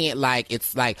 I can't, like,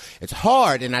 it's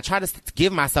hard. And I try to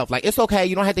give myself, like, it's okay.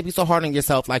 You don't have to be so hard on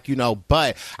yourself, like, you know,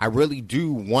 but I really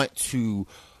do want to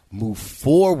move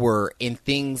forward in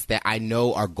things that I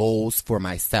know are goals for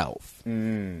myself.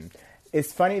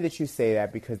 It's funny that you say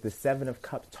that because the Seven of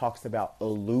Cups talks about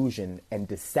illusion and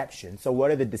deception. So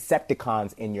what are the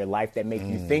Decepticons in your life that make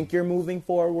you think you're moving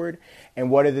forward?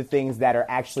 And what are the things that are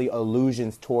actually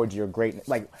illusions towards your greatness?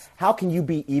 Like, how can you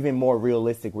be even more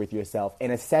realistic with yourself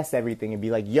and assess everything and be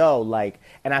like, yo, like,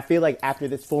 and I feel like after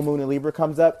this full moon in Libra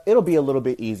comes up, it'll be a little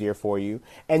bit easier for you.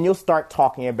 And you'll start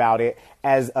talking about it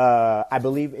as, I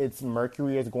believe it's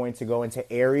Mercury is going to go into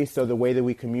Aries. So the way that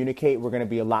we communicate, we're going to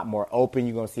be a lot more open.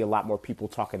 You're going to see a lot more people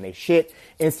talking their shit.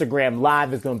 Instagram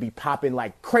Live is going to be popping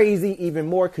like crazy even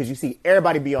more because you see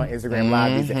everybody be on Instagram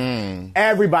Live these days.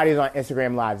 Everybody's on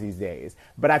Instagram Lives these days.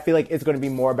 But I feel like it's going to be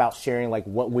more about sharing like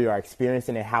what we are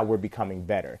experiencing and how we're becoming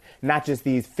better. Not just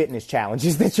these fitness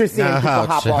challenges that you're seeing people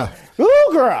hop on. Ooh,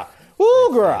 girl. Ooh,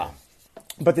 girl.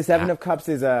 But the Seven of Cups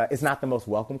is not the most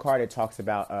welcome card. It talks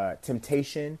about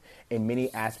temptation in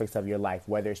many aspects of your life,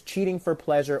 whether it's cheating for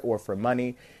pleasure or for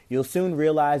money. You'll soon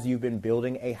realize you've been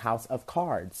building a house of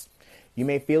cards. You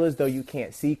may feel as though you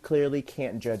can't see clearly,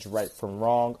 can't judge right from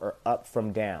wrong or up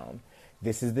from down.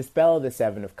 This is the spell of the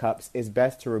Seven of Cups. It's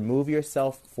best to remove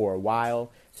yourself for a while,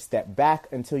 step back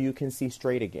until you can see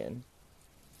straight again.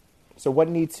 So what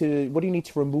do you need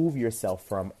to remove yourself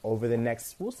from over the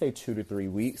next, we'll say 2 to 3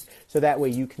 weeks, so that way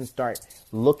you can start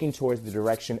looking towards the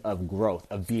direction of growth,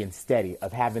 of being steady,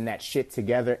 of having that shit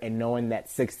together and knowing that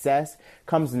success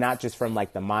comes not just from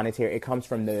like the monetary, it comes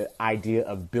from the idea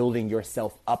of building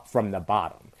yourself up from the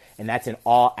bottom. And that's in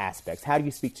all aspects. How do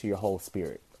you speak to your whole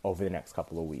spirit over the next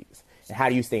couple of weeks? And how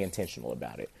do you stay intentional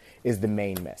about it is the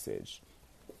main message.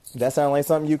 Does that sound like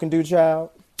something you can do, child?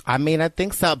 I mean, I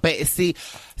think so. But see,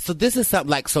 so this is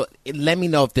something like, so let me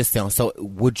know if this sounds, so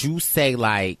would you say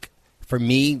like, for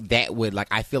me, that would like,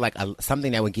 I feel like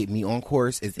something that would get me on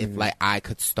course is if like I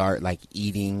could start like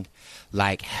eating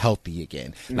like healthy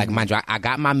again. Like I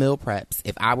got my meal preps.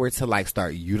 If I were to like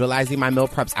start utilizing my meal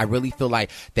preps, I really feel like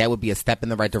that would be a step in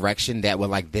the right direction that would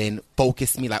like then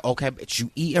focus me like, okay, but you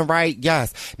eating right?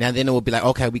 Yes. Now then it would be like,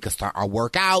 okay, we could start our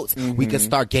workouts. We could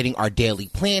start getting our daily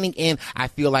planning in. I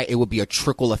feel like it would be a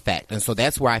trickle effect. And so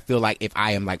that's where I feel like if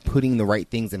I am like putting the right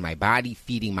things in my body,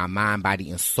 feeding my mind, body,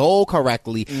 and soul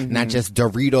correctly, not just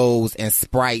Doritos and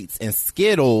Sprites and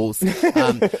Skittles,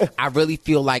 I really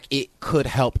feel like it could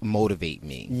help motivate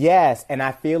me. Yes, and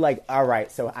I feel like, all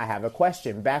right, so I have a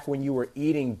question. Back when you were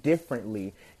eating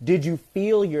differently, did you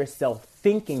feel yourself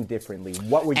thinking differently?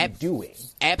 What were you doing?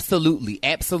 Absolutely.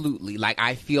 Like,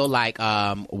 I feel like,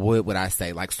 what would I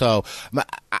say? Like, so, my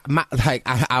like,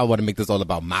 I want to make this all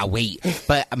about my weight,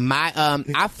 but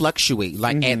I fluctuate.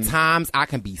 Like, at times, I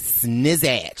can be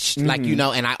snizzatched, like, you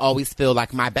know, and I always feel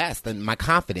like my best and my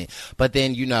confident. But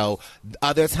then, you know,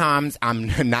 other times,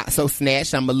 I'm not so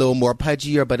snatched. I'm a little more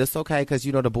pudgier, but it's okay, because,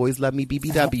 you know, the boys love me,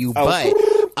 BBW.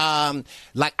 But,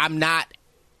 like, I'm not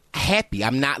happy.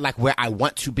 I'm not like where I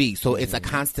want to be. So it's a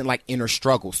constant like inner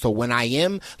struggle. So when I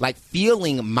am like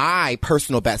feeling my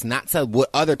personal best, not to what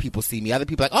other people see me, other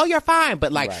people are like, oh, you're fine.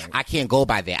 But like, I can't go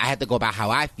by that. I have to go by how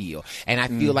I feel. And I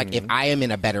feel like if I am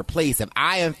in a better place, if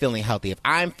I am feeling healthy, if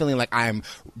I'm feeling like I'm,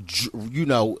 you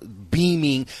know,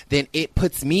 beaming, then it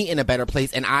puts me in a better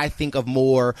place. And I think of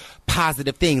more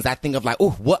positive things. I think of like,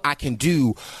 oh, what I can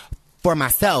do for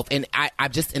myself, and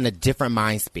I'm just in a different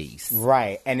mind space.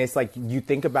 Right, and it's like you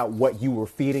think about what you were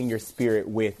feeding your spirit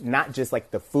with, not just like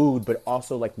the food, but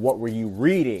also like what were you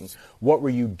reading? What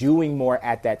were you doing more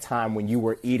at that time when you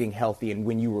were eating healthy and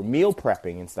when you were meal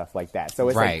prepping and stuff like that? So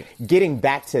it's like getting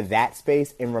back to that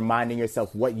space and reminding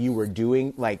yourself what you were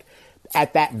doing, like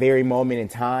at that very moment in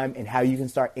time, and how you can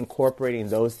start incorporating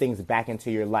those things back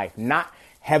into your life. Not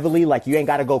heavily, like you ain't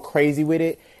got to go crazy with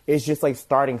it. It's just like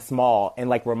starting small and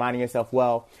like reminding yourself,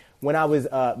 well, when I was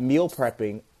meal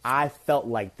prepping, I felt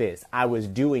like this. I was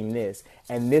doing this,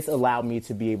 and this allowed me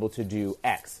to be able to do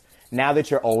X. Now that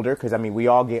you're older, because I mean, we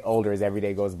all get older as every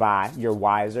day goes by, you're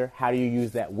wiser. How do you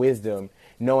use that wisdom,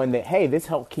 knowing that, hey, this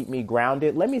helped keep me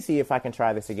grounded. Let me see if I can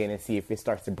try this again and see if it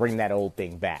starts to bring that old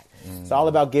thing back. It's all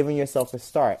about giving yourself a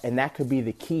start, and that could be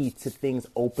the key to things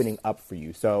opening up for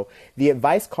you. So the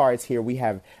advice cards here, we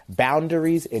have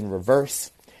boundaries in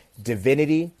reverse,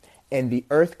 divinity, and the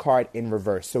earth card in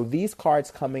reverse. So these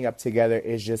cards coming up together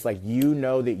is just like, you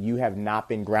know that you have not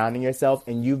been grounding yourself,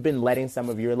 and you've been letting some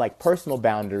of your like personal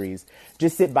boundaries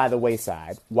just sit by the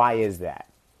wayside. Why is that?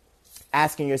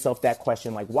 Asking yourself that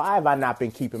question, like, why have I not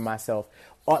been keeping myself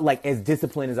like as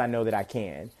disciplined as I know that I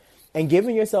can? And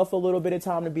giving yourself a little bit of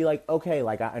time to be like, okay,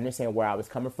 like I understand where I was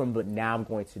coming from, but now I'm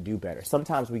going to do better.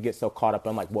 Sometimes we get so caught up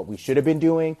on like what we should have been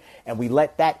doing, and we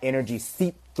let that energy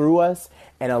seep through us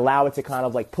and allow it to kind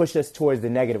of like push us towards the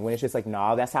negative, when it's just like,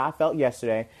 no, that's how I felt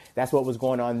yesterday. That's what was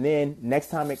going on then. Next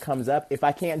time it comes up, if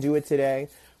I can't do it today,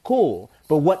 cool.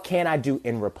 But what can I do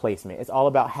in replacement? It's all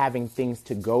about having things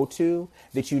to go to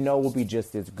that you know will be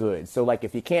just as good. So like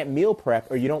if you can't meal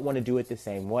prep or you don't want to do it the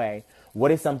same way, what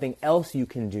is something else you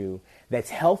can do that's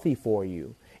healthy for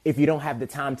you if you don't have the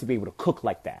time to be able to cook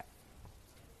like that?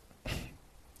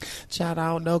 Child, I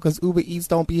don't know, because Uber Eats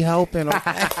don't be helping.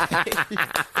 Okay?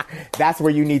 That's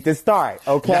where you need to start,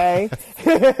 okay?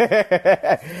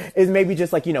 Is maybe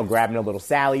just like, grabbing a little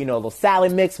salad, a little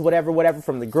salad mix, whatever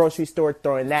from the grocery store,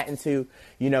 throwing that into,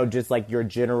 just like your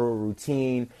general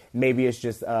routine. Maybe it's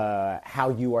just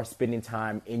how you are spending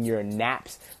time in your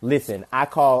naps. Listen, I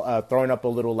call throwing up a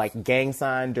little like gang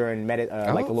sign during like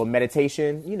a little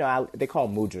meditation. They call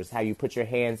mudras, how you put your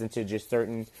hands into just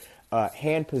certain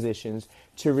hand positions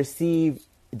to receive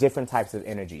different types of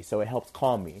energy. So it helps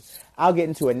calm me. I'll get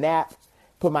into a nap,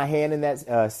 put my hand in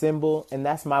that symbol, and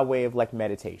that's my way of like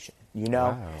meditation.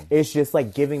 Wow. It's just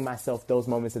like giving myself those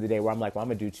moments of the day where I'm like, well, I'm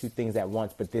going to do two things at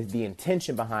once, but the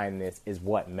intention behind this is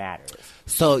what matters.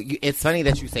 So it's funny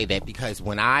that you say that, because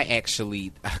when I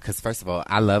actually, because first of all,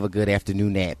 I love a good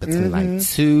afternoon nap between like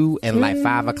 2 and like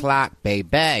 5 o'clock,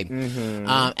 baby.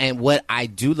 And what I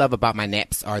do love about my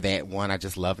naps are that, one, I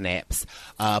just love naps.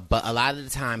 But a lot of the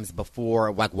times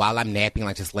before, like while I'm napping,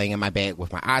 like just laying in my bed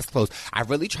with my eyes closed, I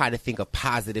really try to think of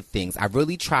positive things. I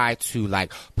really try to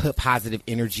like put positive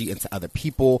energy into other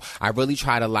people. I really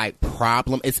try to like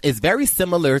it's very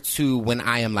similar to when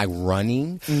I am like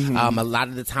running. A lot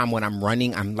of the time when I'm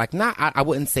running, I'm like I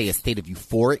wouldn't say a state of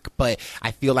euphoric, but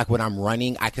I feel like when I'm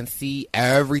running, I can see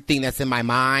everything that's in my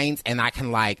mind, and I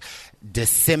can like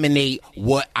disseminate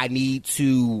what I need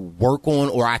to work on,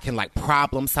 or I can like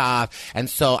problem solve. And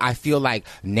so I feel like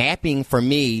napping for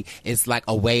me is like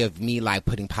a way of me like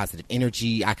putting positive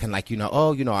energy. I can like,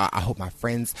 I hope my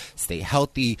friends stay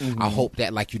healthy. I hope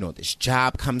that like, this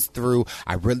job comes through.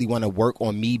 I really want to work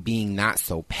on me being not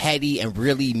so petty, and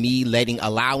really me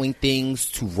allowing things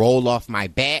to roll off my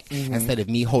back instead of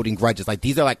me holding grudges. Like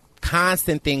these are like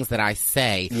constant things that I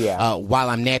say while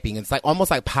I'm napping. It's like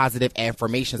almost like positive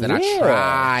affirmations that I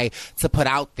try to put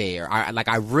out there.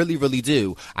 I really, really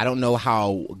do. I don't know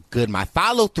how good my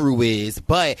follow through is,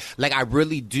 but like I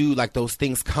really do, like those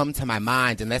things come to my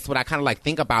mind, and that's what I kind of like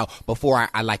think about before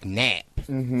I like nap.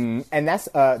 And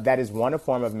that is one, a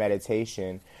form of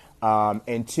meditation,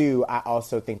 and two, I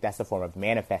also think that's a form of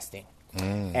manifesting.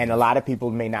 And a lot of people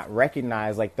may not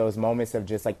recognize like those moments of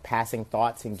just like passing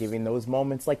thoughts and giving those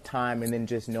moments like time, and then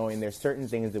just knowing there's certain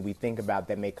things that we think about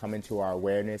that may come into our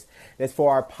awareness that's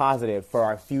for our positive, for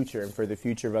our future, and for the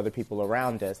future of other people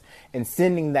around us, and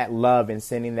sending that love and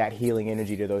sending that healing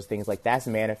energy to those things. Like that's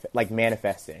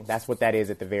manifesting. That's what that is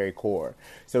at the very core.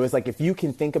 So it's like if you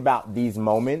can think about these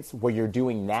moments where you're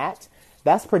doing that,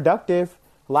 that's productive.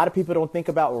 A lot of people don't think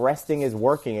about resting as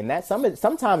working, and that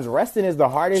sometimes resting is the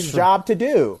hardest job to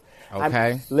do.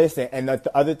 Okay. Listen, and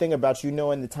the other thing about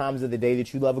in the times of the day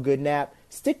that you love a good nap,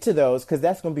 stick to those, because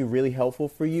that's going to be really helpful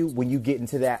for you when you get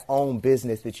into that own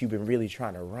business that you've been really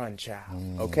trying to run,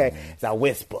 child. Okay? As I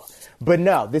whisper. But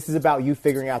no, this is about you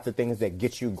figuring out the things that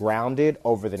get you grounded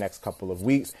over the next couple of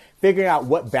weeks, figuring out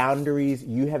what boundaries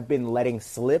you have been letting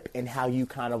slip, and how you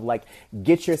kind of like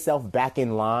get yourself back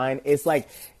in line. It's like,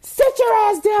 sit your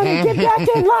ass down and get back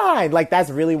in line. Like that's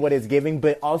really what it's giving,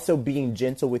 but also being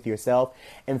gentle with yourself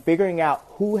and figuring out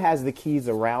who has the keys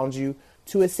around you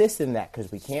to assist in that,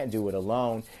 because we can't do it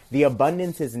alone. The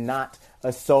abundance is not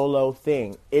a solo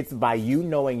thing. It's by you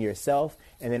knowing yourself,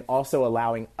 and then also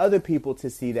allowing other people to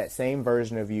see that same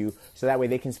version of you, so that way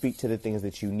they can speak to the things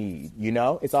that you need.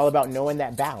 It's all about knowing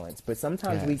that balance. But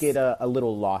sometimes we get a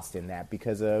little lost in that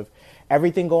because of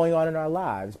everything going on in our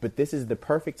lives. But this is the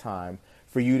perfect time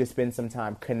for you to spend some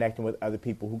time connecting with other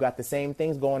people who got the same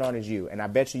things going on as you. And I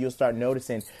bet you'll start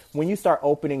noticing when you start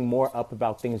opening more up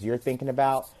about things you're thinking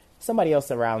about, somebody else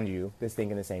around you that's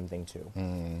thinking the same thing too.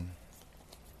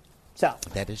 So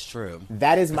that is true.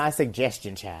 That is my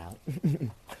suggestion, child.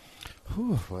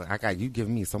 Well, I got you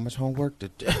giving me so much homework to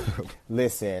do.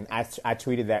 Listen, I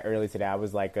tweeted that earlier today. I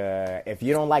was like, if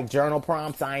you don't like journal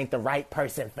prompts, I ain't the right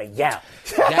person for you.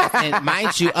 Yes, and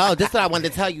mind you, this is what I wanted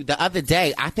to tell you. The other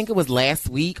day, I think it was last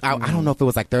week, I don't know if it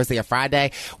was like Thursday or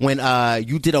Friday, when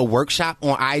you did a workshop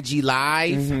on IG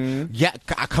Live. Yeah,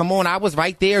 come on, I was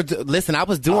right there. Listen, I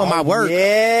was doing my work.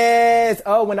 Yes.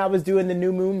 Oh, when I was doing the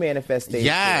new moon manifestation.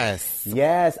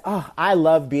 Yes. Oh, I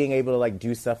love being able to like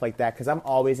do stuff like that, because I'm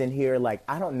always in here. Like,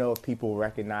 I don't know if people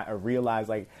recognize or realize,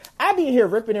 like, I be here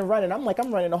ripping and running. I'm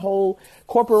running a whole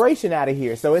corporation out of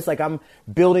here. So it's like I'm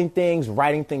building things,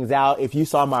 writing things out. If you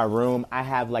saw my room, I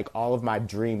have like all of my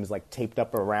dreams like taped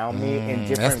up around me in different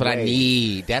ways. That's what I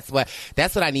need.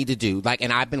 That's what I need to do. Like,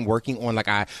 and I've been working on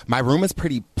my room is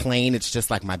pretty plain. It's just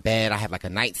like my bed. I have like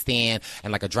a nightstand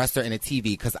and like a dresser and a TV,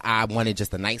 because I wanted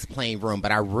just a nice plain room. But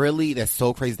that's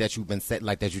so crazy that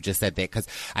that you just said that, because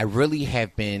I really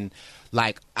have been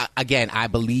like, again, I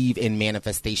believe in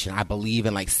manifestation. I believe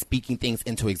in like speaking things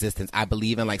into existence. I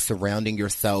believe in like surrounding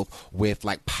yourself with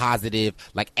like positive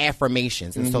like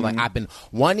affirmations. And so like I've been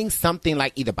wanting something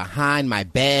like either behind my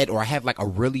bed, or I have like a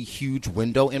really huge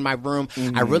window in my room.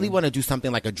 I really want to do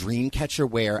something like a dream catcher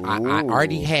where I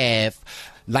already have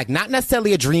like not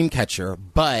necessarily a dream catcher,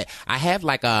 but I have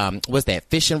like what's that,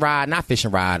 fishing rod? Not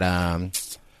fishing rod.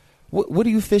 What do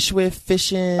you fish with?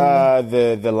 Fishing?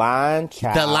 The line.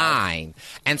 Child. The line.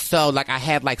 And so, like, I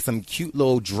have, like, some cute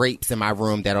little drapes in my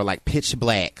room that are, like, pitch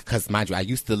black. Because, mind you, I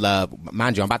used to love,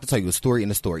 mind you, I'm about to tell you a story in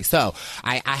the story. So,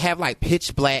 I have, like,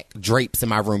 pitch black drapes in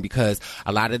my room because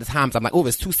a lot of the times I'm like, oh,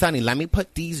 it's too sunny. Let me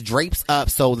put these drapes up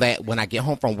so that when I get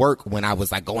home from work, when I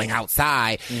was, like, going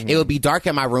outside, it would be dark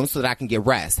in my room so that I can get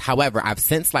rest. However, I've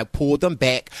since, like, pulled them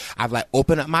back. I've, like,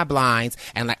 opened up my blinds.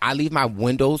 And, like, I leave my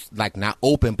windows, like, not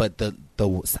open, but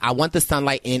I want the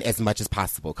sunlight in as much as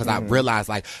possible because I realize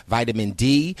like vitamin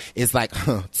D is like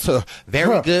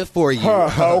very good for you.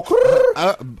 Both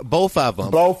of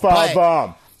them. Both of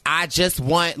them. I just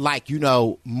want, like, you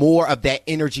know, more of that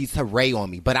energy to ray on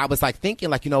me. But I was, like,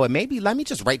 thinking, like, you know what, maybe let me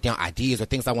just write down ideas or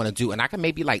things I want to do. And I can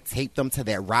maybe, like, tape them to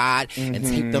that rod and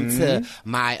tape them to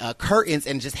my curtains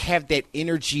and just have that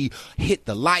energy hit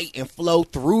the light and flow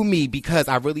through me because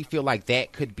I really feel like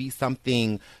that could be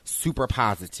something super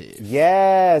positive.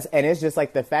 Yes. And it's just,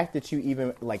 like, the fact that you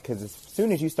even, like, because as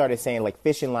soon as you started saying, like,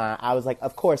 fishing line, I was like,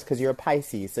 of course, because you're a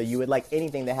Pisces. So you would like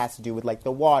anything that has to do with, like,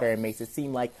 the water and makes it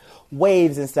seem like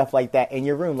waves and stuff like that in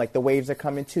your room, like the waves are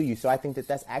coming to you. So I think that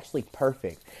that's actually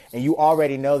perfect. And you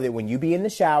already know that when you be in the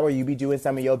shower, you be doing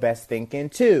some of your best thinking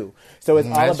too. So it's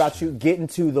all about you getting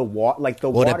to the water, like the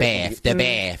water. The bath.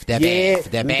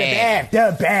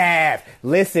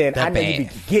 Listen, The I know bath. you be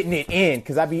getting it in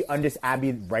because I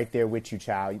be right there with you,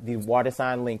 child. The water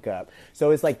sign link up.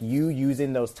 So it's like you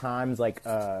using those times, like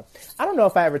I don't know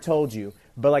if I ever told you,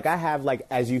 but like I have, like,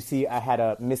 as you see, I had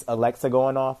a Miss Alexa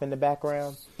going off in the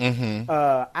background.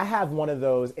 I have one of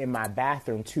those in my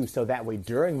bathroom too, so that way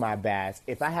during my baths,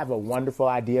 if I have a wonderful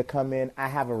idea come in, I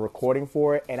have a recording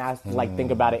for it, and I like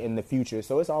think about it in the future.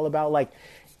 So it's all about like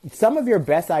some of your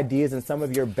best ideas and some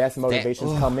of your best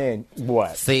motivations come in.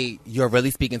 What? See, you're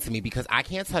really speaking to me because I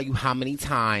can't tell you how many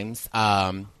times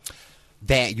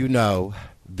that, you know,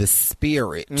 the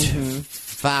spirit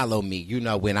follow me, you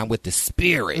know, when I'm with the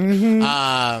spirit,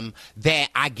 that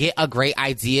I get a great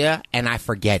idea and I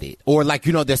forget it. Or like,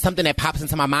 you know, there's something that pops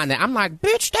into my mind that I'm like,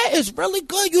 bitch, that is really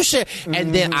good. You should.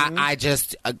 And then I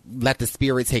just let the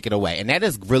spirit take it away. And that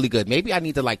is really good. Maybe I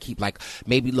need to like keep like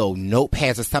maybe little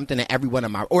notepads or something that every one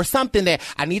of my, or something that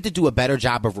I need to do a better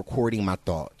job of recording my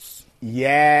thoughts.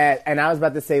 Yeah, and I was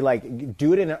about to say, like,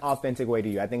 do it in an authentic way to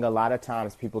you. I think a lot of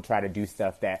times people try to do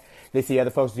stuff that they see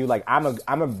other folks do. Like, I'm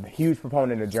a huge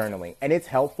proponent of journaling, and it's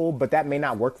helpful, but that may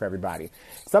not work for everybody.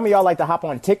 Some of y'all like to hop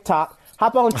on TikTok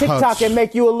and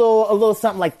make you a little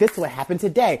something like this what happened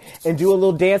today and do a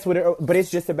little dance with it. But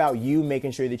it's just about you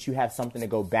making sure that you have something to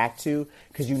go back to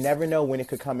because you never know when it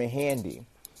could come in handy.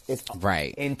 It's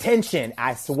right. Intention,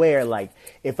 I swear. Like,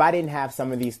 if I didn't have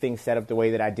some of these things set up the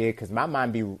way that I did, because my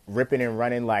mind be ripping and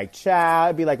running like, child,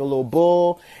 it'd be like a little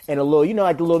bull and a little, you know,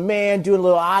 like a little man doing a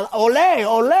little ole,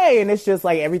 and it's just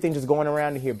like everything just going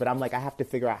around here. But I'm like, I have to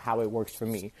figure out how it works for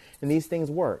me. And these things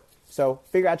work. So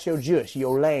figure out your juice,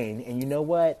 your lane, and you know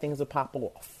what? Things will pop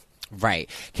off. Right.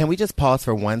 Can we just pause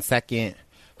for 1 second?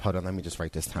 Hold on, let me just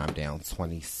write this time down.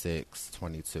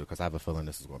 26:22, because I have a feeling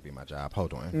this is going to be my job.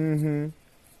 Hold on.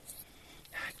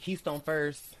 Keystone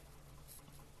first.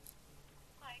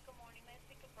 Hi, good morning. May I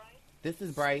speak to Bryce? This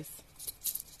is Bryce.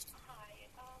 Hi,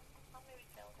 I'm Mary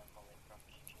Zelda calling from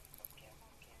Angels Healthcare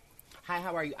Home Care. Hi,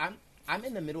 how are you? I'm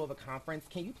in the middle of a conference.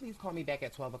 Can you please call me back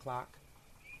at 12 o'clock?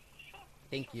 Sure.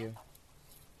 Thank you.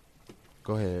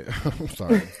 Go ahead. I'm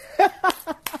sorry.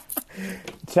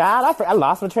 Child, I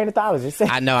lost my train of thought. I was just saying.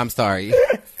 I know, I'm sorry.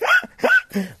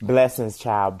 Blessings,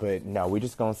 child, but no, we're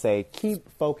just going to say keep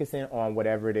focusing on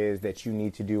whatever it is that you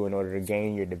need to do in order to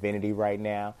gain your divinity right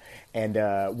now. And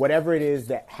whatever it is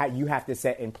that you have to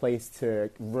set in place to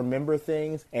remember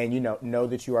things and, you know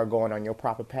that you are going on your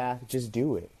proper path, just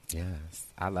do it. Yes,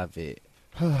 I love it.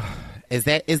 Is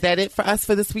that it for us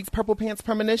for this week's Purple Pants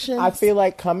Premonition? I feel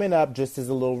like coming up, just as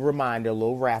a little reminder, a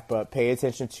little wrap up, pay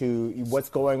attention to what's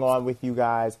going on with you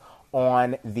guys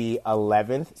on the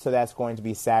 11th. So that's going to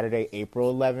be Saturday,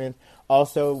 April 11th.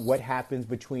 Also, what happens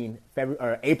between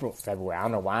February. I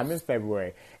don't know why I'm in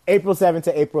February. April 7th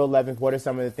to April 11th. What are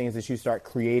some of the things that you start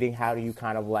creating? How do you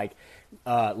kind of like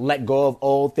let go of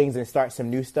old things and start some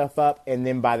new stuff up? And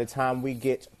then by the time we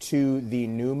get to the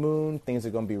new moon, things are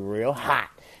going to be real hot.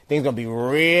 Things are going to be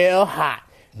real hot.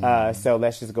 So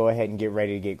let's just go ahead and get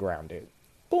ready to get grounded.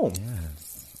 Boom. Yes.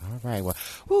 All right.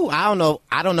 Well,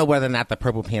 I don't know whether or not the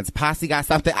Purple Pants Posse got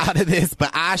something out of this,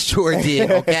 but I sure did.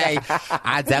 Okay.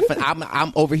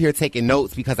 I'm over here taking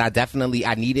notes because I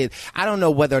needed, I don't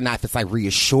know whether or not it's like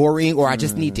reassuring or I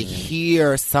just need to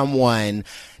hear someone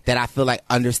that I feel like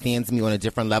understands me on a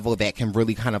different level that can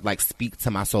really kind of like speak to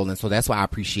my soul. And so that's why I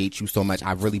appreciate you so much.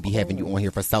 I really be having you on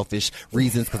here for selfish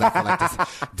reasons because I feel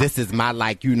like this is my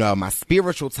like, my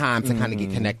spiritual time to kind of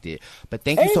get connected. But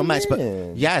thank you so much.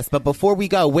 But yes, but before we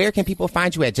go, where can people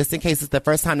find you at? Just in case it's the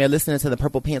first time they're listening to the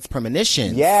Purple Pants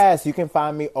Premonitions. Yes, you can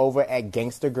find me over at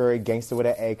Gangsta Gurry, Gangsta with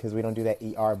an A because we don't do that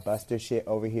ER buster shit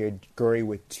over here. Gurry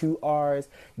with 2 R's.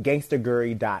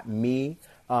 Gangstagurry.me.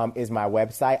 Is my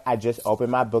website. I just opened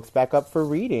my books back up for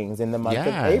readings in the month of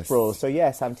April. So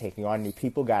yes, I'm taking on new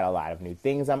people, got a lot of new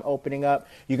things I'm opening up.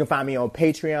 You can find me on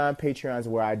Patreon. Patreon's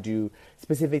where I do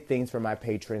specific things for my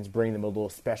patrons, bring them a little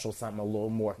special something, a little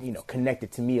more,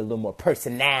 connected to me, a little more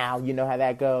personal. You know how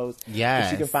that goes. Yes.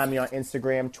 But you can find me on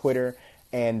Instagram, Twitter,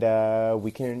 and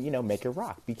we can, make it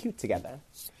rock, be cute together.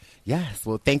 Yes.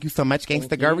 Well, thank you so much,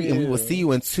 Gangsta Gurry, and we will see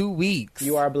you in 2 weeks.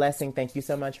 You are a blessing. Thank you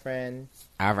so much, friend.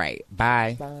 All right.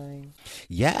 Bye. Bye.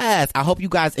 Yes. I hope you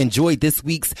guys enjoyed this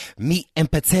week's Meat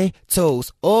and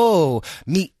Potatoes. Oh,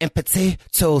 Meat and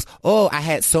Potatoes. Oh, I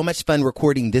had so much fun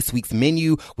recording this week's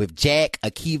menu with Jack,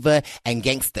 Akiva, and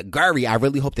Gangsta Gurry. I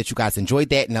really hope that you guys enjoyed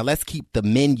that. Now let's keep the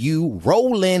menu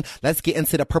rolling. Let's get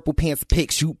into the Purple Pants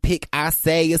Picks. You pick, I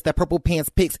say. It's the Purple Pants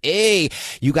Picks. Hey,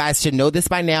 you guys should know this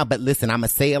by now, but listen, I'm going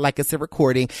to say it like it's a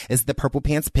recording. It's the Purple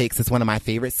Pants Picks. It's one of my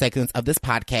favorite segments of this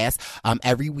podcast.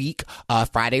 Every week,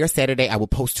 Friday or Saturday, I will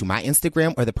post to my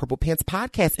Instagram or the Purple Pants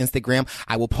Podcast Instagram.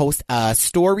 I will post a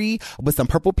story with some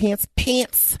Purple Pants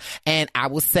pants, and I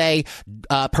will say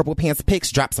Purple Pants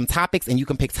Picks, drop some topics, and you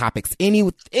can pick topics.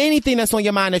 Anything that's on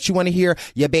your mind that you want to hear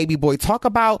your baby boy talk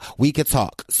about, we could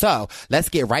talk. So let's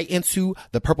get right into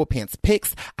the Purple Pants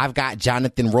Picks. I've got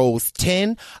Jonathan Rose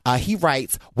 10. He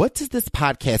writes, what does this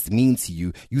podcast mean to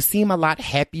you? You seem a lot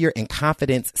happier and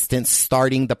confident since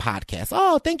starting the podcast.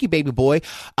 Oh, thank you, baby boy.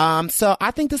 So I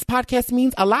think this podcast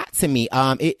means a lot to me.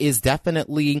 It is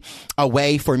definitely a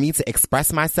way for me to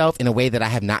express myself in a way that I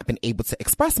have not been able to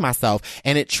express myself.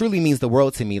 And it truly means the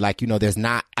world to me. Like, there's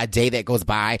not a day that goes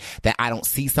by that I don't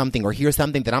see something or hear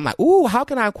something that I'm like, ooh, how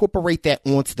can I incorporate that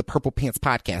onto the Purple Pants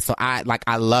Podcast? So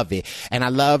I love it. And I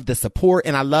love the support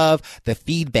and I love the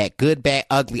feedback, good, bad,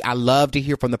 ugly. I love to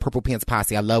hear from the Purple Pants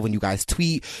Posse. I love when you guys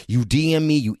tweet, you DM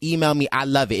me, you email me. I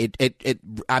love it.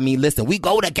 I mean, listen, we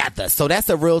go together. So that's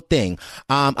a real thing.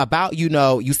 About,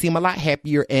 you seem a lot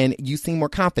happier and you seem more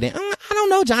confident. I don't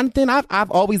know, Jonathan.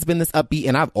 I've always been this upbeat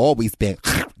and I've always been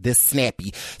this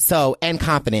snappy. So, and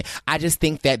confident. I just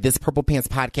think that this Purple Pants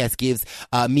Podcast gives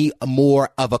me more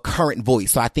of a current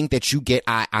voice. So I think that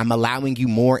I'm allowing you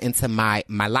more into my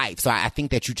life. So I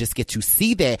think that you just get to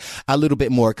see that a little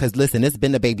bit more. Cause listen, it's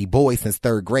been a baby boy since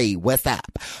 3rd grade. What's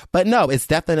up? But no, it's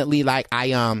definitely like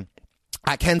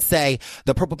I can say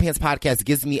the Purple Pants Podcast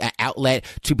gives me an outlet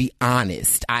to be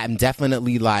honest. I'm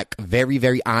definitely like very,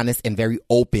 very honest and very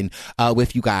open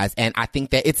with you guys. And I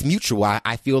think that it's mutual.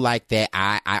 I feel like that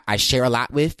I share a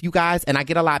lot with you guys and I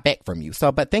get a lot back from you.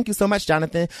 So, but thank you so much,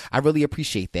 Jonathan. I really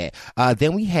appreciate that.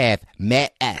 Then we have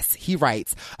Matt S. He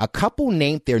writes, a couple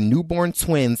named their newborn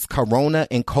twins Corona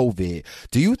and COVID.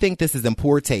 Do you think this is in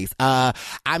poor taste?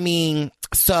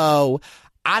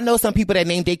 I know some people that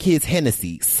name their kids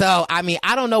Hennessy. So, I mean,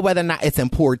 I don't know whether or not it's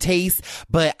in poor taste,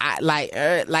 but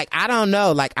I don't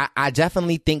know. Like, I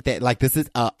definitely think that like this is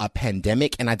a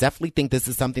pandemic, and I definitely think this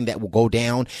is something that will go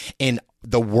down in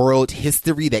the world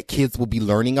history, that kids will be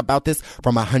learning about this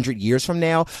from 100 years from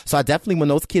now. So I definitely, when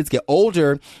those kids get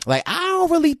older, like, I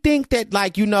don't really think that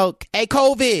like, hey,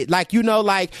 COVID,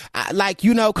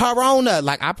 Corona,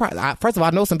 like first of all,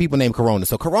 I know some people named Corona.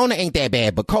 So Corona ain't that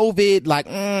bad, but COVID, like,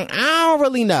 I don't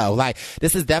really know. Like,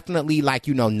 this is definitely like,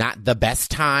 not the best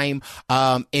time,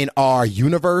 in our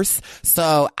universe.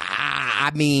 So I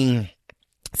mean,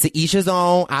 to each his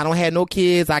own. I don't have no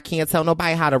kids. I can't tell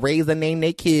nobody how to raise and name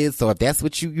their kids. So if that's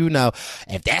what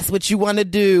if that's what you want to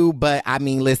do, but I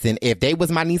mean, listen, if they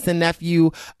was my niece and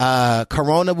nephew,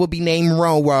 Corona would be named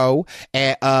Roro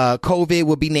and, COVID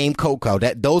would be named Coco.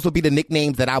 Those would be the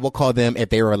nicknames that I will call them if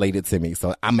they were related to me.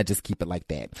 So I'm gonna just keep it like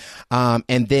that.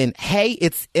 And then, hey,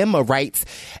 it's Emma writes,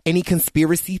 any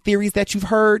conspiracy theories that you've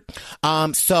heard?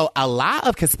 So a lot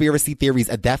of conspiracy theories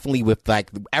are definitely with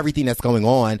like everything that's going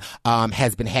on,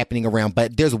 has been been happening around.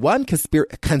 But there's one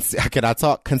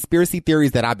conspiracy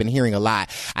theories that I've been hearing a lot.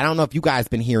 I don't know if you guys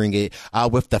been hearing it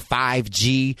with the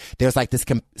 5G. There's like this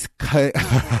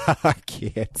I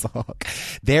can't talk.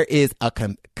 There is a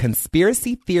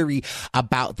conspiracy theory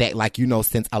about that, like, you know,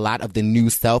 since a lot of the new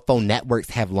cell phone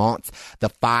networks have launched the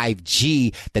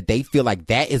 5G, that they feel like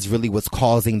that is really what's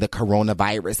causing the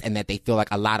coronavirus, and that they feel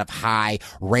like a lot of high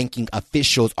ranking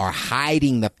officials are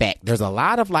hiding the fact. There's a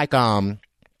lot of like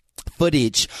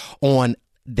footage on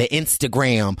the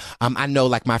Instagram. I know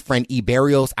like my friend E.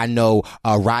 Barrios, I know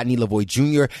Rodney Lavoie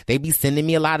Jr., they be sending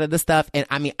me a lot of the stuff. And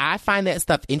I mean, I find that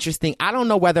stuff interesting. I don't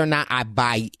know whether or not I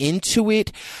buy into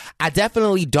it. I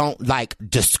definitely don't like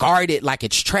discard it like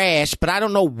it's trash, but I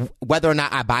don't know whether or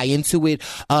not I buy into it.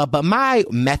 But my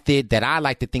method that I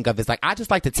like to think of is like, I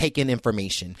just like to take in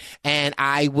information, and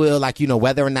I will, like, you know,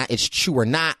 whether or not it's true or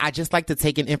not, I just like to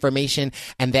take in information,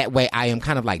 and that way I am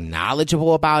kind of like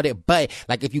knowledgeable about it. But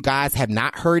like, if you guys have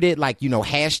not heard it, like, you know,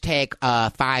 hashtag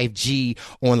 5G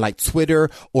on like Twitter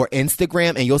or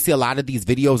Instagram, and you'll see a lot of these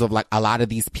videos of like a lot of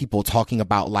these people talking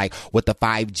about like what the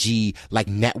 5G like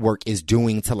network is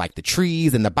doing to like the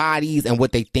trees and the bodies, and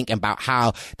what they think about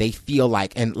how they feel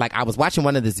like. And like, I was watching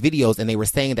one of these videos, and they were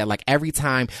saying that like every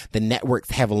time the networks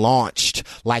have launched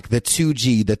like the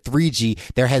 2G, the 3G,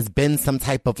 there has been some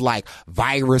type of like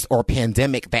virus or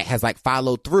pandemic that has like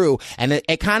followed through. And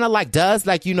it kind of like does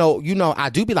like, you know, I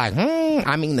do be like,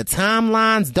 I mean, the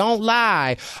timelines don't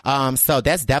lie. So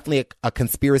that's definitely a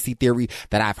conspiracy theory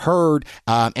that I've heard.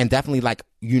 And definitely, like,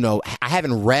 you know, I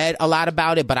haven't read a lot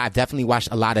about it, but I've definitely watched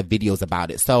a lot of videos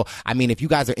about it. So, I mean, if you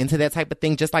guys are into that type of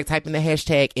thing, just like type in the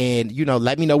hashtag and, you know,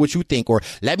 let me know what you think, or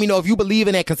let me know if you believe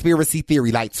in that conspiracy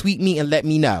theory. Like, tweet me and let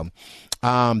me know.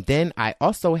 Then I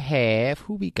also have,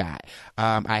 who we got?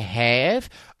 I have,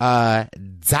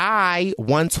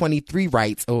 Die123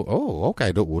 writes,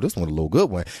 okay. Well, this one a little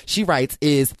good one. She writes,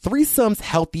 is threesomes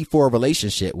healthy for a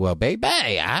relationship? Well, baby,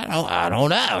 I don't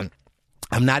know.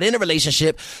 I'm not in a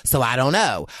relationship, so I don't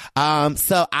know.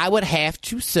 So I would have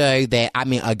to say that, I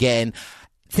mean, again,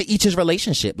 to each his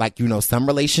relationship. Like, you know, some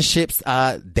relationships,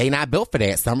 they not built for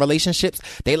that. Some relationships,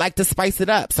 they like to spice it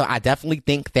up. So I definitely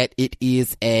think that it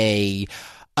is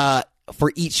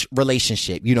for each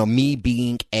relationship. You know, me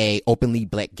being a openly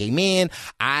black gay man,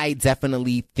 I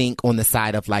definitely think on the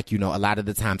side of like, you know, a lot of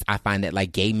the times I find that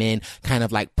like gay men kind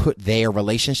of like put their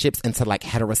relationships into like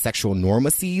heterosexual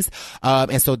normacies.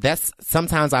 And so that's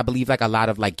sometimes I believe like a lot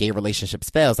of like gay relationships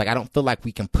fails. Like, I don't feel like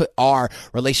we can put our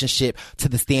relationship to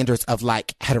the standards of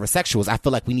like heterosexuals. I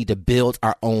feel like we need to build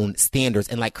our own standards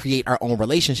and like create our own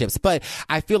relationships. But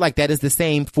I feel like that is the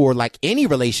same for like any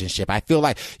relationship. I feel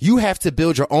like you have to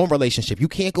build your own relationship. You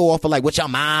can't go off of like what your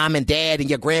mom and dad and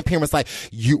your grandparents like.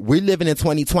 We're living in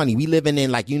 2020. We living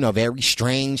in like, you know, very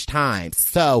strange times.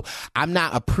 So I'm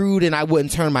not a prude and I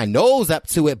wouldn't turn my nose up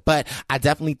to it, but I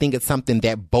definitely think it's something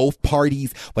that both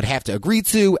parties would have to agree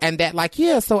to. And that like,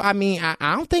 yeah, so I mean,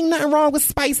 I don't think nothing wrong with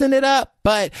spicing it up,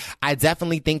 but I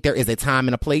definitely think there is a time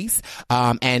and a place.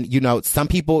 And you know, some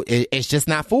people it's just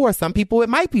not for. Some people it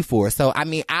might be for. So I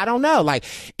mean, I don't know. Like,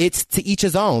 it's to each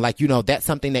his own. Like, you know, that's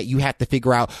something that you have to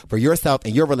figure out for yourself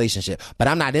and your relationship. But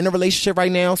I'm not in a relationship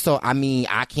right now, so I mean,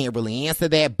 I can't really answer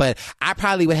that. But I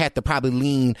probably would have to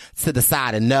lean to the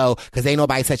side of no, because ain't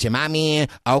nobody touching my man.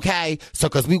 Okay, so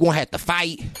because we gonna have to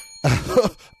fight.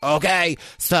 Okay,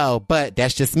 so but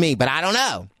that's just me. But I don't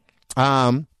know.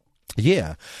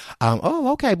 Yeah.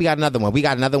 Okay. We got another one. We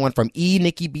got another one from E.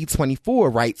 Nikki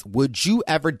B24 writes, would you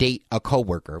ever date a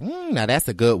coworker? Now that's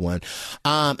a good one.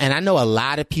 And I know a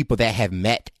lot of people that have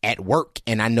met at work,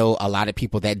 and I know a lot of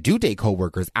people that do date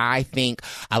coworkers. I think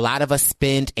a lot of us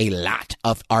spend a lot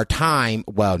of our time,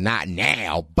 well, not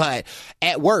now, but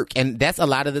at work. And that's a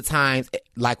lot of the times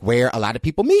like where a lot of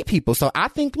people meet people. So I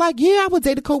think like, yeah, I would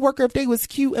date a coworker if they was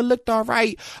cute and looked all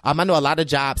right. I know a lot of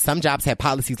jobs, some jobs have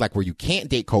policies like where you can't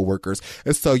date coworkers.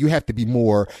 And so you have to be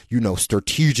more, you know,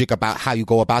 strategic about how you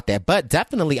go about that. But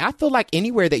definitely, I feel like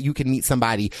anywhere that you can meet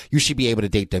somebody, you should be able to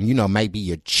date them. You know, maybe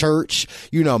your church,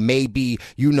 you know, maybe,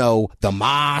 you know, the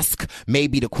mosque,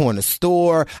 maybe the corner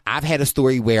store. I've had a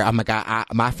story where, oh my God,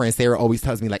 my friend Sarah always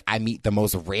tells me like I meet the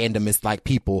most randomest like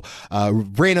people.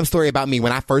 Random story about me.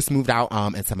 When I first moved out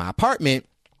into my apartment,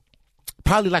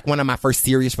 probably like one of my first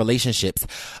serious relationships.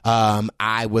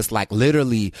 I was like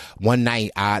literally one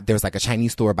night, there was like a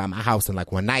Chinese store by my house. And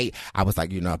like one night I was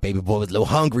like, you know, baby boy was a little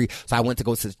hungry. So I went to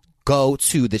go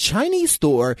to the Chinese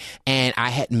store, and I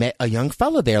had met a young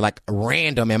fella there, like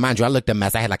random. And mind you, I looked at him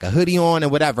as I had like a hoodie on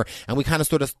and whatever. And we kind of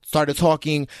sort of started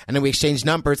talking, and then we exchanged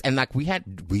numbers, and like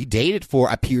we dated for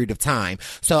a period of time.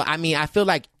 So, I mean, I feel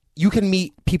like you can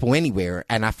meet people anywhere.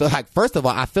 And I feel like, first of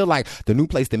all, I feel like the new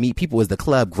place to meet people is the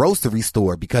club grocery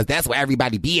store, because that's where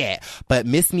everybody be at. But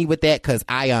miss me with that, because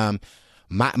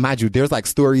mind you, there's like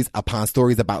stories upon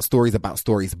stories about stories about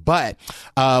stories. But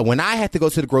when I had to go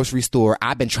to the grocery store,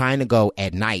 I've been trying to go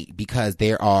at night, because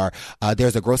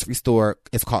there's a grocery store.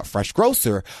 It's called Fresh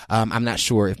Grocer. I'm not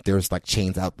sure if there's like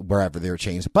chains out wherever there are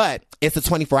chains, but it's a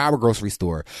 24-hour grocery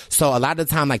store. So a lot of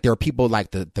the time, like, there are people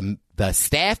like the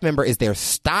staff member is there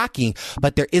stocking,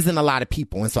 but there isn't a lot of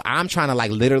people. And so I'm trying to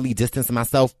like literally distance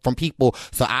myself from people.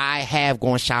 So I have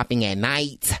gone shopping at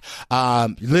night,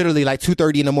 literally like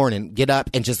 2:30 in the morning, get up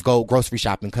and just go grocery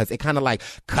shopping, because it kind of like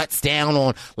cuts down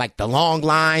on like the long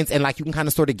lines, and like you can kind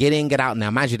of sort of get in, get out. Now,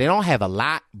 mind you, they don't have a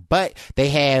lot, but they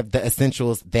have the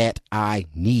essentials that I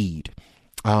need.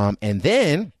 And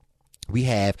then we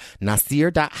have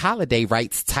Nasir.Holiday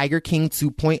writes Tiger King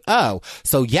 2.0.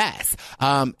 So yes,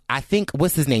 I think,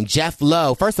 what's his name? Jeff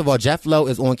Lowe. First of all, Jeff Lowe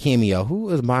is on Cameo. Who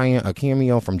is buying a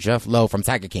cameo from Jeff Lowe from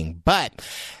Tiger King? But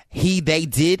they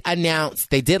did announce,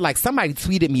 somebody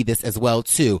tweeted me this as well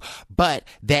too, but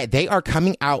that they are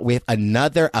coming out with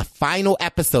a final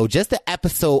episode, just an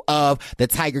episode of the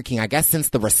Tiger King. I guess since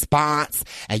the response,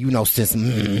 and since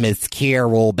Miss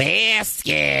Carol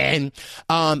Baskin.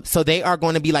 So they are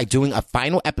going to be like doing a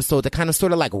final episode to kind of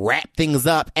sort of like wrap things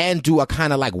up and do a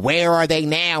kind of like, where are they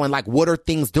now? And like, what are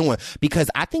things doing?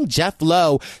 Because I think Jeff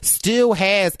Lowe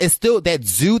it's still that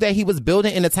zoo that he was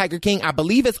building in the Tiger King. I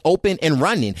believe it's open and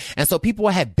running. And so people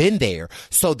have been there.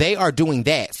 So they are doing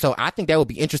that. So I think that would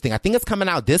be interesting. I think it's coming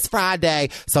out this Friday.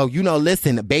 So,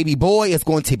 listen, Baby Boy is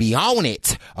going to be on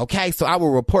it. Okay. So I will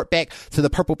report back to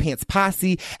the Purple Pants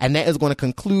Posse. And that is going to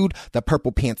conclude the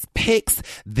Purple Pants picks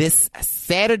this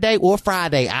Saturday or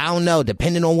Friday. I don't know,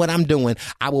 depending on what I'm doing.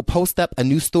 I will post up a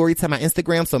new story to my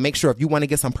Instagram. So make sure if you want to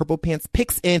get some Purple Pants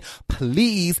picks in,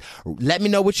 please let me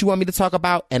know what you want me to talk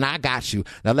about. And I got you.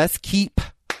 Now let's keep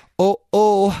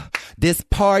this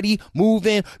party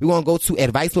moving. We're going to go to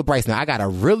Advice with Bryce. Now, I got a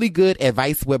really good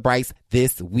Advice with Bryce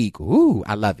this week. Ooh,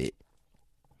 I love it.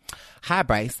 Hi,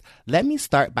 Bryce. Let me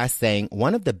start by saying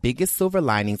one of the biggest silver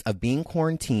linings of being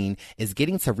quarantined is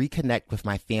getting to reconnect with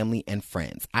my family and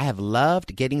friends. I have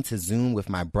loved getting to Zoom with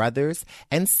my brothers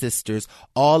and sisters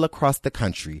all across the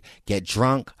country, get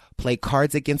drunk, play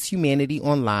Cards Against Humanity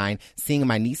online, seeing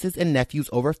my nieces and nephews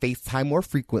over FaceTime more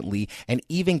frequently, and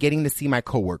even getting to see my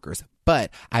coworkers.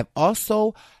 But I've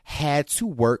also had to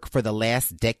work for the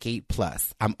last decade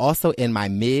plus. I'm also in my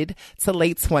mid to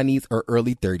late 20s or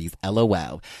early 30s,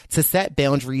 LOL, to set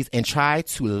boundaries and try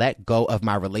to let go of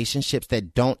my relationships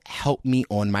that don't help me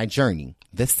on my journey.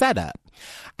 The setup.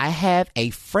 I have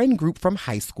a friend group from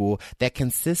high school that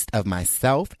consists of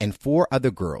myself and 4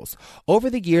 other girls. Over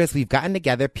the years, we've gotten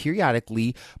together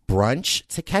periodically, brunch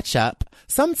to catch up.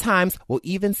 Sometimes we'll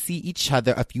even see each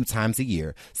other a few times a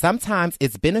year. Sometimes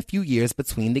it's been a few years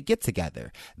between the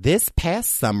get-together. This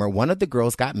past summer, one of the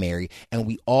girls got married and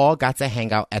we all got to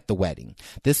hang out at the wedding.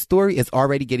 This story is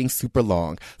already getting super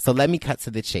long, so let me cut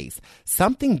to the chase.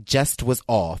 Something just was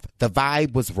off. The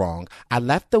vibe was wrong. I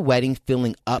left the wedding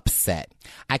feeling upset.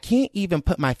 I can't even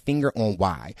put my finger on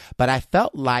why, but I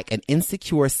felt like an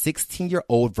insecure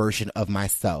 16-year-old version of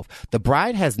myself. The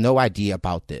bride has no idea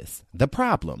about this. The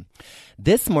problem.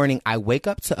 This morning, I wake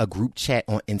up to a group chat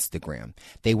on Instagram.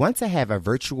 They want to have a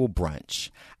virtual brunch.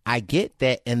 I get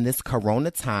that in this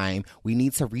corona time, we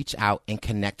need to reach out and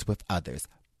connect with others.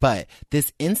 But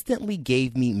this instantly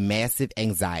gave me massive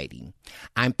anxiety.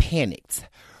 I'm panicked.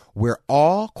 We're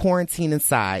all quarantined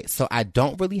inside, so I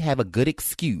don't really have a good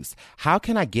excuse. How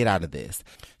can I get out of this?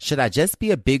 Should I just be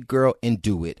a big girl and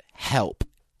do it? Help,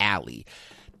 Allie.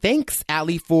 Thanks,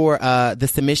 Allie, for the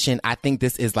submission. I think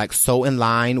this is like so in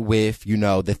line with,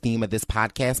 the theme of this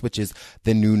podcast, which is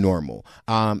the new normal.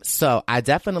 So I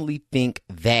definitely think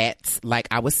that, like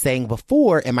I was saying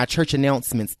before in my church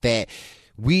announcements, that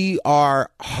we are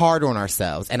hard on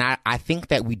ourselves. And I think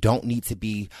that we don't need to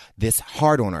be this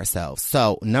hard on ourselves.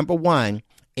 So, number one,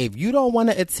 if you don't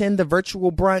want to attend the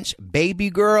virtual brunch,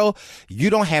 baby girl, you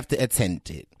don't have to attend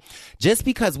it. Just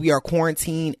because we are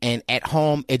quarantined and at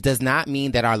home, it does not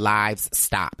mean that our lives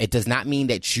stop. It does not mean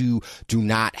that you do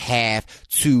not have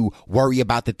to worry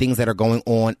about the things that are going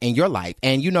on in your life.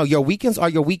 And, your weekends are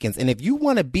your weekends. And if you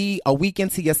want to be a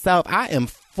weekend to yourself, I am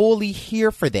fully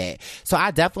here for that. So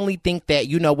I definitely think that,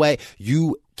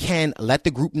 you can let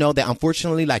the group know that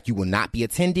unfortunately, like, you will not be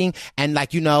attending, and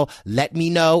let me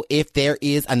know if there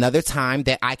is another time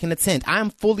that I can attend. I'm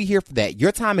fully here for that.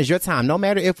 Your time is your time, no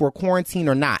matter if we're quarantined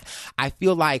or not. I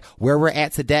feel like where we're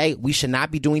at today, we should not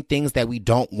be doing things that we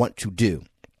don't want to do.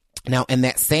 Now, in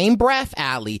that same breath,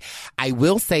 Allie, I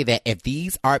will say that if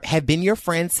these have been your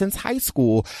friends since high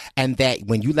school, and that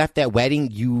when you left that wedding,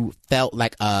 you felt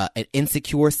like an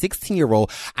insecure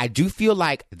 16-year-old, I do feel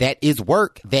like that is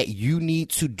work that you need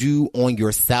to do on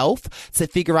yourself to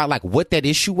figure out like what that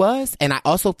issue was. And I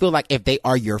also feel like if they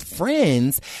are your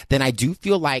friends, then I do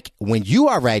feel like when you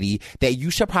are ready, that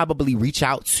you should probably reach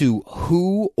out to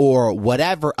who or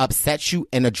whatever upsets you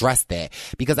and address that.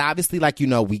 Because obviously, like, you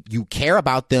know, you care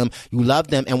about them, you love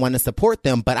them and want to support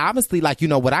them. But obviously, like, you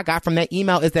know, what I got from that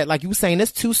email is that, like, you saying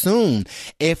it's too soon.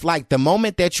 If like the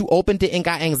moment that you opened it and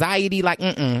got anxiety, like,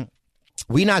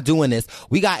 we not doing this.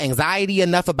 We got anxiety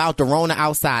enough about the Rona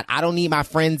outside. I don't need my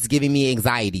friends giving me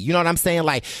anxiety. You know what I'm saying?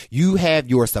 Like, you have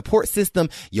your support system,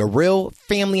 your real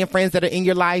family and friends that are in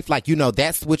your life. Like, you know,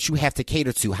 that's what you have to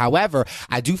cater to. However,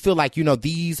 I do feel like, you know,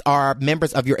 these are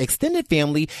members of your extended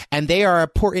family and they are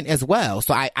important as well.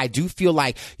 So I do feel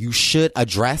like you should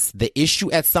address the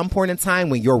issue at some point in time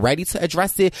when you're ready to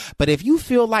address it. But if you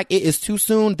feel like it is too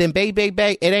soon, then baby,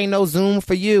 it ain't no Zoom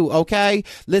for you. Okay.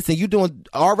 Listen, you doing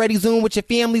already Zoom with your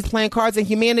families playing Cards in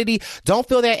Humanity. Don't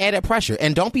feel that added pressure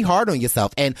and don't be hard on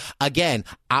yourself. And again,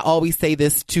 I always say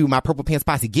this to my Purple Pants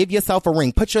Posse, give yourself a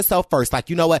ring, put yourself first. Like,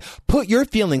 you know what, put your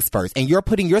feelings first. And you're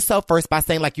putting yourself first by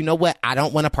saying, like, you know what, I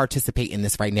don't want to participate in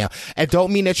this right now. It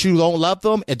don't mean that you don't love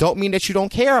them. It don't mean that you don't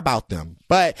care about them.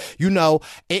 But, you know,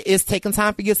 it is taking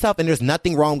time for yourself and there's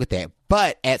nothing wrong with that.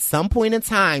 But at some point in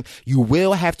time, you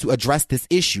will have to address this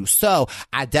issue. So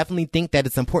I definitely think that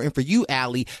it's important for you,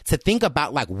 Allie, to think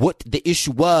about like what the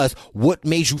issue was, what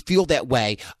made you feel that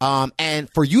way, and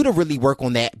for you to really work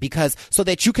on that, because so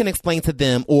that you can explain to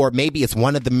them, or maybe it's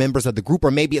one of the members of the group,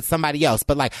 or maybe it's somebody else.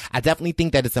 But like, I definitely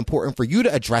think that it's important for you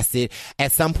to address it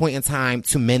at some point in time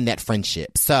to mend that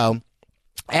friendship. So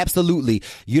absolutely.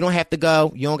 You don't have to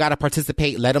go. You don't got to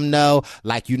participate. Let them know,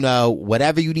 like, you know,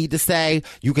 whatever you need to say.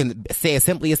 You can say it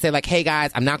simply and say like, hey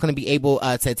guys, I'm not going to be able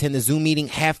to attend the Zoom meeting.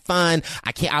 Have fun.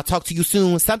 I'll talk to you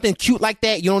soon. Something cute like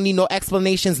that. You don't need no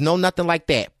explanations, no nothing like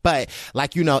that. But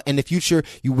like, you know, in the future,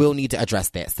 you will need to address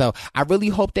that. So I really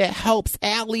hope that helps,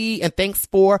 Allie. And thanks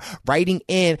for writing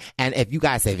in. And if you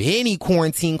guys have any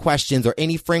quarantine questions or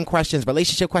any friend questions,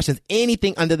 relationship questions,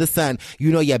 anything under the sun,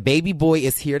 you know, your baby boy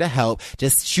is here to help.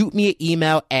 Just shoot me an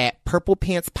email at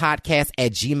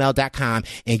purplepantspodcast@gmail.com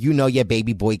and you know your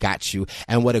baby boy got you.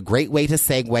 And what a great way to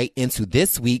segue into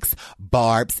this week's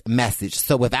Barb's message.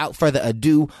 So without further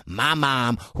ado, my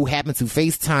mom, who happened to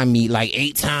FaceTime me like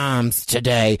 8 times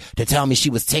today to tell me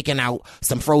she was taking out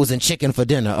some frozen chicken for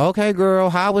dinner. Okay, girl,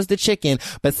 how was the chicken?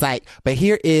 But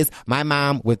here is my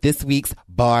mom with this week's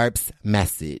Barb's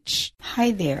message. Hi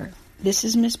there, this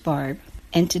is Miss Barb,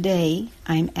 and today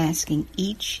I'm asking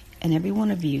each and every one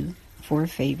of you for a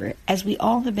favor. As we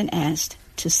all have been asked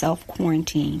to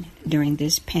self-quarantine during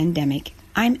this pandemic,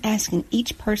 I'm asking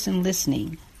each person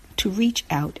listening to reach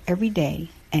out every day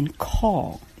and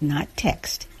call, not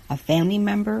text, a family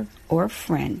member or a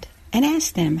friend and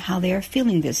ask them how they are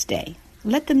feeling this day.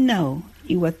 Let them know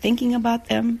you are thinking about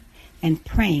them and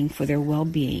praying for their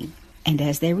well-being. And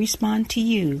as they respond to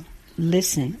you,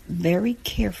 listen very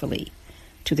carefully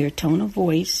to their tone of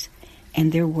voice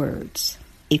and their words.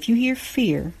 If you hear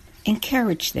fear,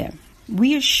 encourage them.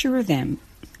 Reassure them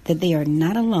that they are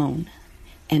not alone,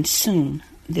 and soon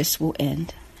this will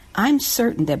end. I'm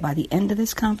certain that by the end of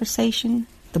this conversation,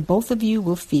 the both of you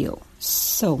will feel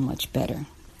so much better.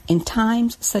 In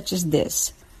times such as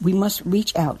this, we must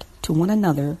reach out to one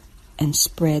another and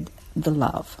spread the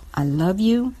love. I love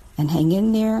you, and hang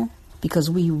in there, because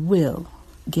we will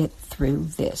get through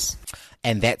this.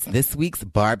 And that's this week's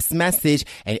Barb's message.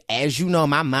 And as you know,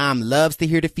 my mom loves to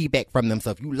hear the feedback from them.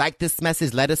 So if you like this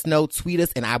message, let us know, tweet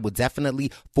us, and I will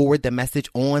definitely forward the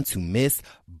message on to Miss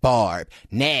Barb.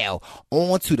 Now,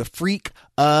 on to the Freak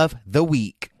of the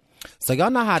Week. So y'all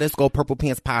know how this go, Purple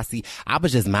Pants Posse. I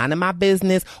was just minding my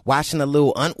business, watching a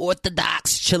little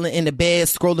Unorthodox, chilling in the bed,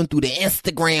 scrolling through the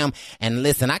Instagram. And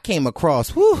listen, I came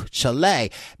across,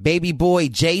 Chile, baby boy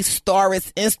Jay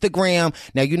Starrett's Instagram.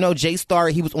 Now, you know Jay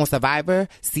Starrett, he was on Survivor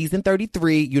season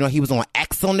 33. You know, he was on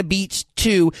X on the Beach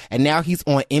too. And now he's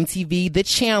on MTV The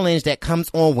Challenge that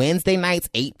comes on Wednesday nights,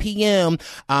 8 p.m.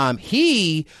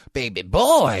 Baby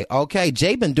boy, okay,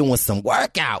 Jay been doing some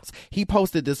workouts. He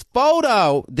posted this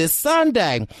photo this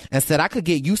Sunday and said, I could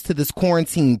get used to this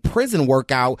quarantine prison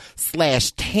workout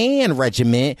 /tan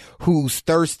regimen. Who's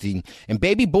thirsty? And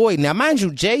baby boy, now mind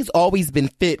you, Jay's always been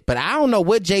fit, but I don't know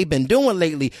what Jay been doing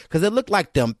lately, because it looked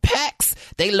like them pecs,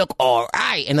 they look all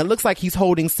right. And it looks like he's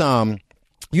holding some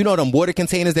you know, them water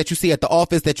containers that you see at the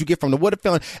office that you get from the water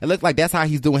fountain. It looks like that's how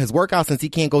he's doing his workout since he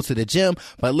can't go to the gym.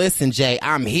 But listen, Jay,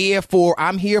 I'm here for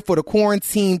the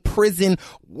quarantine prison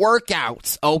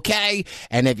workouts, okay?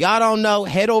 And if y'all don't know,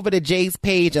 head over to Jay's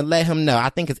page and let him know. I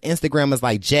think his Instagram is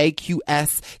like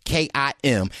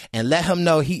JQSKIM, and let him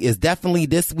know he is definitely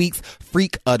this week's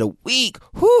Freak of the Week.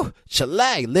 Whew,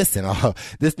 Chalet, listen,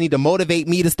 this need to motivate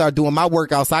me to start doing my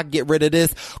workouts so I can get rid of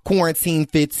this quarantine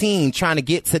 15, trying to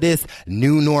get to this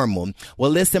new normal.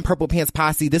 Well, listen, Purple Pants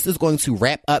Posse, this is going to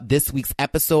wrap up this week's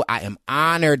episode. I am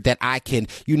honored that I can,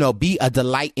 be a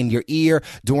delight in your ear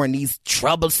during these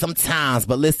troublesome times.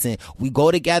 But listen, we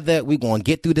go together. We're going to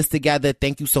get through this together.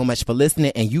 Thank you so much for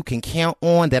listening. And you can count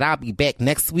on that I'll be back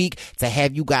next week to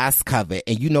have you guys covered.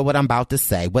 And you know what I'm about to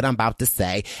say.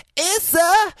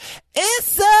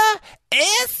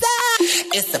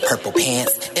 It's the Purple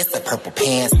Pants. It's the Purple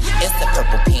Pants. It's the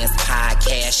Purple Pants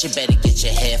podcast. You better get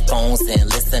your headphones and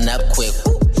listen up quick.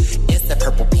 Ooh. It's the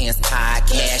Purple Pants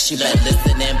podcast. You better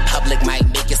listen in public, might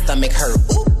make your stomach hurt.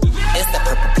 Ooh. It's the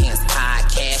Purple Pants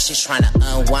podcast. You're trying to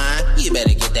unwind, you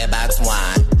better get that box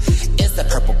wine. It's the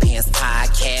Purple Pants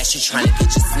podcast. You're trying to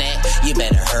get your snack, you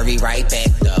better hurry right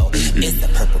back though. It's the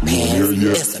Purple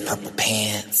Pants. It's the Purple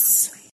Pants.